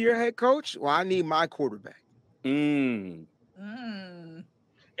me to be your head coach? Well, I need my quarterback. Mm. Mm.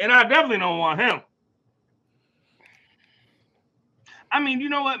 And I definitely don't want him. I mean, you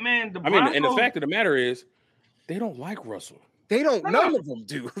know what, man? I mean, and the fact of the matter is, they don't like Russell. They don't. No, none no. of them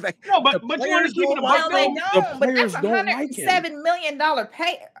do. Like, No, but the you want players to keep it a don't buck, No, they though? don't. But players that's don't like him. $107 million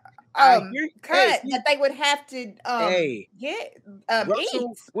pay I hear- cut hey, see- that they would have to Hey, get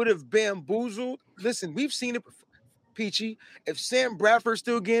Russell eat. would have bamboozled. Listen, we've seen it before. Peachy, if Sam Bradford's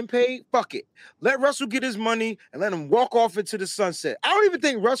still getting paid, fuck it. Let Russell get his money and let him walk off into the sunset. I don't even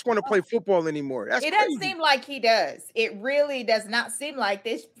think Russ want to play football anymore. That's It crazy. doesn't seem like he does. It really does not seem like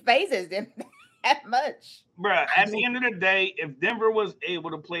this phases him that much. Bruh, at the end of the day, if Denver was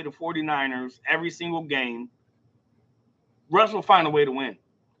able to play the 49ers every single game, Russ will find a way to win.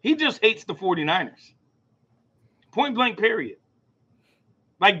 He just hates the 49ers. Point blank, period.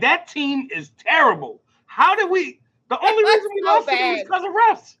 Like, that team is terrible. How did we... The only reason we so lost to them was bad. because of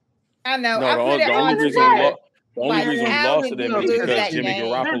Russ. I know. No, I the put it only on reason Twitter. the only Like, reason we how lost to did them we is lose because that Jimmy game?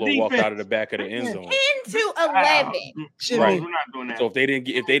 Garoppolo Their walked defense. out of the back of the end zone. 10-11. Jimmy, Right. We're not doing that. So if they didn't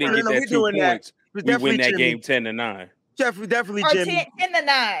get No, that we're 2 doing that. points, It was we win definitely that Jimmy. game 10-9. Definitely Or Jimmy.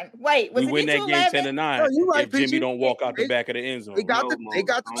 10-9. Wait, was We it win that game 10-11? 10-9 No, you're right, if Jimmy Peachy. don't walk out the They- back of the end zone. They got No, the Mo,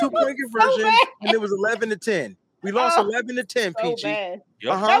 2-point so conversion, bad. and it was 11-10. We lost Oh, 11-10, So Peachy. bad.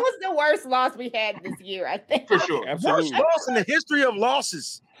 Yep. Uh-huh. That was the worst loss we had this year, I think. For sure. Worst Absolutely. loss in the history of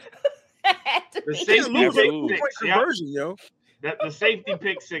losses. Had to The be. You safety can't lose a pick Absolutely. 2-point six. Yeah, conversion, yo. the safety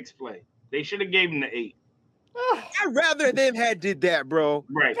pick 6 play. They should have gave him the 8. Oh, I'd rather them had did that, bro.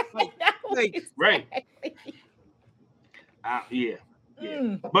 Right. I know, like, right. exactly. Yeah. Yeah.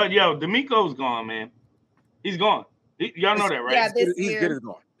 Mm. But yo, D'Amico's gone, man. He's gone. Y'all know that, right? Yeah, this He's year. good as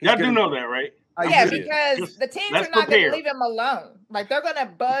gone. He's Y'all good do as know gone. that, right? Yeah, good. because Just the teams let's are not going prepare. to leave him alone. Like, they're going to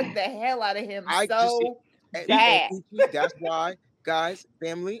bug the hell out of him I just- so And- bad. and that's why, guys,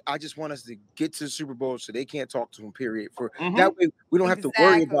 family, I just want us to get to the Super Bowl so they can't talk to him, period. For Mhm. that way, we don't have to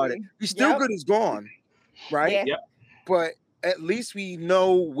worry about it. Exactly. He's still Yep. good as gone, right? Yeah. Yep. But at least we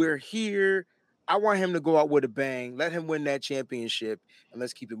know we're here. I want him to go out with a bang. Let him win that championship, and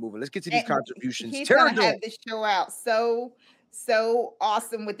let's keep it moving. Let's get to these And contributions. He's going to Pterodome. have this show out so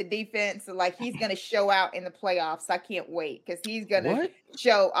awesome with the defense. So, like, he's going to show out in the playoffs. I can't wait because he's going to What?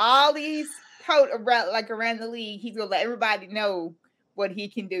 show all these around the league. He's going to let everybody know what he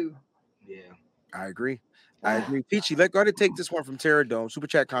can do. Yeah. I agree. I agree. Peachy, let go ahead and take this one from Pterodome. Super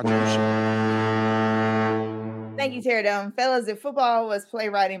chat contribution. Thank you, Pterodome. Fellas, if football was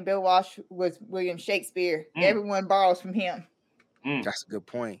playwriting, Bill Walsh was William Shakespeare. Mm. Everyone borrows from him. That's a good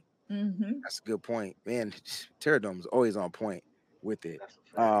point. Mm-hmm. That's a good point. Man, Pterodome is always on point with it. That's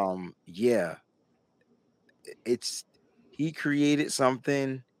a fact. Yeah. He created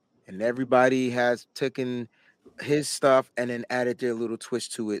something and everybody has taken his stuff and then added their little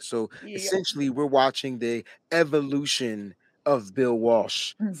twist to it. So Yeah. essentially we're watching the evolution of Bill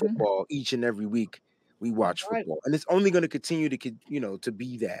Walsh Mhm. football each and every week. We watch Right. football, and it's only going to continue to, to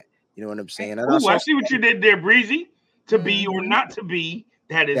be that. You know what I'm saying? And Ooh, I see what you did there, Breezy. To be or Mhm. not to be,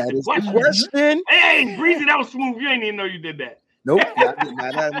 that is That the is the question. question. Hey, Breezy, that was smooth. You ain't even know you did that. Nope, not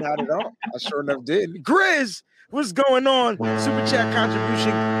at all. I sure enough did. Grizz, what's going on? Super chat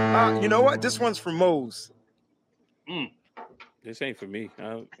contribution. You know what? This one's for Mose. This ain't for me.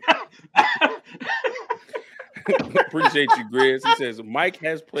 Appreciate you, Grizz. He says Mike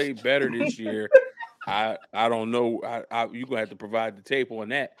has played better this year. I don't know. You're gonna have to provide the tape on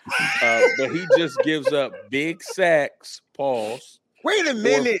that. But he just gives up big sacks. Pause. Wait a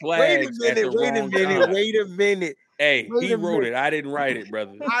minute. Wait a minute. Hey, he wrote it. I didn't write it,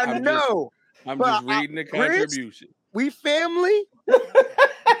 brother. I know. I'm just reading the contribution. We family.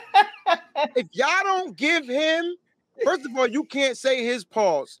 If y'all don't give him, first of all, you can't say his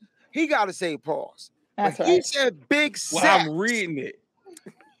pause. He got to say pause. That's right. He said big sacks. Well, I'm reading it.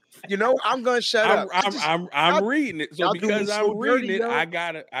 You know, I'm gonna shut up. I'm reading it. So because I'm reading it, I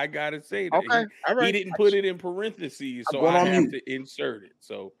gotta say that. Okay, all right. He didn't put it in parentheses, so I have to insert it.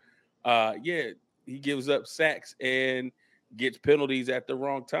 So yeah, he gives up sacks and gets penalties at the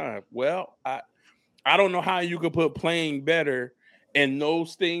wrong time. Well, I don't know how you could put playing better and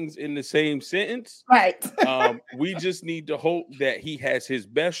those things in the same sentence. Right. We just need to hope that he has his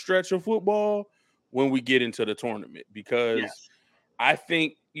best stretch of football when we get into the tournament, because I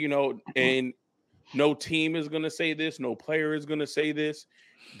think, you know, and no team is going to say this, no player is going to say this.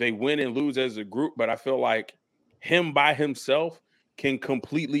 They win and lose as a group, but I feel like him by himself can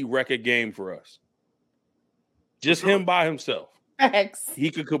completely wreck a game for us. Just him by himself. Thanks.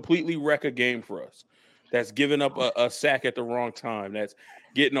 He could completely wreck a game for us. That's giving up a sack at the wrong time. That's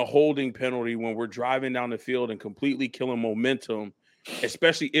getting a holding penalty when we're driving down the field and completely killing momentum,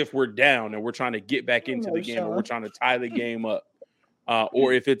 especially if we're down and we're trying to get back into the game, or we're trying to tie the game up.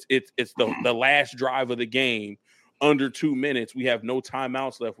 Or if it's the last drive of the game, under 2 minutes, we have no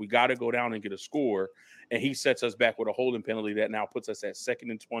timeouts left. We got to go down and get a score. And he sets us back with a holding penalty that now puts us at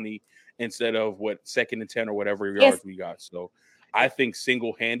 2nd and 20 instead of 2nd and 10 or whatever yards we got. So I think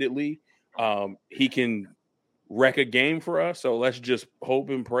single-handedly, he can wreck a game for us. So let's just hope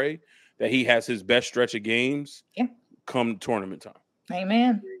and pray that he has his best stretch of games come tournament time.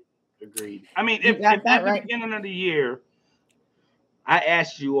 Amen. Agreed. I mean, if at the beginning of the year, I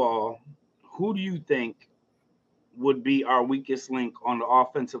asked you all, who do you think would be our weakest link on the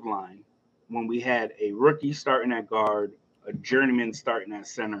offensive line when we had a rookie starting at guard, a journeyman starting at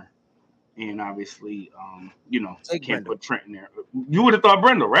center, and obviously, can't put Trent in there. You would have thought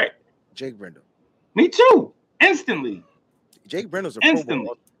Brendel, right? Jake Brendel. Me too. Instantly. Jake Brendel's a Pro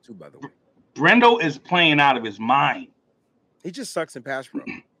Bowl too, by the way. Brendel is playing out of his mind. He just sucks in pass pro.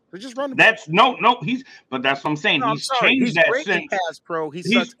 They just run. That's no. But that's what I'm saying. He's changed that since pass pro. He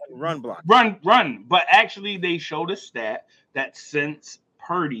sucks in run block. Run. But actually, they showed a stat that since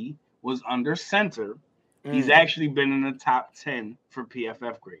Purdy was under center, he's actually been in the top 10 for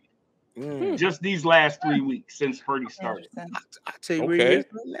PFF grade. Just these last 3 weeks since Purdy started. I'll tell you where he is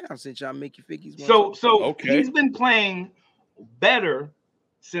right now, since y'all make you think he's he's been playing better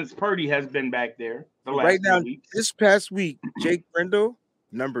since Purdy has been back there the last 2 weeks. This past week, Jake Brendel,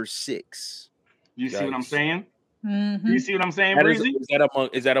 number 6. You see what I'm saying? Mm-hmm. You see what I'm saying, Breezy?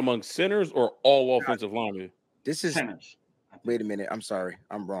 Is that among centers or all offensive linemen? This is centers. Wait a minute. I'm sorry.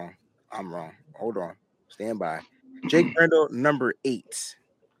 I'm wrong. Hold on. Stand by. Jake Brendel, number 8.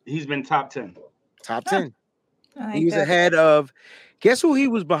 He's been top 10. Top 10. He was ahead of. Guess who he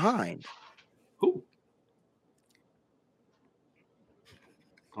was behind? Who?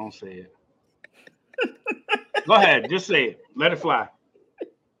 Don't say it. Go ahead. Just say it. Let it fly.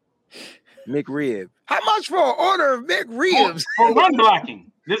 McRib. How much for an order of McRibs? For run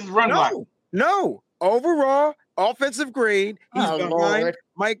blocking. This is run blocking. No. Overall offensive grade. He's behind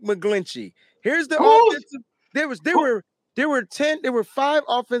Mike McGlinchey. Here's the offensive. There were 5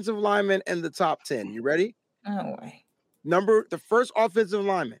 offensive linemen in the top 10. You ready? Oh boy. The first offensive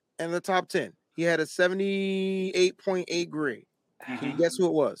lineman in the top 10. He had a 78.8 grade. Can you guess who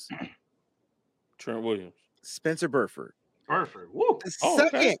it was? Trent Williams. Spencer Burford. Woo. The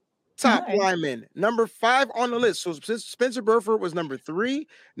second top lineman, number 5 on the list. So Spencer Burford was number 3.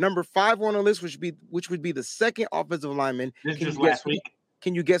 Number 5 on the list, which would be the second offensive lineman. This is last week.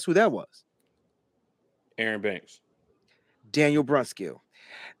 Can you guess who that was? Aaron Banks. Daniel Brunskill.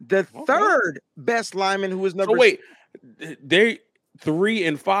 The third best lineman, who was number. So wait, they 3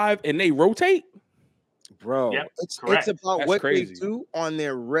 and 5, and they rotate, bro. Yep, it's about that's what crazy. they do on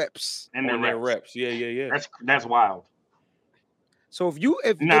their reps. And their reps. Yeah. That's wild. So if you're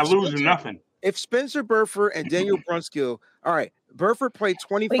not losing nothing. If Spencer Burford and Daniel Brunskill, all right, Burford played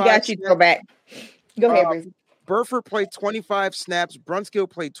 25. We got you. Go back. Go ahead, Breezy. Burford played 25 snaps. Brunskill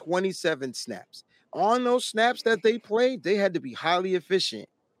played 27 snaps. On those snaps that they played, they had to be highly efficient,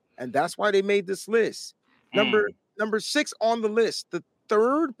 and that's why they made this list. Number 6 on the list. The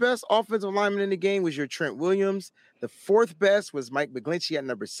third best offensive lineman in the game was your Trent Williams. The 4th best was Mike McGlinchey at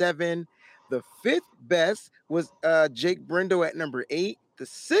number 7. The 5th best was Jake Brendel at number 8. The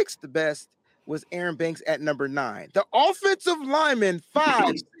 6th best was Aaron Banks at number 9. The offensive linemen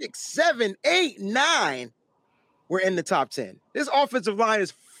 5, 6, 7, 8, 9 were in the top 10. This offensive line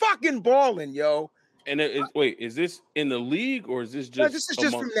is fucking balling, yo. And is this in the league or is this just? No, this is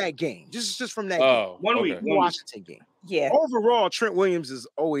just from that game. This is just from that game. Oh, One week. Washington game. Yeah. Overall, Trent Williams is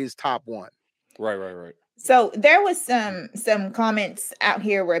always top 1. Right. So there was some comments out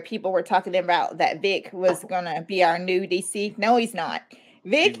here where people were talking about that Vic was gonna be our new DC. No, he's not.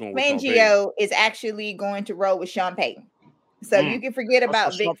 Vic Fangio is actually going to roll with Sean Payton. So you can forget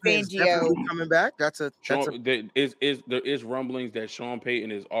about Vic Fangio coming back. There is rumblings that Sean Payton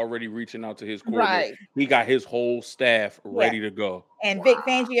is already reaching out to his coordinator. Right. He got his whole staff ready to go. And Vic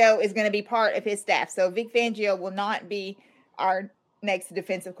Fangio is going to be part of his staff. So Vic Fangio will not be our next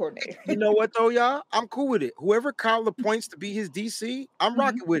defensive coordinator. You know what though, y'all? I'm cool with it. Whoever Kyler points to be his DC, I'm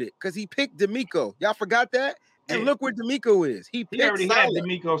rocking with it because he picked D'Amico. Y'all forgot that? And look where D'Amico is. He already had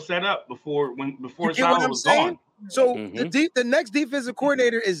D'Amico set up before Salah was gone. So the next defensive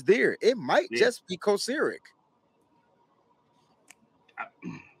coordinator is there. It might just be Kocurek.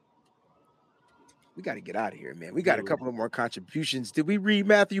 We got to get out of here, man. We got a couple of more contributions. Did we read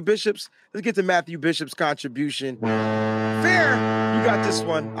Matthew Bishop's? Let's get to Matthew Bishop's contribution. Fair. You got this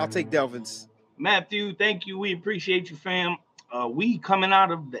one. I'll take Delvin's. Matthew, thank you. We appreciate you, fam. We coming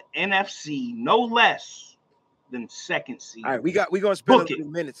out of the NFC, no less than second seed. All right, we're gonna spend a few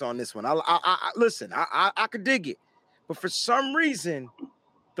minutes on this one. I listen, I could dig it, but for some reason,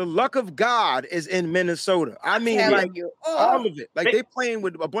 the luck of God is in Minnesota. I mean, like all of it. Like they playing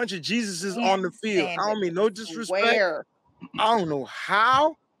with a bunch of Jesuses on the field. I don't mean no disrespect. I don't know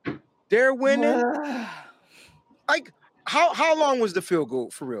how they're winning. Like how long was the field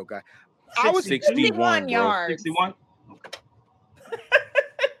goal for real, guy? I was 61 yards. 61.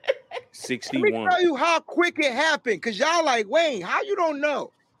 61. Let me tell you how quick it happened, because y'all like, Wayne, how you don't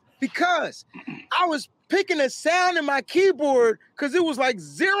know? Because I was picking a sound in my keyboard because it was like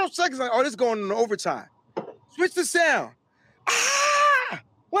 0 seconds. Like, oh, this is going into overtime. Switch the sound.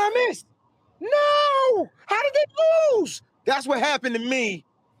 Well, I missed. No, how did they lose? That's what happened to me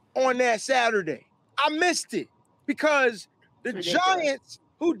on that Saturday. I missed it because the Giants,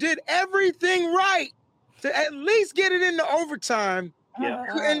 who did everything right to at least get it into overtime,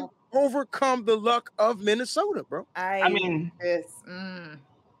 couldn't overcome the luck of Minnesota, bro. I mean,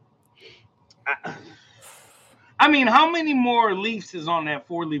 how many more Leafs is on that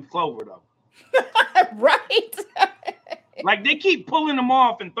 4-leaf clover though? Right. Like they keep pulling them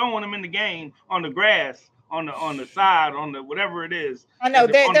off and throwing them in the game on the grass, on the side, on the whatever it is. I know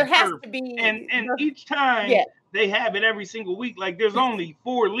there has to be, and each time they have it every single week. Like there's only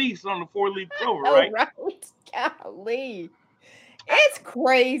 4 Leafs on the 4-leaf clover, right? Golly. It's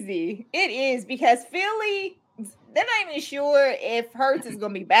crazy. It is, because Philly, they're not even sure if Hurts is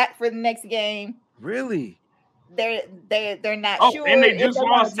going to be back for the next game. Really? They're not sure. And they just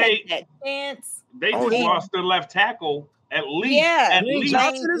lost that chance. They just lost their left tackle at least. Yeah, at least.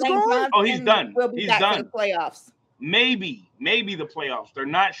 Johnson is gone. Oh, he's done. We'll be he's back done. for the playoffs. Maybe the playoffs. They're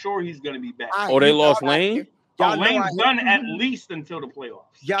not sure he's going to be back. They lost Lane? Lane's done at least until the playoffs.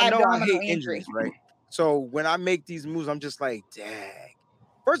 Y'all know I hate injuries, right? So when I make these moves, I'm just like, dang.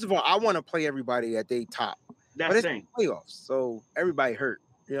 First of all, I want to play everybody at their top. That's but it's insane. Playoffs, so everybody hurt.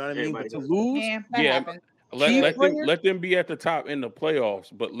 You know what I mean? But to lose, let them be at the top in the playoffs,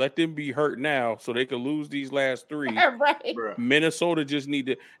 but let them be hurt now so they can lose these last 3. Right. Minnesota just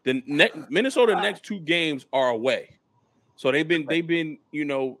need to Minnesota next 2 games are away. So they've been and they've been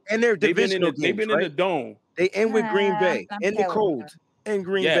in the dome. They end with Green Bay in the cold in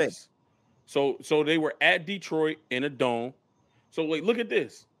Green Bay. So they were at Detroit in a dome. So look at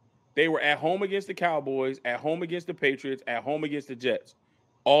this. They were at home against the Cowboys, at home against the Patriots, at home against the Jets.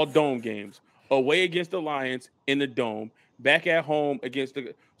 All dome games. Away against the Lions in the dome. Back at home against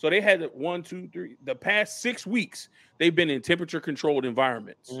so they had 1, 2, 3. The past 6 weeks, they've been in temperature controlled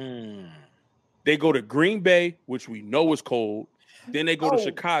environments. They go to Green Bay, which we know is cold. Then they go to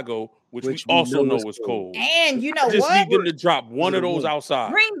Chicago, which we also know is cold. And you know just what? need them to drop one of those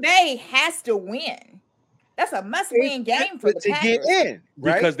outside. Green Bay has to win. That's a must-win game for the Packers. To get in,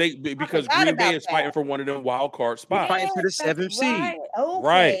 right? Because Green Bay is fighting for one of them wild card spots. Fighting for the 7th seed. Okay.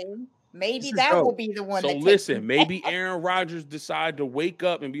 Right. Maybe that will be the one. So listen, maybe Aaron Rodgers decide to wake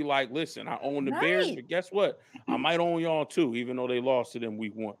up and be like, "Listen, I own the Bears, but guess what? I might own y'all too, even though they lost to them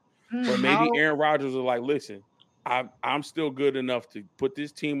week 1." But maybe Aaron Rodgers is like, "Listen, I'm still good enough to put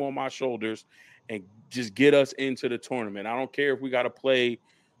this team on my shoulders and just get us into the tournament. I don't care if we got to play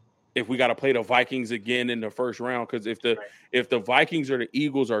the Vikings again in the first round, because if the Vikings or the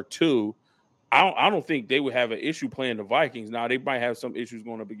Eagles are 2, I don't think they would have an issue playing the Vikings. Now they might have some issues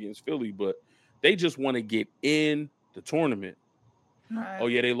going up against Philly, but They just want to get in the tournament. Right. Oh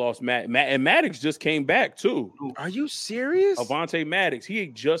yeah, they lost Matt and Maddox just came back too. Are you serious? Avante Maddox, he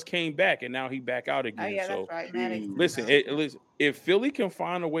just came back and now he back out again. Oh yeah, so that's right. Maddox. listen, listen, if Philly can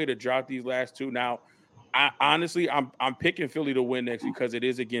find a way to drop these last two, now I'm picking Philly to win next because it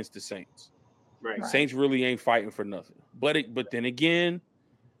is against the Saints. Right. Saints really ain't fighting for nothing. But then again,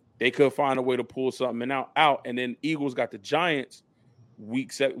 they could find a way to pull something out. And then Eagles got the Giants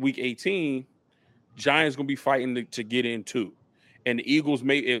week 18. Giants gonna be fighting to get in too. And the Eagles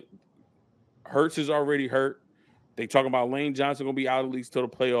Hurts is already hurt. They talking about Lane Johnson gonna be out at least till the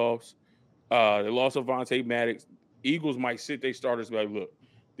playoffs. They lost Avante Maddox. Eagles might sit their starters and be like, look,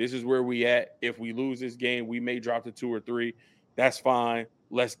 this is where we at. If we lose this game, we may drop to 2 or 3. That's fine.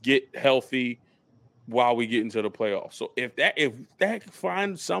 Let's get healthy while we get into the playoffs. So if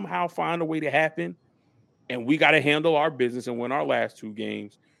that somehow find a way to happen, and we got to handle our business and win our last 2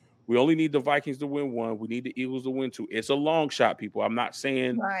 games, we only need the Vikings to win 1. We need the Eagles to win 2. It's a long shot, people. I'm not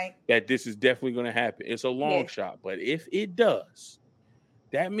saying that this is definitely going to happen. It's a long shot. But if it does,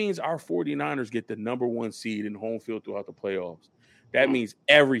 that means our 49ers get the number 1 seed in home field throughout the playoffs. That means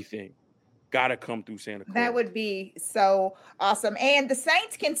everything got to come through Santa Clara. That would be so awesome. And the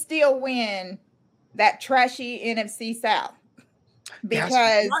Saints can still win that trashy NFC South.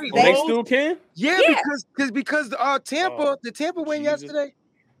 Because they still can? Yeah. because the Tampa win yesterday.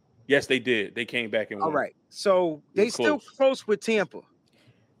 Yes, they did. They came back and won. All right. So they still close with Tampa.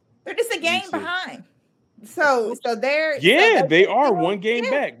 They're just a game behind. So they're they are 1 game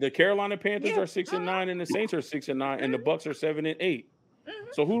back. The Carolina Panthers are 6-9 and the Saints are 6-9 and the Bucks are 7-8.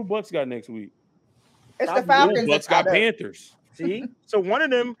 So who the Bucks got next week? It's the Falcons. Bucks got Panthers. See? So one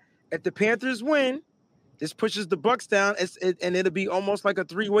of them, if the Panthers win, this pushes the Bucks down, and it'll be almost like a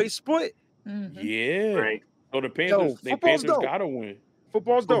 3-way split. Mm-hmm. Yeah. Right. So the Panthers gotta win.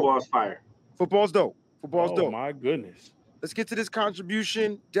 Football's dope. Football's fire. Football's dope. Oh my goodness. Let's get to this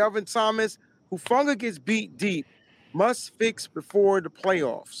contribution. Delvin Thomas, Hufanga gets beat deep, must fix before the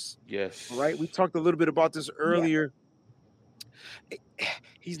playoffs. Yes. Right? We talked a little bit about this earlier. Yeah.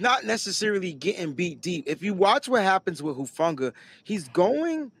 He's not necessarily getting beat deep. If you watch what happens with Hufanga, he's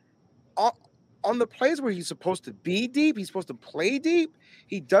going on the plays where he's supposed to be deep, he's supposed to play deep.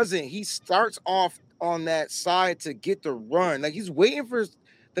 He doesn't. He starts off on that side to get the run. Like he's waiting for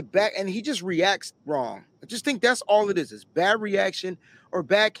the back and he just reacts wrong. I just think that's all it is. It's bad reaction or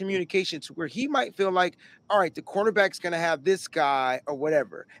bad communication to where he might feel like, all right, the cornerback's going to have this guy or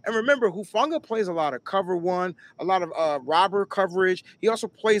whatever. And remember, Hufanga plays a lot of cover one, a lot of robber coverage. He also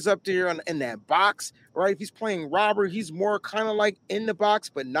plays up there in that box, right? If he's playing robber, he's more kind of like in the box,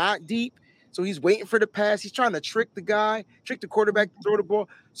 but not deep. So he's waiting for the pass. He's trying to trick the quarterback to throw the ball.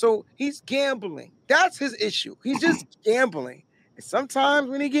 So he's gambling. That's his issue. He's just gambling. And sometimes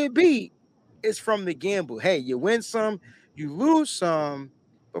when he get beat, it's from the gamble. Hey, you win some, you lose some.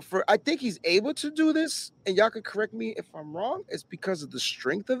 But I think he's able to do this, and y'all can correct me if I'm wrong, it's because of the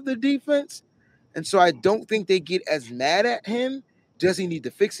strength of the defense. And so I don't think they get as mad at him. Does he need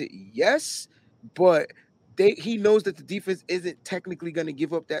to fix it? Yes. But he knows that the defense isn't technically going to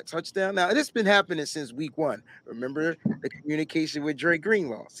give up that touchdown. Now, it's been happening since week 1. Remember the communication with Dre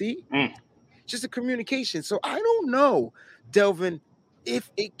Greenlaw? See? Just a communication. So I don't know, Delvin,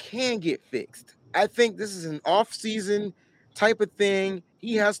 if it can get fixed. I think this is an off-season type of thing.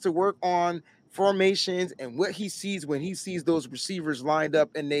 He has to work on formations and what he sees when he sees those receivers lined up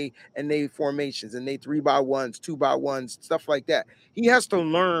in they formations and they 3x1s, 2x1s, stuff like that. He has to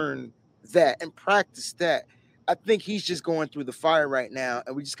learn that and practice that. I think he's just going through the fire right now,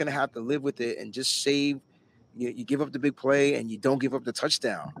 and we're just gonna have to live with it and just save. You give up the big play and you don't give up the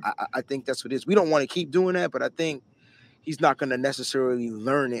touchdown. I think that's what it is. We don't want to keep doing that, but I think he's not going to necessarily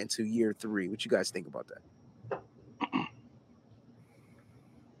learn it into year 3. What you guys think about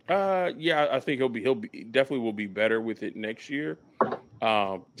that? Yeah, I think he'll be definitely will be better with it next year.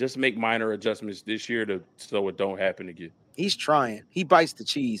 Just make minor adjustments this year so it don't happen again. He's trying. He bites the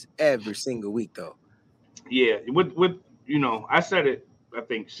cheese every single week, though. Yeah, with I said it, I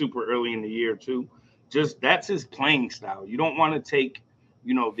think, super early in the year too. Just that's his playing style. You don't want to take,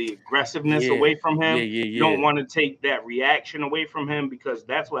 the aggressiveness away from him. You don't want to take that reaction away from him because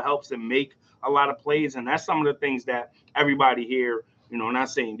that's what helps him make a lot of plays. And that's some of the things that everybody here, not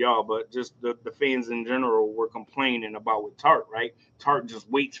saying y'all, but just the fans in general were complaining about with Tart, right? Tart just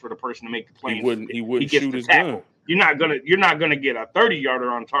waits for the person to make the play. He wouldn't shoot his gun. You're not gonna get a 30-yarder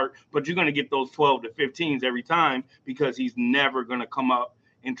on Tart, but you're gonna get those 12 to 15s every time because he's never gonna come up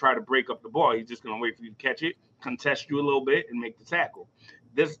and try to break up the ball. He's just going to wait for you to catch it, contest you a little bit, and make the tackle.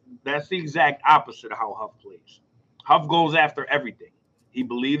 That's the exact opposite of how Huff plays. Huff goes after everything. He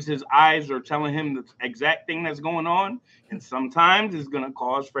believes his eyes are telling him the exact thing that's going on, and sometimes it's going to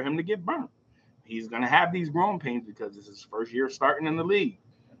cause for him to get burnt. He's going to have these growing pains because it's his first year starting in the league.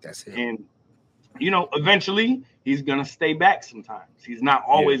 That's it. And, eventually he's going to stay back sometimes. He's not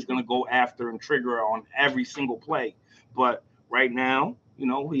always going to go after and trigger on every single play. But right now,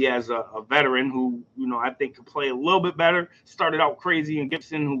 he has a veteran who, I think could play a little bit better. Started out crazy in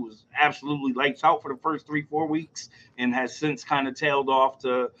Gibson, who was absolutely lights out for the first 3-4 weeks and has since kind of tailed off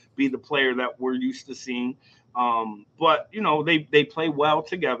to be the player that we're used to seeing. But, they play well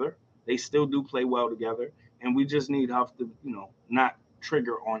together. They still do play well together. And we just need Huff to, not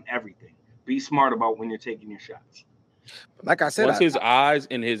trigger on everything. Be smart about when you're taking your shots. Like I said, once his eyes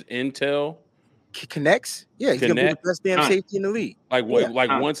and his intel connects, he's gonna be the best damn safety in the league.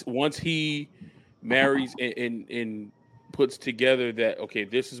 Once he marries and puts together that, okay,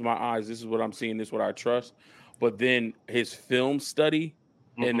 this is my eyes, this is what I'm seeing, this is what I trust. But then his film study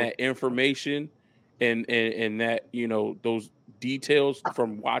and that information and that, those details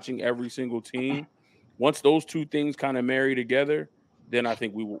from watching every single team, once those two things kind of marry together, then I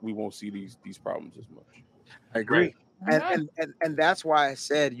think we won't see these problems as much. I agree. And that's why I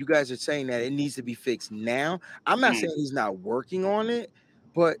said you guys are saying that it needs to be fixed now. I'm not saying he's not working on it,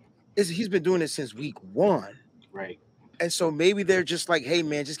 but he's been doing it since week 1. Right. And so maybe they're just like, hey,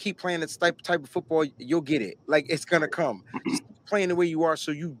 man, just keep playing this type of football. You'll get it. Like, it's going to come. Just keep playing the way you are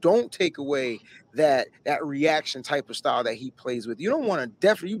so you don't take away that reaction type of style that he plays with. You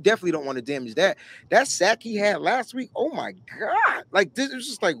definitely don't want to damage that. That sack he had last week, oh, my God. Like, this was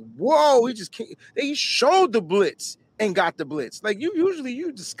just like, whoa, he just can't. He showed the blitz and got the blitz. Like,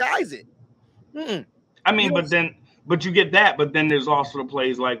 you disguise it. Mm-mm. I mean, but you get that, but then there's also the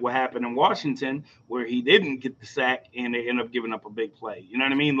plays like what happened in Washington where he didn't get the sack and they end up giving up a big play. You know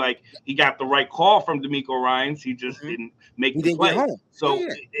what I mean? Like, he got the right call from D'Amico Ryans. He just didn't make the play. So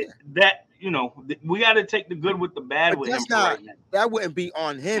we got to take the good with the bad with him right now. That wouldn't be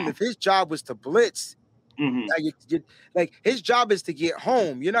on him. If his job was to blitz, like his job is to get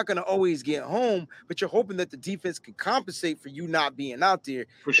home. You're not going to always get home, but you're hoping that the defense can compensate for you not being out there.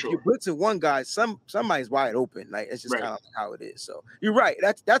 For sure. If you're blitzing one guy, somebody's wide open. Like, it's just kind of how it is. So you're right.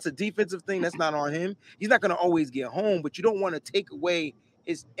 That's a defensive thing. That's not on him. He's not going to always get home, but you don't want to take away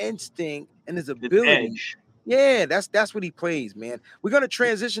his instinct and his ability. Yeah, that's what he plays, man. We're going to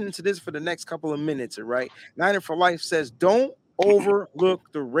transition into this for the next couple of minutes, all right? Niner for Life says, don't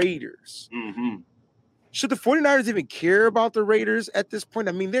overlook the Raiders. Should the 49ers even care about the Raiders at this point?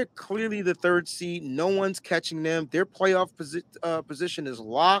 I mean, they're clearly the 3rd seed. No one's catching them. Their playoff position is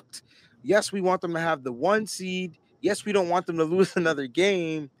locked. Yes, we want them to have the 1 seed. Yes, we don't want them to lose another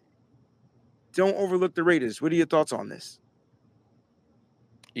game. Don't overlook the Raiders. What are your thoughts on this?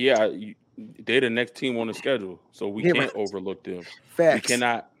 Yeah, they're the next team on the schedule, so we can't overlook them. Facts.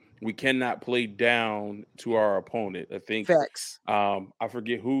 We cannot play down to our opponent. I think facts. I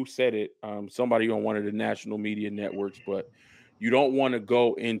forget who said it. Somebody on one of the national media networks, but you don't want to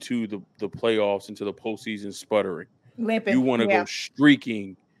go into the playoffs, into the postseason sputtering. Limping. You want to go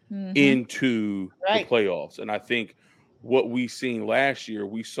streaking into the playoffs. And I think what we seen last year,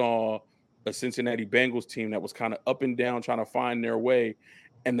 we saw a Cincinnati Bengals team that was kind of up and down trying to find their way.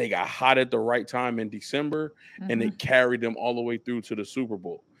 And they got hot at the right time in December, and they carried them all the way through to the Super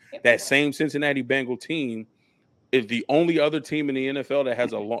Bowl. That same Cincinnati Bengal team is the only other team in the NFL that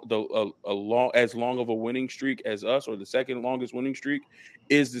has as long of a winning streak as us, or the second longest winning streak,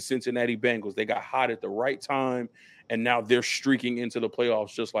 is the Cincinnati Bengals. They got hot at the right time, and now they're streaking into the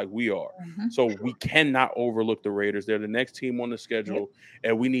playoffs just like we are. So we cannot overlook the Raiders. They're the next team on the schedule,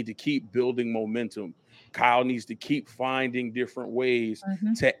 and we need to keep building momentum. Kyle needs to keep finding different ways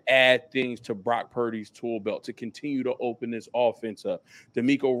to add things to Brock Purdy's tool belt, to continue to open this offense up.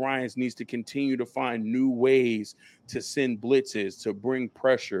 D'Amico Ryans needs to continue to find new ways to send blitzes, to bring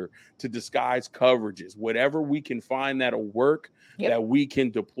pressure, to disguise coverages. Whatever we can find that'll work, that we can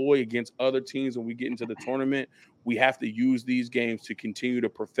deploy against other teams when we get into the tournament, we have to use these games to continue to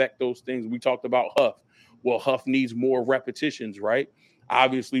perfect those things. We talked about Huff. Well, Huff needs more repetitions, right?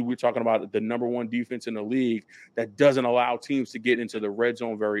 Obviously, we're talking about the number 1 defense in the league that doesn't allow teams to get into the red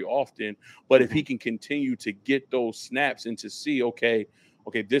zone very often. But if he can continue to get those snaps and to see, okay,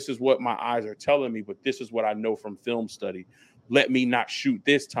 this is what my eyes are telling me, but this is what I know from film study. Let me not shoot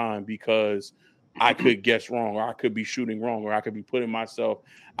this time because I could guess wrong, or I could be shooting wrong, or I could be putting myself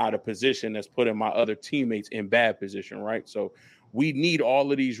out of position that's putting my other teammates in bad position, right? So we need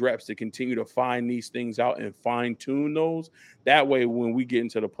all of these reps to continue to find these things out and fine-tune those. That way, when we get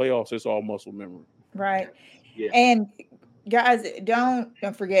into the playoffs, it's all muscle memory. Right. Yeah. And Guys,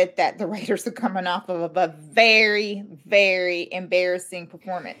 don't forget that the Raiders are coming off of a very, very embarrassing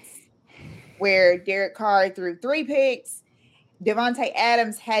performance where Derek Carr threw 3 picks. Devontae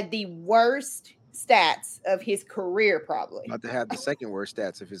Adams had the worst stats of his career, probably. About to have the second worst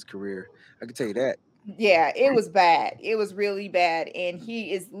stats of his career. I can tell you that. Yeah, it was bad. It was really bad, and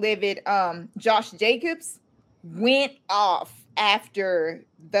he is livid. Josh Jacobs went off after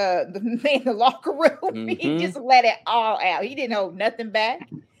the in the locker room. He just let it all out. He didn't hold nothing back.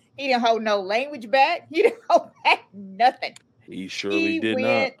 He didn't hold no language back. He didn't hold back nothing. He surely did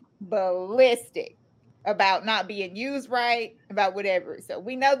not. Ballistic about not being used right, about whatever. So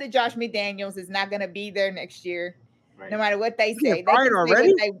we know that Josh McDaniels is not going to be there next year, no matter what they say. He fired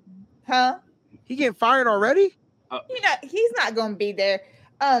already? He getting fired already? He's not going to be there.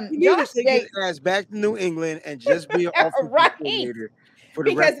 He needs to take his ass back to New England and just be an offensive coordinator for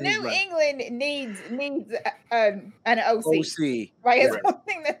the rest of his life. England needs an OC. Right? It's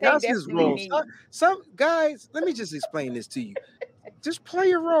something that they That's definitely his role. need. Some guys, let me just explain this to you. Just play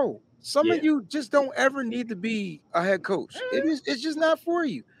your role. Some of you just don't ever need to be a head coach. It's just not for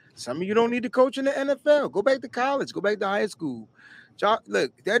you. Some of you don't need to coach in the NFL. Go back to college. Go back to high school.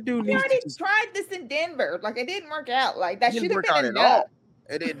 Look, that dude We needs already to tried this in Denver. Like, it didn't work out. Like, that should have work out been at all. enough.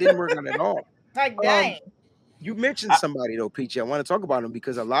 It didn't work out at all. Like, dang. You mentioned somebody though, Peachy. I want to talk about him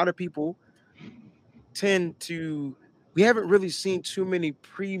because a lot of people we haven't really seen too many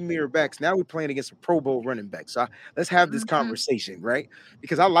premier backs. Now we're playing against a Pro Bowl running back. So let's have this conversation, right?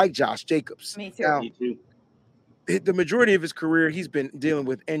 Because I like Josh Jacobs. Me too. Now, Me too. the majority of his career, he's been dealing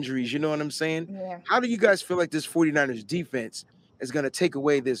with injuries. You know what I'm saying? Yeah. How do you guys feel like this 49ers defense is going to take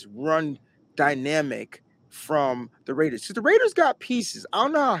away this run dynamic from the Raiders? Because the Raiders got pieces. I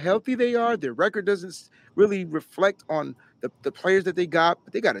don't know how healthy they are. Their record doesn't really reflect on the players that they got,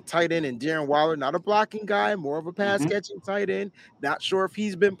 but they got a tight end in Darren Waller, not a blocking guy, more of a pass catching tight end. Not sure if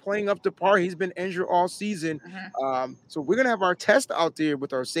he's been playing up to par. He's been injured all season. So we're going to have our test out there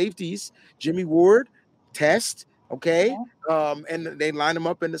with our safeties, Jimmy Ward, test. Okay. And they line them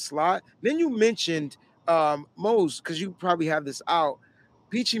up in the slot. Then you mentioned Mose, because you probably have this out.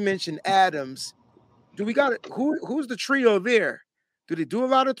 Peachy mentioned Adams. Do we got it? Who's the trio there? Do they do a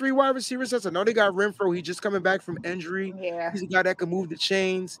lot of 3 wide receiver sets? I know they got Renfro. He's just coming back from injury. Yeah. He's a guy that can move the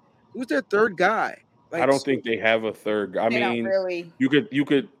chains. Who's their third guy? I don't think they have a third guy. I mean, really. you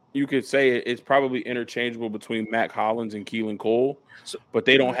could say it's probably interchangeable between Mac Hollins and Keelan Cole, but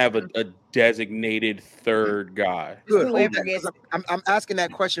they don't have a designated third guy. Good. I'm asking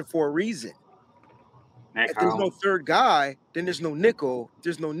that question for a reason. If there's no third guy, then there's no nickel.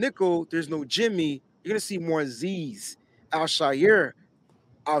 There's no nickel. There's no Jimmy. You're gonna see more Z's, Al-Shaair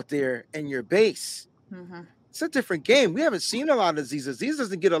out there in your base. It's a different game. We haven't seen a lot of Z's. Aziz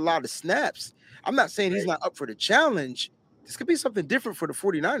doesn't get a lot of snaps. I'm not saying he's not up for the challenge. This could be something different for the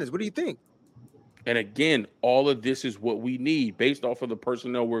 49ers. What do you think? And again, all of this is what we need based off of the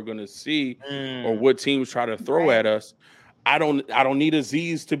personnel we're going to see or what teams try to throw at us. I don't need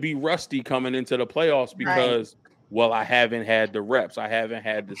Aziz to be rusty coming into the playoffs because, well, I haven't had the reps. I haven't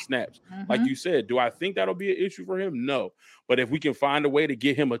had the snaps. Like you said, do I think that'll be an issue for him? No. But if we can find a way to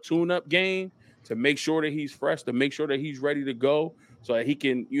get him a tune-up game to make sure that he's fresh, to make sure that he's ready to go so that he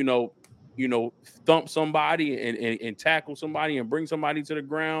can, thump somebody and tackle somebody and bring somebody to the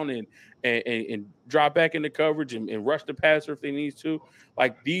ground and drop back into coverage and rush the passer if they need to.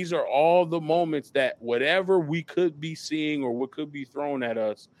 Like, these are all the moments that whatever we could be seeing or what could be thrown at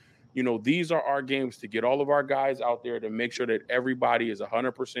us, these are our games to get all of our guys out there to make sure that everybody is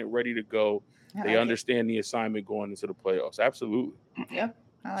 100% ready to go. They understand the assignment going into the playoffs. Absolutely. Yeah.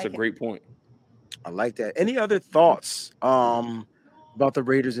 That's a great point. I like that. Any other thoughts about the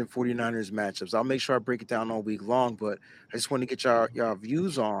Raiders and 49ers matchups? I'll make sure I break it down all week long, but I just want to get your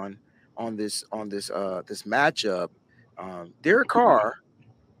views on this matchup. Derek Carr,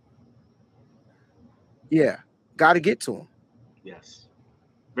 got to get to him. Yes,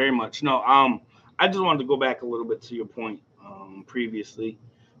 very much. No, I just wanted to go back a little bit to your point previously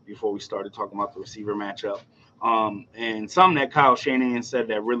before we started talking about the receiver matchup. And something that Kyle Shanahan said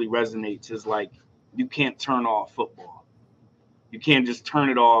that really resonates is like, you can't turn off football. You can't just turn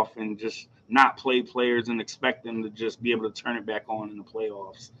it off and just not play players and expect them to just be able to turn it back on in the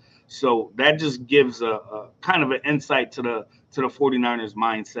playoffs. So that just gives a kind of an insight to the 49ers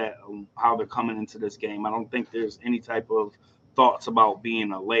mindset of how they're coming into this game. I don't think there's any type of thoughts about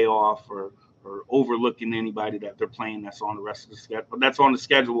being a layoff or overlooking anybody that they're playing that's on the rest of the schedule. But that's on the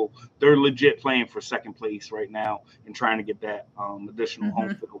schedule. They're legit playing for second place right now and trying to get that additional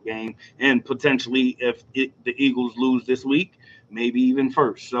home field game. And potentially, if the Eagles lose this week, maybe even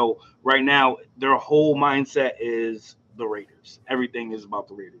first. So right now, their whole mindset is the Raiders. Everything is about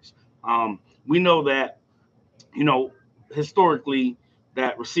the Raiders. We know that, historically,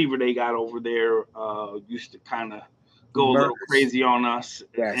 that receiver they got over there used to kind of go a little crazy on us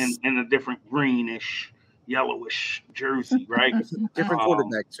in a different greenish, yellowish jersey, right? Different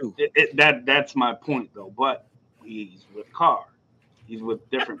quarterback too. That's my point though. But he's with Carr. He's with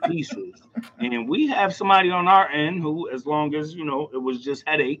different pieces, and we have somebody on our end who, as long as it was just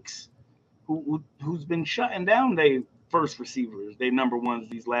headaches, who's been shutting down their first receivers, they number ones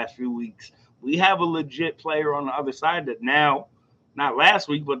these last few weeks. We have a legit player on the other side that now, not last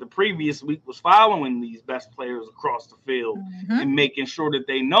week, but the previous week, was following these best players across the field and making sure that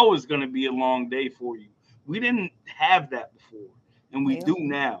they know it's going to be a long day for you. We didn't have that before, and we do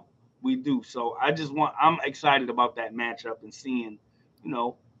now. We do. So I'm excited about that matchup and seeing,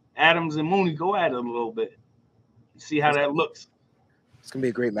 Adams and Mooney go at it a little bit. See how that looks. It's going to be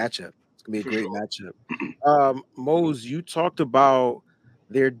a great matchup. It's going to be a great matchup. Mose, you talked about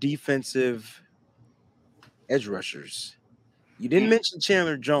their defensive edge rushers. You didn't mention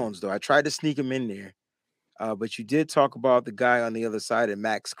Chandler Jones, though. I tried to sneak him in there. But you did talk about the guy on the other side of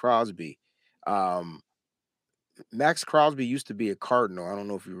Max Crosby. Max Crosby used to be a Cardinal. I don't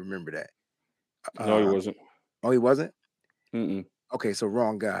know if you remember that. No, he wasn't. Oh, he wasn't? Mm-mm. Okay, so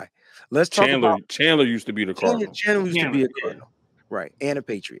wrong guy. Let's talk about Chandler used to be the Cardinal. Chandler used to be a Cardinal. Right, and a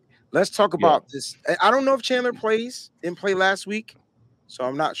Patriot. Let's talk about this. I don't know if Chandler didn't play last week, so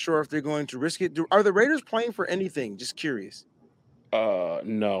I'm not sure if they're going to risk it. Are the Raiders playing for anything? Just curious.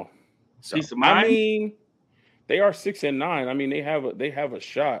 No. So, I mean, they are 6-9. I mean, they have a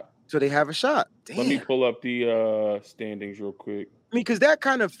shot. So they have a shot. Damn. Let me pull up the standings real quick. I mean, because that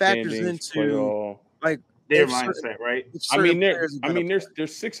kind of factors into like their mindset, right? I mean, they're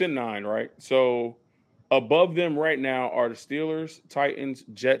 6-9, right? So above them right now are the Steelers, Titans,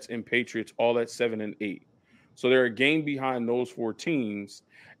 Jets, and Patriots, all at 7-8. So they're a game behind those four teams.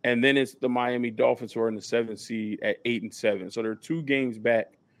 And then it's the Miami Dolphins who are in the 7th seed at 8-7. So they're 2 games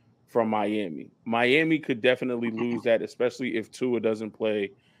back from Miami. Miami could definitely lose that, especially if Tua doesn't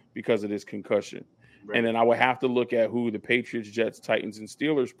play because of this concussion. Right. And then I would have to look at who the Patriots, Jets, Titans, and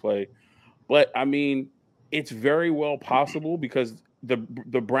Steelers play. But, I mean, it's very well possible because the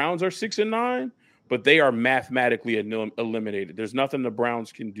Browns are 6-9, but they are mathematically eliminated. There's nothing the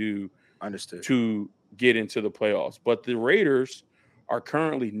Browns can do to get into the playoffs. But the Raiders are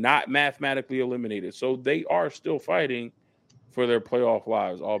currently not mathematically eliminated. So they are still fighting for their playoff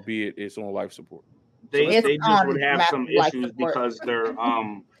lives, albeit it's on life support. They just would have some issues because their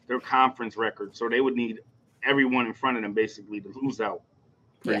conference record. So they would need everyone in front of them basically to lose out.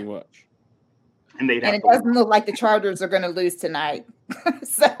 Pretty much. And it doesn't look like the Chargers are going to lose tonight.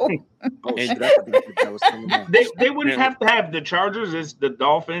 So they wouldn't have to have the Chargers. It's the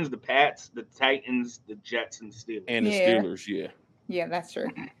Dolphins, the Pats, the Titans, the Jets, and the Steelers. And the Steelers, Yeah, that's true.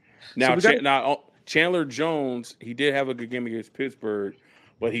 Now, Chandler Jones, he did have a good game against Pittsburgh,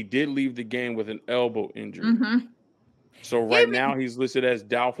 but he did leave the game with an elbow injury. Mm-hmm. So right now he's listed as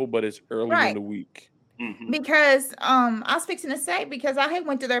doubtful, but it's early in the week. Mm-hmm. Because I was fixing to say, because I had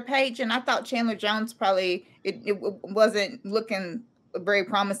went to their page and I thought Chandler Jones probably it wasn't looking very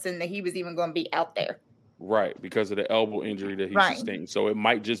promising that he was even going to be out there. Right, because of the elbow injury that he sustained. So it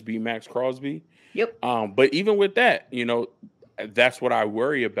might just be Max Crosby. Yep. But even with that, that's what I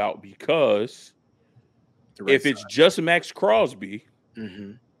worry about, because if it's just Max Crosby,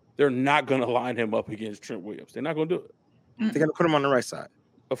 they're not going to line him up against Trent Williams. They're not going to do it. They're going to put him on the right side.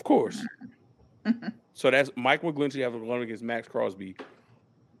 Of course. So that's Mike McGlinchey having to run against Max Crosby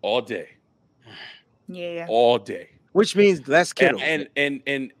all day. Yeah. All day. Which means less Kittle.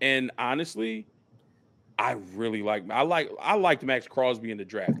 And honestly, I liked Max Crosby in the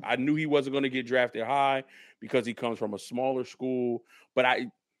draft. I knew he wasn't going to get drafted high because he comes from a smaller school. But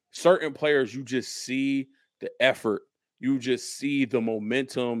certain players, you just see the effort. You just see the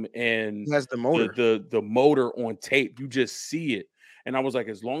momentum and he has the motor. The motor on tape. You just see it. And I was like,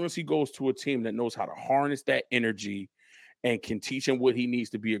 as long as he goes to a team that knows how to harness that energy and can teach him what he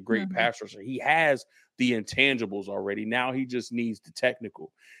needs to be a great pass rusher, he has the intangibles already. Now he just needs the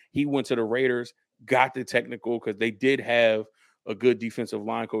technical. He went to the Raiders, got the technical because they did have a good defensive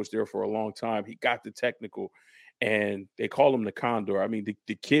line coach there for a long time. He got the technical, and they call him the Condor. I mean,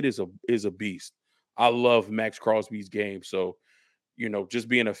 the kid is a beast. I love Max Crosby's game. So, just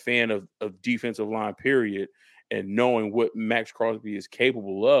being a fan of defensive line, period, and knowing what Max Crosby is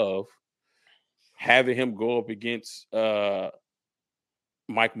capable of, having him go up against Mike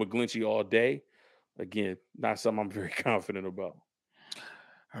McGlinchey all day, again, not something I'm very confident about.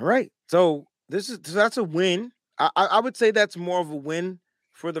 All right. So that's a win. I would say that's more of a win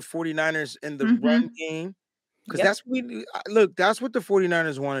for the 49ers in the run game. Because Yep. that's what we look. That's what the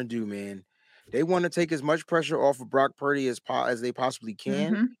 49ers want to do, man. They want to take as much pressure off of Brock Purdy as they possibly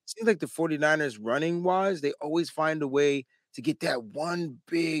can. Mhm. Seems like the 49ers running wise, they always find a way to get that one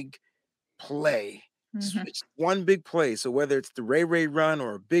big play. Mhm. It's one big play. So whether it's the Ray run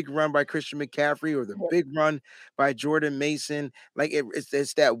or a big run by Christian McCaffrey or the Yep. big run by Jordan Mason, like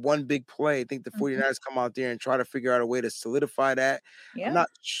it's that one big play. I think the Mhm. 49ers come out there and try to figure out a way to solidify that. I'm Yeah.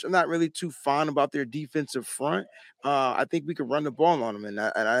 not really too fond about their defensive front. I think we could run the ball on them, and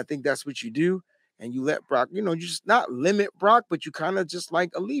I think that's what you do. And you let Brock, you just not limit Brock, but you kind of just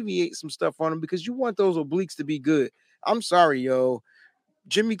like alleviate some stuff on him because you want those obliques to be good. I'm sorry, yo.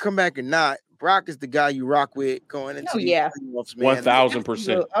 Jimmy come back or not, Brock is the guy you rock with going into Oh these yeah. playoffs, man.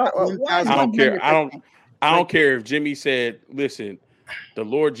 1000%. Oh, 1,000. I don't care. 100%. I don't care if Jimmy said, "Listen, the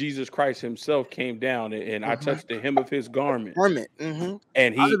Lord Jesus Christ Himself came down and I touched the hem of His garment, Mm-hmm.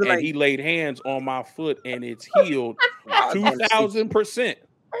 and I'd have been like, He laid hands on my foot and it's healed I was gonna say, 2,000%."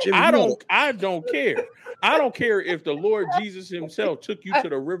 Jimmy, I you don't care. I don't care if the Lord Jesus Himself took you to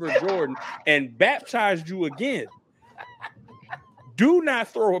the River Jordan and baptized you again. Do not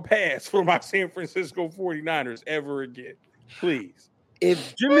throw a pass for my San Francisco 49ers ever again, please.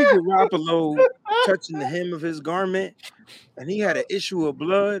 if Jimmy Garoppolo touching the hem of his garment and he had an issue of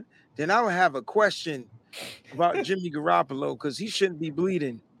blood, then I would have a question about Jimmy Garoppolo because he shouldn't be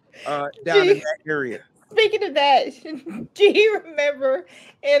bleeding down in that area. Speaking of that, do you remember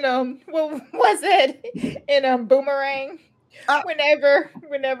in what was it in Boomerang? Whenever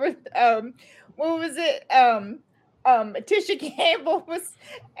what was it? Tisha Campbell was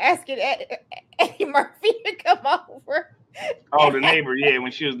asking Eddie Murphy to come over. Oh, the neighbor, yeah,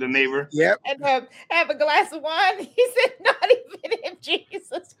 when she was the neighbor. Yep. And have a glass of wine. He said, not even if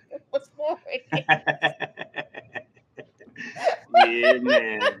Jesus was born. Yeah,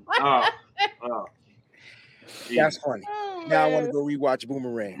 man. Oh. That's funny. Oh, Now I want man. to go rewatch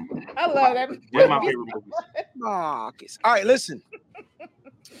Boomerang. I love that. One of my favorite movies. Marcus. All right, listen.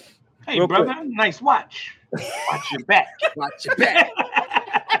 Hey, Real brother, quick. nice watch. Watch your back. Watch your back.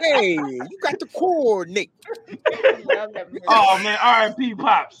 Hey, you got the coordinate. Love that movie. Oh man, R.I.P.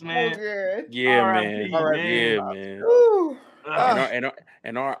 Pops, So man. good. Yeah, R.I.P., man. man. Yeah, man. Ooh.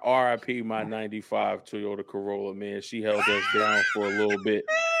 And our RIP, my 95 Toyota Corolla, man, she held us down for a little bit.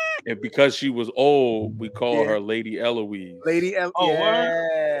 And because she was old, we call her Lady Eloise. Lady L. Oh,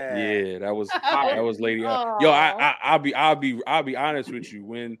 Yeah, that was Lady. Aw. Yo, I'll be honest with you.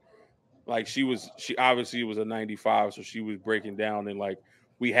 When like she obviously was a 95, so she was breaking down and like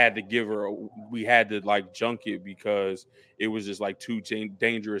we had to like junk it because it was just like too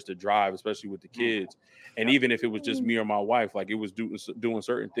dangerous to drive, especially with the kids. And even if it was just me or my wife, like it was doing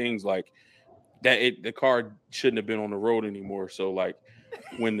certain things like that. The car shouldn't have been on the road anymore. So like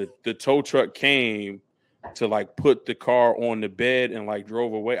when the tow truck came to like put the car on the bed and like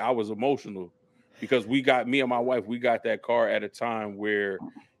drove away, I was emotional because me and my wife, we got that car at a time where,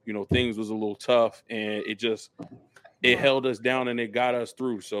 things was a little tough and it held us down and it got us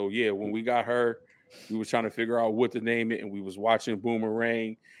through. So yeah, when we got her, we was trying to figure out what to name it. And we was watching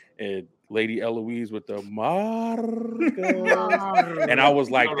Boomerang and Lady Eloise with the Marga. And I was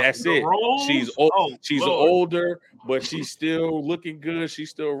like, that's it. She's old. She's older, but she's still looking good. She's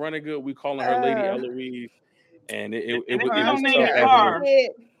still running good. We calling her Lady Eloise. And it if was you don't name your tough. car,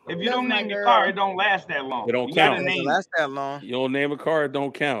 if you don't name your car, it don't last that long. It don't You gotta count. It name doesn't last that long. You don't name a car, it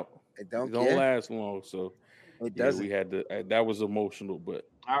don't count. It don't It don't care. last long. So It yeah, doesn't. we had to. That was emotional, but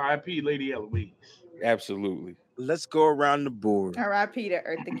R.I.P. Lady Eloise. absolutely Let's go around the board. R.I.P. to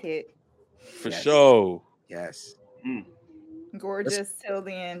Eartha Kitt. for Yes. sure. Yes. Gorgeous till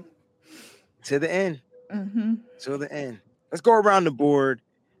the end. To the end. Mm-hmm. To the end. Let's go around the board.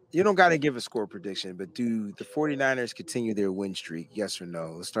 You don't got to give a score prediction, but do the 49ers continue their win streak? Yes or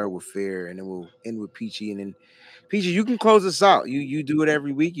no? Let's start with Fair, and then we'll end with Peachy. And then, Peachy, you can close us out. You do it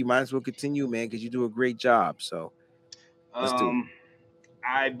every week. You might as well continue, man, because you do a great job. So let's do it.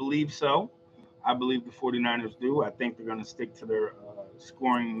 I believe so. I believe the 49ers do. I think they're going to stick to their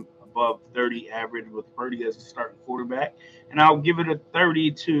scoring above 30 average with Purdy as a starting quarterback. And I'll give it a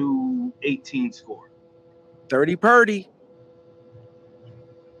 30-18 score. 30 Purdy.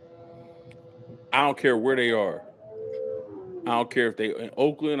 I don't care where they are. I don't care if they in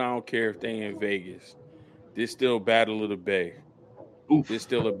Oakland. I don't care if they in Vegas. This still battle of the Bay. Oof. This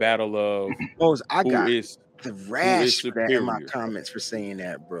still a battle of Mose, I who got is. the rash for that in my superior? comments for saying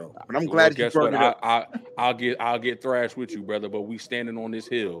that, bro. But I'm Well, glad you guess brought what? it up. I'll get thrashed with you, brother. But we standing on this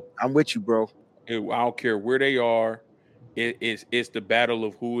hill. I'm with you, bro. I don't care where they are. It's the battle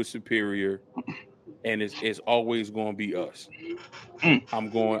of who is superior, and it's always going to be us. I'm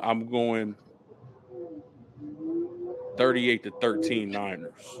going 38-13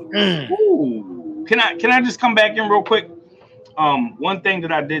 Niners. Ooh. Can I just come back in real quick? One thing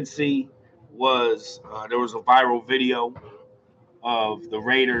that I did see was there was a viral video of the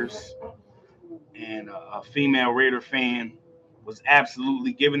Raiders, and a female Raider fan was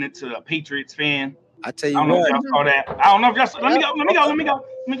absolutely giving it to a Patriots fan. I tell you I don't know what. if y'all saw that. I don't know if y'all saw. Let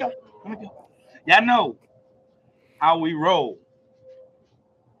me go. Y'all know how we roll.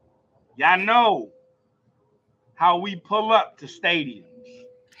 Y'all know how we pull up to stadiums.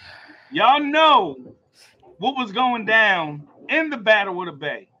 Y'all know what was going down in the Battle of the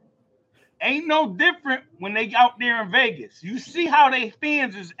Bay. Ain't no different when they out there in Vegas. You see how they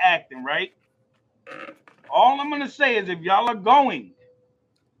fans is acting, right? All I'm going to say is if y'all are going,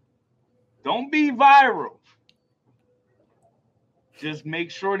 don't be viral. Just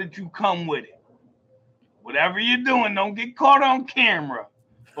make sure that you come with it. Whatever you're doing, don't get caught on camera.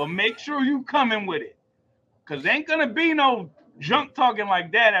 But make sure you coming with it. Because ain't going to be no junk talking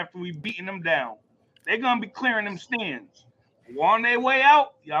like that after we beating them down. They're going to be clearing them stands. On their way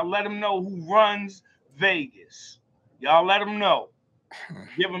out, y'all let them know who runs Vegas. Y'all let them know.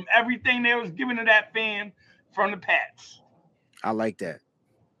 Give them everything they was giving to that fan from the Pats. I like that.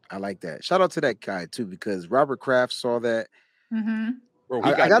 Shout out to that guy too, because Robert Kraft saw that. Mm-hmm. Bro,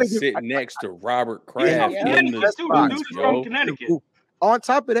 we got to sit next to Robert Kraft in the dude's from Connecticut. On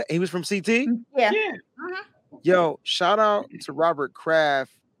top of that, he was from CT. Yeah. Mm-hmm. Yo, shout out to Robert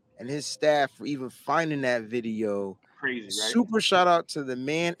Kraft and his staff for even finding that video. Crazy, right? Super shout out to the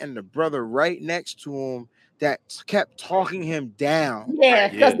man and the brother right next to him that kept talking him down. Yeah,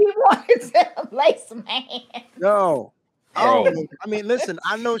 because he wanted to lay some hands. No. Oh, I mean, listen,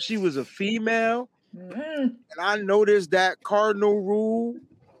 I know she was a female, and I know there's that cardinal rule,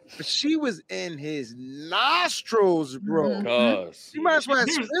 but she was in his nostrils, bro. Cuz you might as well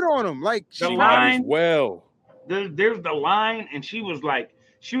spit on him. Like the she line, well. There's the line, and she was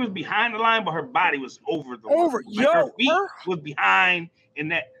behind the line, but her body was over the line. Her feet was behind in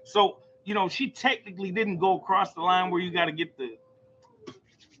that. So, she technically didn't go across the line where you got to get the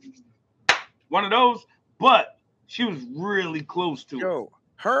one of those, but she was really close to it.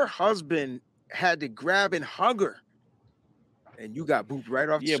 Her husband had to grab and hug her, and you got booped right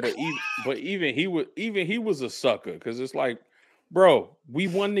off. Yeah, but even he was a sucker, because it's like, bro, we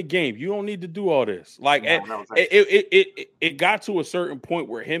won the game. You don't need to do all this. Like, it got to a certain point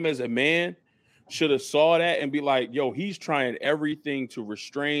where him as a man should have saw that and be like, yo, he's trying everything to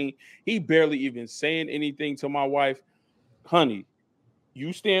restrain. He barely even saying anything to my wife. Honey,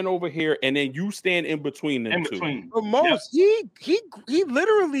 you stand over here, and then you stand in between them two. But most, he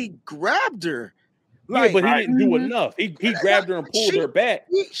literally grabbed her. Like, but he didn't do enough. He grabbed her and pulled her back.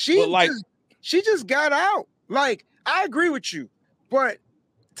 She just got out. Like, I agree with you, but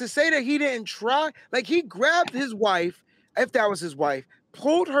to say that he didn't try, like, he grabbed his wife, if that was his wife,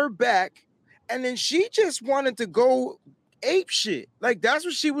 pulled her back, and then she just wanted to go ape shit. Like, that's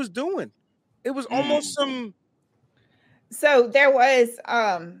what she was doing. It was almost some. So there was,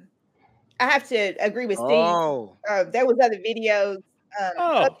 I have to agree with Steve. There was other videos.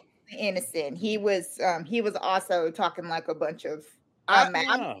 Innocent. He was also talking like a bunch of.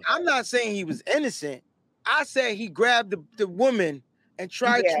 I'm not saying he was innocent. I said he grabbed the woman and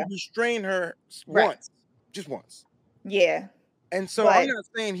tried to restrain her just once. Yeah. And so I'm not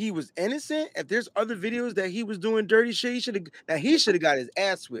saying he was innocent. If there's other videos that he was doing dirty shit, he should have got his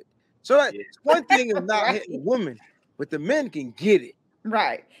ass whipped. So one thing is not hitting a woman, but the men can get it.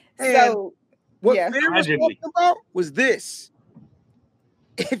 Right. And so what Fair was talking about was this.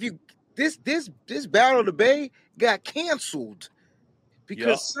 If you this Battle of the Bay got canceled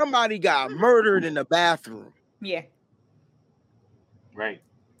because somebody got murdered in the bathroom. Yeah. Right.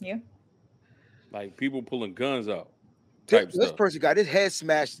 Yeah. Like people pulling guns out. This person got his head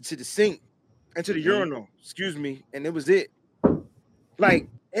smashed into the sink, into the urinal, excuse me, and it was it. Like,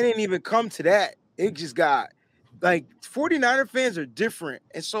 it didn't even come to that. It just got, like, 49er fans are different.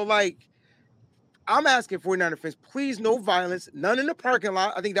 And so, like, I'm asking 49er fans, please, no violence, none in the parking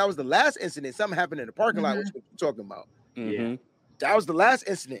lot. I think that was the last incident. Something happened in the parking lot, which we're talking about. Mm-hmm. That was the last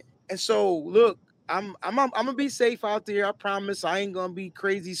incident. And so, look, I'm gonna be safe out there. I promise. I ain't gonna be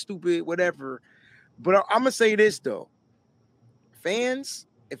crazy, stupid, whatever. But I'm gonna say this though, fans,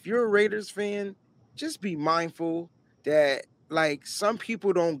 if you're a Raiders fan, just be mindful that like some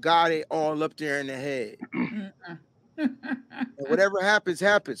people don't got it all up there in the head. And whatever happens,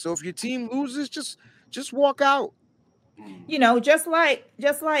 happens. So if your team loses, just walk out. You know, just like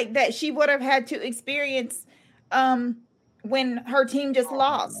that, she would have had to experience when her team just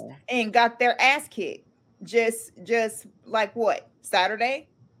lost and got their ass kicked. Just like what, Saturday?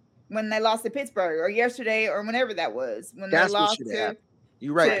 when they lost to Pittsburgh, or yesterday, or whenever that was, when That's they what lost should to, happen.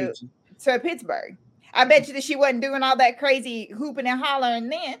 You're right, to- Peachy. to Pittsburgh. I bet you that she wasn't doing all that crazy hooping and hollering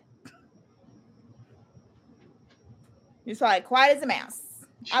then. It's like quiet as a mouse.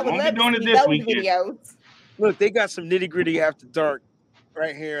 She I would won't be love doing to it see this those weekend. videos. Look, they got some nitty gritty after dark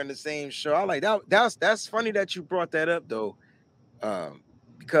right here on the same show. I like that. That's funny that you brought that up though,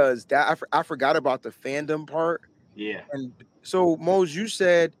 because that I forgot about the fandom part. Yeah. And so, Mose, you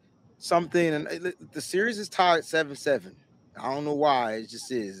said something, and the series is tied 7-7. I don't know why. It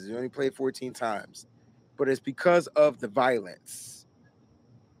just is. You only played 14 times, but it's because of the violence.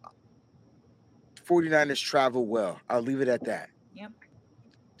 49ers travel well. I'll leave it at that. Yep.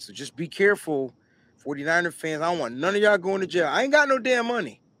 So just be careful, 49er fans. I don't want none of y'all going to jail. I ain't got no damn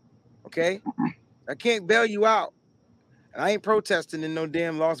money. Okay? I can't bail you out. And I ain't protesting in no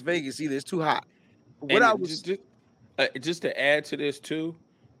damn Las Vegas either. It's too hot. What And I was just to add to this too,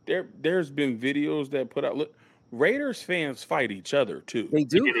 there's been videos that put out. Look, Raiders fans fight each other too. they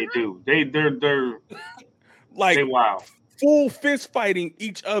do. Yeah, they do. They're Like they wild. full fist fighting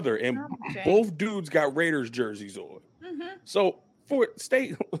each other, and Okay. both dudes got Raiders jerseys on. Mhm. So for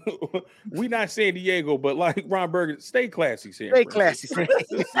stay, we not San Diego, but like Ron Burger, stay classy, San Stay Francisco.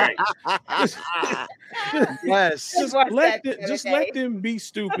 classy. Right. Yes. Just watch let that them, just today. let them be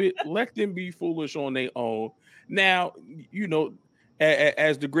stupid. Let them be foolish on their own. Now, you know,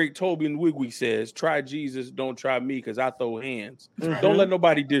 as the great Toby and Wigwig says, try Jesus, don't try me, because I throw hands. Don't let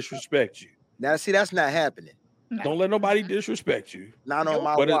nobody disrespect you. Now, see, that's not happening. No. Don't let nobody disrespect you. Not on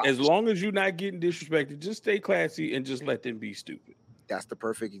my But watch. as long as you're not getting disrespected, just stay classy and just let them be stupid. That's the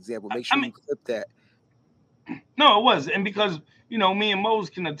perfect example. I Make sure mean- you clip that. No, it was. And because, you know, me and Mose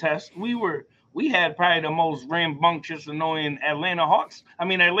can attest, we had probably the most rambunctious, annoying Atlanta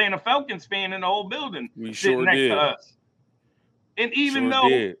Falcons fan in the whole building We sitting sure next did. to us. And even Sure though,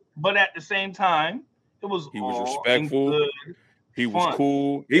 did. but at the same time, it was He was all respectful. in good He was fun.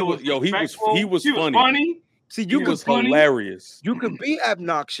 cool. It was respectful. He was funny. See, He you was could funny. hilarious. you could be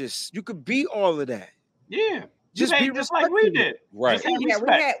obnoxious. You could be all of that. Yeah. Just Just be be just like we respectful. did. Right. Just have Yeah,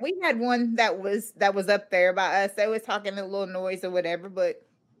 respect. we had one that was up there by us. They was talking a little noise or whatever, but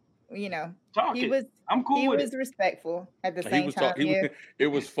you know, Talk he it. was I'm cool he with was it. respectful at the He same was time. talking. Yeah. It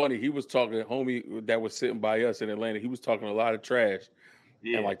was funny. He was talking to homie that was sitting by us in Atlanta. He was talking a lot of trash,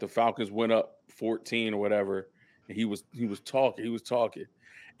 Yeah. and like the Falcons went up 14 or whatever, and he was talking,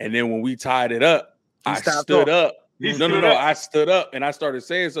 and then when we tied it up, He I stopped stood talking. up. He No, stood up. I stood up and I started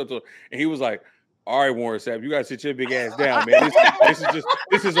saying something, and he was like, "All right, Warren Sapp, you gotta sit your big ass down, man.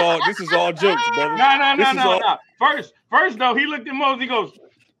 This is all jokes, brother." This is all- No. First though, he looked at Mose. He goes,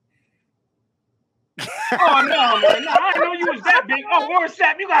 "Oh no, man! No, I didn't know you was that big. Oh, Warren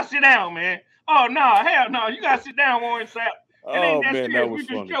Sapp, you gotta sit down, man. Oh no, hell no, you gotta sit down, Warren Sapp. It Oh ain't that man, serious. that We was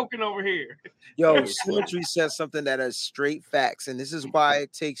just funny. joking over here." Yo, That was funny. Symmetry says something that is straight facts, and this is why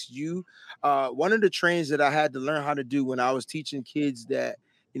it takes you. One of the trains that I had to learn how to do when I was teaching kids that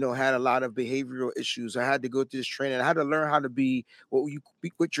had a lot of behavioral issues. I had to go through this training. I had to learn how to be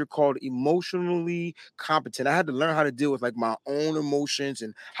what you're called emotionally competent. I had to learn how to deal with like my own emotions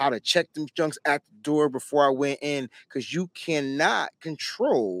and how to check them junks at the door before I went in, because you cannot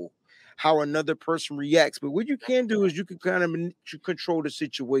control how another person reacts. But what you can do is you can kind of control the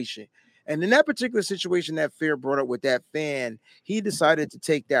situation. And in that particular situation that Fair brought up with that fan, he decided to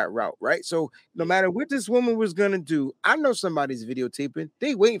take that route, right? So no matter what this woman was going to do, I know somebody's videotaping.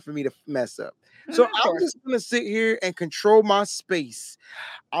 They waiting for me to mess up. So I'm just going to sit here and control my space.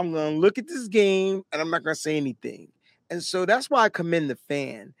 I'm going to look at this game and I'm not going to say anything. And so that's why I commend the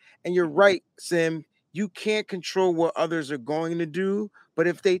fan. And you're right, Sim. You can't control what others are going to do. But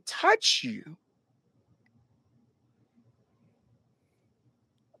if they touch you,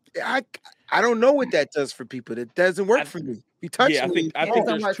 I don't know what that does for people. That doesn't work for me. You touch Yeah, me. I It think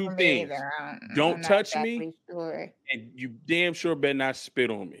doesn't there's work two for me things. either. Don't I'm not touch me. exactly sure. And you damn sure better not spit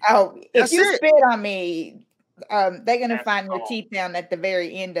on me. Oh, if That's you it. spit on me, they're gonna That's find your all. teeth down at the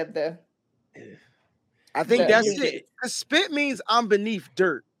very end of the. I think the that's leakage. it. The spit means I'm beneath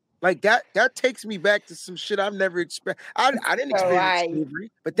dirt. Like that takes me back to some shit I've never experienced. I didn't So experience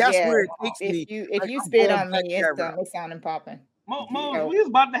slavery, but that's yeah, where it takes me. If like, you I'm spit going on back me, that route. it's sounding popping. Mose, Yeah. we was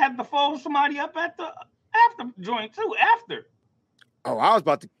about to have to fold somebody up at the after joint too. After Oh, I was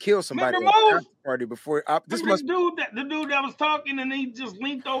about to kill somebody Remember at the Mose? after party before. This Remember must the dude that was talking and he just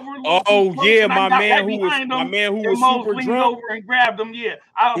leaned over. A little too Oh close, yeah, and I my got man right who was behind him, and super Mose leaned drunk. over and grabbed him. Yeah,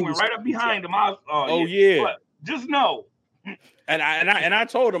 I He went was right up behind him. I was, Oh yeah. But just know, And I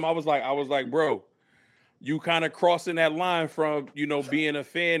told him, I was like, bro, you kind of crossing that line from being a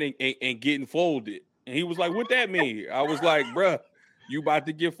fan and getting folded. And he was like, what that mean? I was like, bruh, you about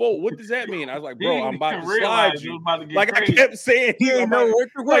to get full. What does that mean? I was like, bro, I'm about to slide realize you. was about to get Like crazy. I kept saying, He didn't know what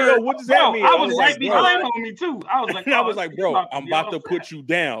the like, yo, word. what does that mean? I was right bro, behind homie too. I was like, and I was like, bro, I'm be about to upset. put you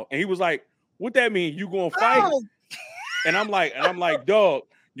down. And he was like, what that mean? You gonna fight? Oh, And I'm like, dog,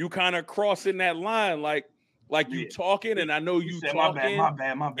 you kind of crossing that line, like you Yeah. talking, and I know He you said, talking, my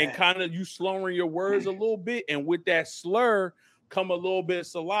bad. and kind of you slurring your words a little bit, and with that slur come a little bit of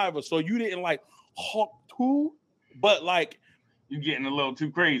saliva. So you didn't like hawk too, but like You getting a little too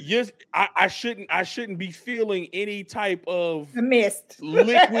crazy. yes, I shouldn't be feeling any type of The mist.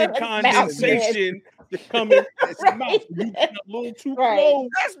 liquid Mouth condensation coming from his Right. mouth. You getting a little too Right. close.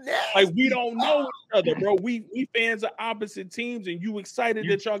 that's nasty. Like we don't know each other, bro. We fans of opposite teams, and you excited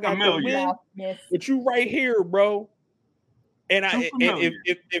You that y'all got familiar. the win, Mouth mist. but you right here, bro. And Too and familiar.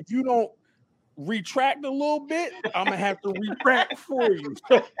 if you don't retract a little bit, I'm gonna have to retract for you.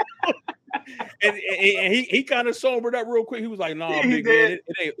 and he kind of sobered up real quick. He was like, "Nah, He big man,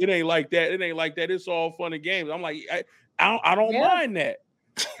 did. it ain't like that. It ain't like that. It's all fun and games." I'm like, I don't Yeah. mind that.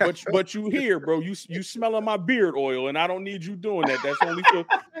 But you here, bro. You smelling my beard oil, and I don't need you doing that. That's only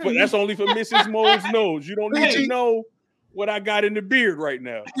for Mrs. Mo's nose. You don't need to know what I got in the beard right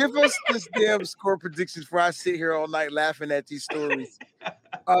now. Give us this damn score predictions before I sit here all night laughing at these stories.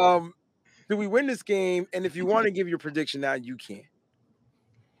 Do we win this game? And if you want to give your prediction now, you can.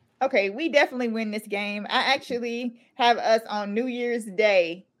 Okay, we definitely win this game. I actually have us on New Year's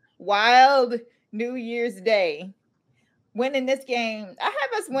Day, wild New Year's Day, winning this game. I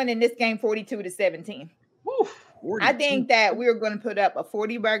have us winning this game 42-17. Woo. I think that we're going to put up a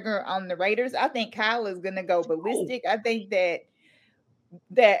 40 burger on the Raiders. I think Kyle is going to go ballistic. I think that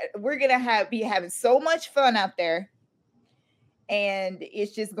we're going to be having so much fun out there. And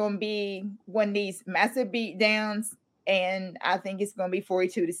it's just going to be one of these massive beat downs. And I think it's going to be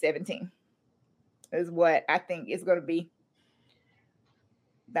 42-17 is what I think it's going to be.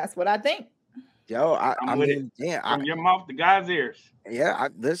 That's what I think. Yo, I I'm with mean, yeah, From your mouth to God's ears.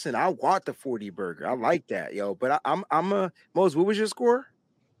 listen, I want the 40 burger. I like that, yo. But I'm a Mose, what was your score?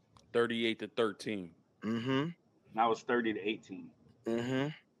 38-13. Mm-hmm. Now it's 30-18. Mm-hmm.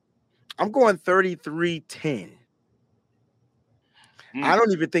 I'm going 33-10. Mm. I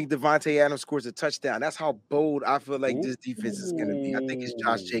don't even think Devontae Adams scores a touchdown. That's how bold I feel like this defense is going to be. I think it's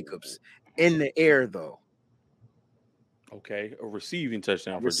Josh Jacobs in the air, though. Okay, a receiving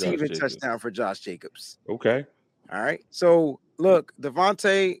touchdown for Josh Receiving Jacobs. touchdown for Josh Jacobs. Okay. All right. So look,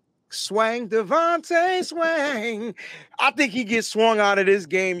 Devontae swang. I think he gets swung out of this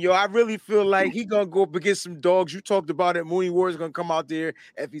game, yo. I really feel like he gonna go up against some dogs. You talked about it. Mooney Ward's gonna come out there.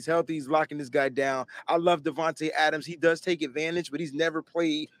 If he's healthy, he's locking this guy down. I love Devontae Adams. He does take advantage, but he's never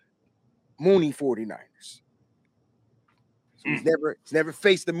played Mooney 49ers. So he's never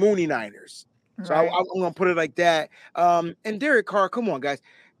faced the Mooney Niners. So Right. I'm gonna put it like that. And Derek Carr, come on, guys.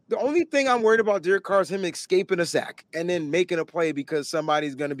 The only thing I'm worried about Derek Carr is him escaping a sack and then making a play because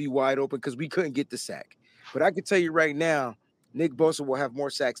somebody's gonna be wide open because we couldn't get the sack. But I can tell you right now, Nick Bosa will have more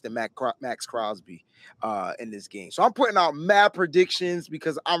sacks than Max Crosby in this game. So I'm putting out mad predictions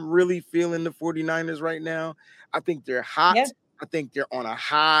because I'm really feeling the 49ers right now. I think they're hot. Yeah. I think they're on a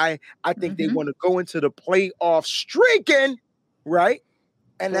high. I think they Mhm. want to go into the playoff streaking, right?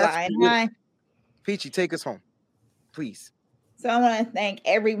 And that's Flying good. high. Peachy, take us home, please. So I want to thank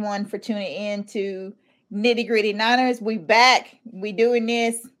everyone for tuning in to Nitty Gritty Niners. We back. We doing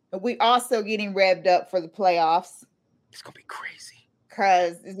this. But we also getting revved up for the playoffs It's gonna be crazy.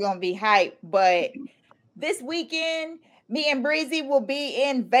 because it's going to be hype. But this weekend, me and Breezy will be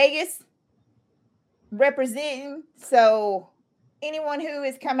in Vegas representing. So anyone who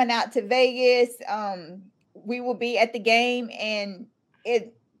is coming out to Vegas, we will be at the game, and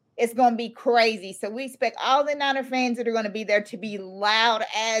it's going to be crazy. So we expect all the Niner fans that are going to be there to be loud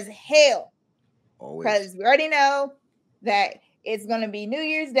as hell. Always. Because we already know that it's going to be New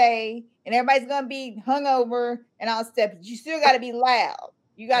Year's Day and everybody's going to be hungover and all stuff. But you still got to be loud.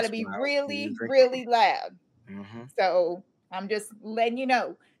 You got to That's be loud. really, You drink. really loud. Mhm. So I'm just letting you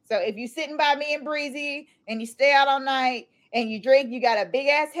know. So if you're sitting by me and Breezy and you stay out all night and you drink, you got a big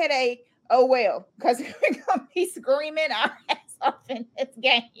ass headache. Oh well, because we're gonna be screaming our ass off in this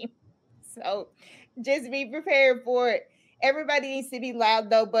game. So just be prepared for it. Everybody needs to be loud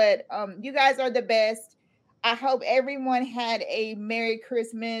though, but you guys are the best. I hope everyone had a Merry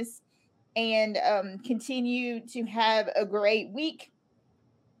Christmas and continue to have a great week.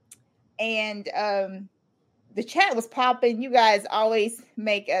 And the chat was popping. You guys always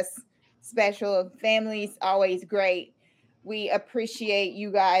make us special. Family's always great. We appreciate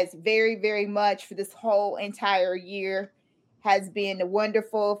you guys very, very much for this whole entire year. Has been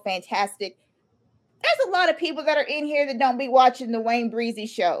wonderful, fantastic. there's a lot of people that are in here that don't be watching the Wayne Breezy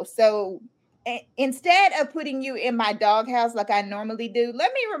show. So instead of putting you in my doghouse like I normally do,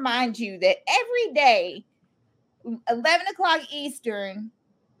 let me remind you that every day, 11 o'clock Eastern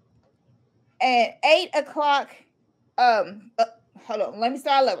and 8 o'clock, hold on, let me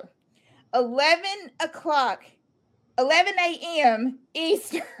start over. 11 a.m.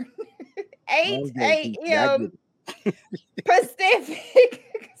 Eastern, 8 a.m. Pacific.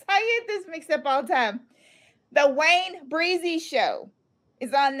 I get this mixed up all the time. The Wayne Breezy show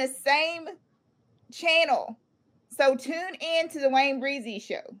is on the same channel. So tune in to the Wayne Breezy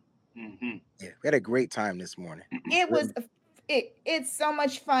show. Mm-hmm. Yeah, we had a great time this morning. It's so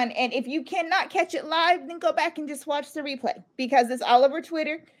much fun. And if you cannot catch it live, then go back and just watch the replay, because it's all over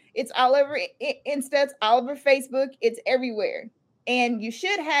Twitter. It's all over Insta. It's all over Facebook. It's everywhere. And you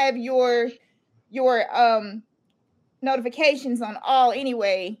should have your notifications on all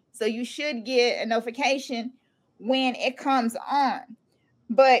anyway. So you should get a notification when it comes on.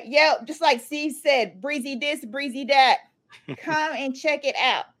 But yeah, just like Steve said, breezy this, breezy that. Come and check it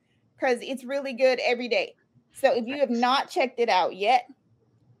out, because it's really good every day. So if you have not checked it out yet,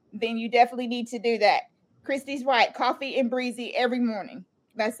 then you definitely need to do that. Christy's right. Coffee and breezy every morning.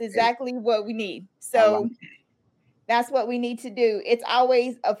 That's exactly what we need. So that's what we need to do. It's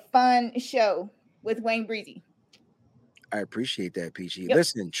always a fun show with Wayne Breezy. I appreciate that, Peachy. Yep.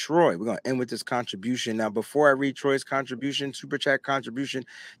 Listen, Troy, we're going to end with this contribution. Now, before I read Troy's contribution, super chat contribution,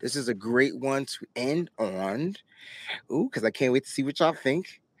 this is a great one to end on. Ooh, because I can't wait to see what y'all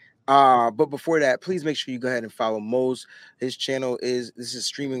think. But before that, please make sure you go ahead and follow Mose. His channel this is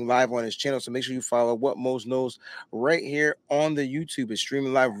streaming live on his channel. So make sure you follow What Mose Knows right here on the YouTube. It's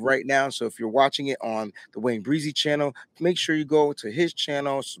streaming live right now. So if you're watching it on the Wayne Breezy channel, make sure you go to his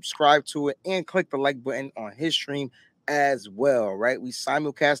channel, subscribe to it, and click the like button on his stream as well, right? We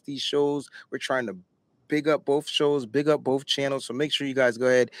simulcast these shows. We're trying to big up both shows, big up both channels. So make sure you guys go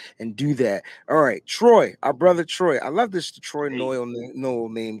ahead and do that. All right, Troy, our brother Troy. I love this Troy Noel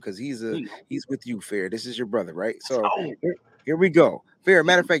name because he's with you, Fair. This is your brother, right? So here we go. Fair.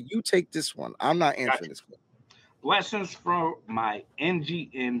 Matter of fact, you take this one. I'm not answering this one. Blessings from my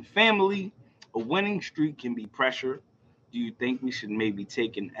NGN family. A winning streak can be pressure. Do you think we should maybe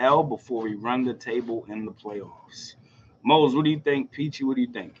take an L before we run the table in the playoffs? Mose, what do you think? Peachy, what do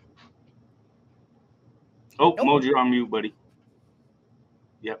you think? Oh, nope. Mose, you're on mute, buddy.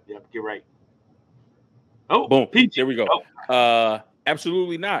 Yep, get right. Oh, boom, Peachy. There we go. Oh.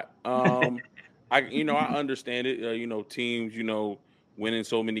 Absolutely not. I understand it. Teams, winning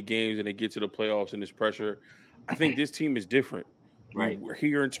so many games and they get to the playoffs and this pressure. I think this team is different. Right. We were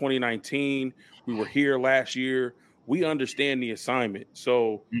here in 2019. We were here last year. We understand the assignment.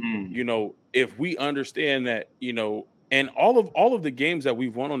 So, if we understand that, and all of the games that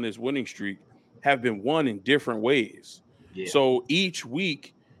we've won on this winning streak have been won in different ways. Yeah. So each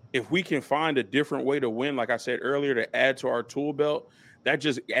week, if we can find a different way to win, like I said earlier, to add to our tool belt, that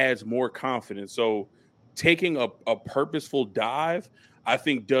just adds more confidence. So taking a purposeful dive, I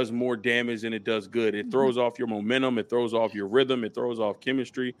think, does more damage than it does good. It throws off your momentum. It throws off your rhythm. It throws off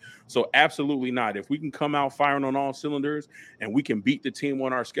chemistry. So absolutely not. If we can come out firing on all cylinders and we can beat the team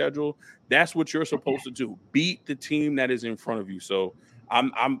on our schedule, that's what you're supposed to do. Beat the team that is in front of you. So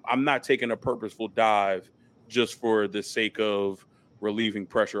I'm not taking a purposeful dive just for the sake of relieving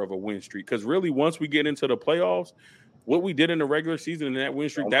pressure of a win streak. Because really, once we get into the playoffs, what we did in the regular season in that win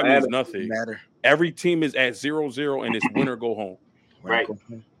streak, that means nothing. Every team is at 0-0 and it's win or go home. Right.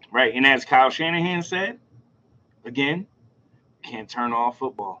 And as Kyle Shanahan said, again, can't turn off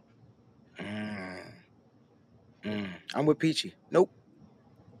football. I'm with Peachy. Nope.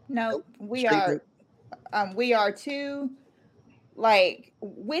 No, we are too, like,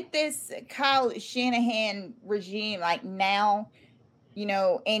 with this Kyle Shanahan regime, like now,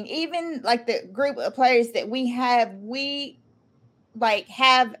 and even like the group of players that we have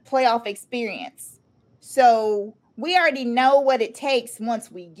playoff experience. So we already know what it takes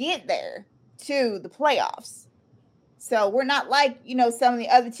once we get there to the playoffs. So we're not like, some of the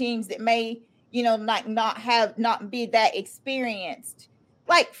other teams that may, not be that experienced,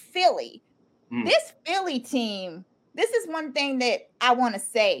 like Philly. This Philly team, this is one thing that I want to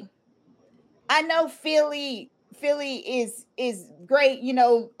say. I know Philly is great,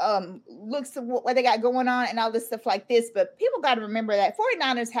 looks at what they got going on and all this stuff like this, but people got to remember that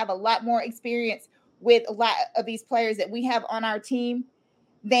 49ers have a lot more experience with a lot of these players that we have on our team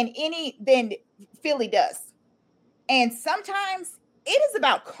than Philly does. And sometimes it is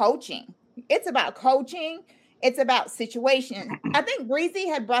about coaching. It's about coaching. It's about situation. I think Breezy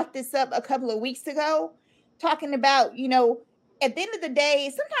had brought this up a couple of weeks ago, talking about, at the end of the day,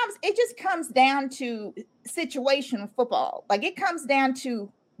 sometimes it just comes down to situational football. Like it comes down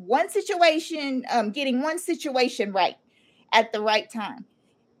to one situation, getting one situation right at the right time.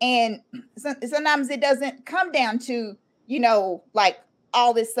 And sometimes it doesn't come down to, like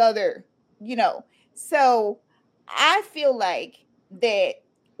all this other, So I feel like that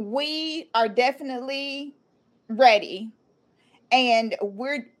we are definitely ready, and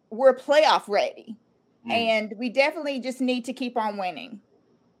we're playoff ready. And we definitely just need to keep on winning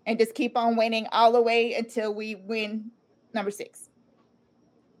and just keep on winning all the way until we win number 6.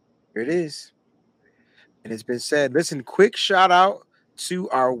 Here it is. And it's been said. Listen, quick shout out to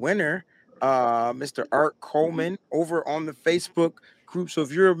our winner, Mr. Art Coleman, over on the Facebook group. So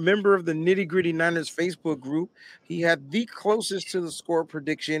if you're a member of the Nitty Gritty Niners Facebook group, he had the closest to the score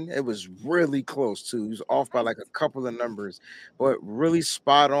prediction. It was really close too. He was off by like a couple of numbers, but really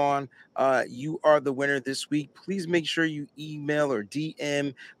spot on. You are the winner this week. Please make sure you email or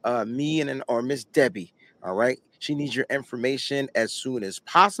DM me or Miss Debbie. All right. She needs your information as soon as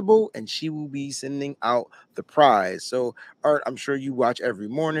possible, and she will be sending out the prize. So, Art, I'm sure you watch every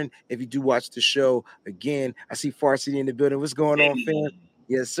morning. If you do watch the show, again, I see Farcity in the building. What's going on, fam?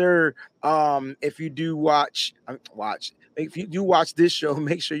 Yes, sir. If you do watch this show,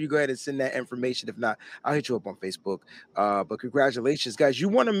 make sure you go ahead and send that information. If not, I'll hit you up on Facebook. But congratulations, guys. You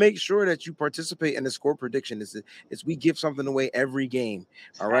want to make sure that you participate in the score prediction. Is we give something away every game.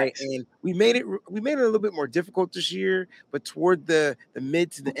 All right. And we made it a little bit more difficult this year, but toward the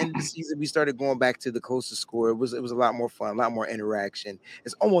mid to the end of the season, we started going back to the closest score. It was a lot more fun, a lot more interaction.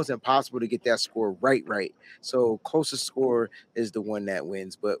 It's almost impossible to get that score right. So closest score is the one that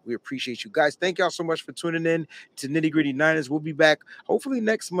wins. But we appreciate you guys. Thank y'all so much for tuning in to Nitty Gritty Niners. We'll be back hopefully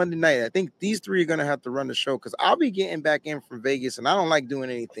next Monday night. I think these three are going to have to run the show because I'll be getting back in from Vegas, and I don't like doing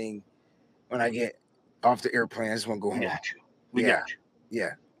anything when I get off the airplane. I just want to go home. We got you.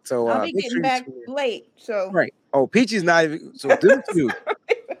 Yeah. So I'll be getting back late. So right. Oh, Peachy's not even. So do too.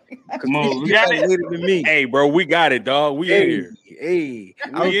 Come on, we got it. Later than me. Hey, bro, we got it, dog. We in here. Hey,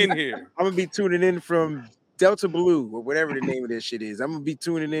 we in here. I'm gonna be tuning in from Delta Blue or whatever the name of this shit is. I'm gonna be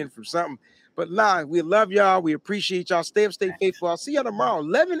tuning in from something. But we love y'all. We appreciate y'all. Stay up, stay faithful. I'll see y'all tomorrow,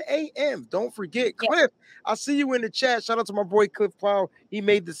 11 a.m. Don't forget, Cliff. I'll see you in the chat. Shout out to my boy Cliff Plow. He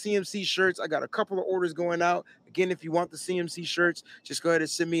made the CMC shirts. I got a couple of orders going out. Again, if you want the CMC shirts, just go ahead and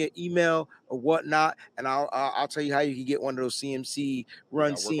send me an email or whatnot, and I'll tell you how you can get one of those CMC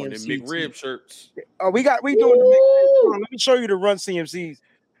Run CMC McRib shirts. Oh, we doing the McRib. Let me show you the Run CMCs.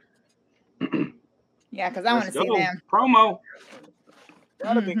 Yeah, because I want to see them. Promo.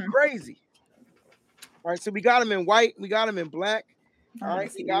 That'd be crazy. All right, so we got them in white. We got them in black. All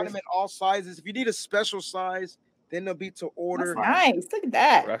right, we got them in all sizes. If you need a special size, then they'll be to order. That's nice. Look at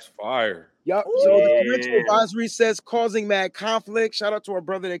that. That's fire. Yep. So the parental advisory says causing mad conflict. Shout out to our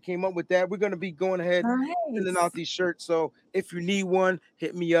brother that came up with that. We're going to be going ahead and sending out these shirts. So if you need one,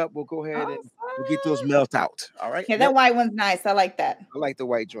 hit me up. We'll go ahead and we'll get those mailed out. All right. Yeah, that white one's nice. I like that. I like the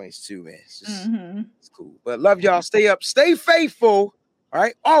white joints too, man. It's just it's cool. But love y'all. Stay up. Stay faithful. All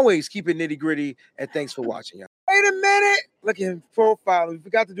right. Always keep it nitty gritty. And thanks for watching, y'all. Wait a minute. Look at his profile. We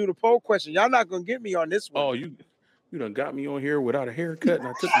forgot to do the poll question. Y'all not going to get me on this one. Oh, you done got me on here without a haircut and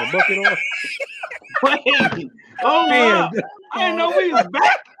I took my bucket off. Wait. Oh, man. I didn't know we was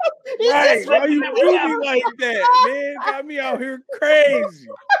back. Right. Why you do me like that, man? Got me out here crazy.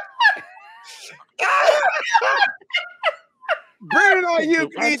 Brandon on you.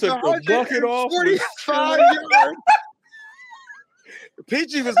 I took the bucket off. 45 yards.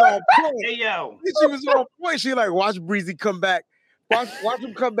 Peachy was on point. Hey, yo. Peachy was on point. She like, watch Breezy come back. Watch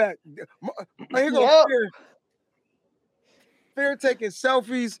him come back. Here goes Fair taking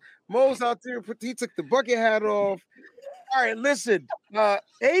selfies. Mo's out there. He took the bucket hat off. All right, listen.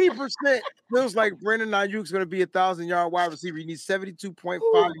 80% feels like Brandon Ayuk's going to be 1,000-yard wide receiver. He needs 72.5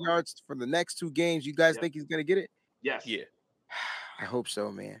 yards for the next 2 games. You guys think he's going to get it? Yes. Yeah. I hope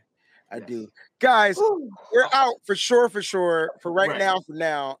so, man. I do. Guys, we're out for sure. For right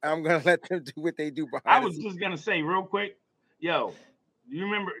now, I'm going to let them do what they do behind I was just going to say real quick, yo, you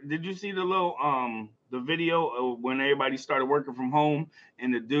remember, did you see the little, the video of when everybody started working from home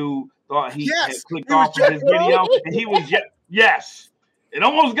and the dude thought he had clicked off of his video and he was, yes, it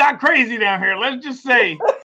almost got crazy down here. Let's just say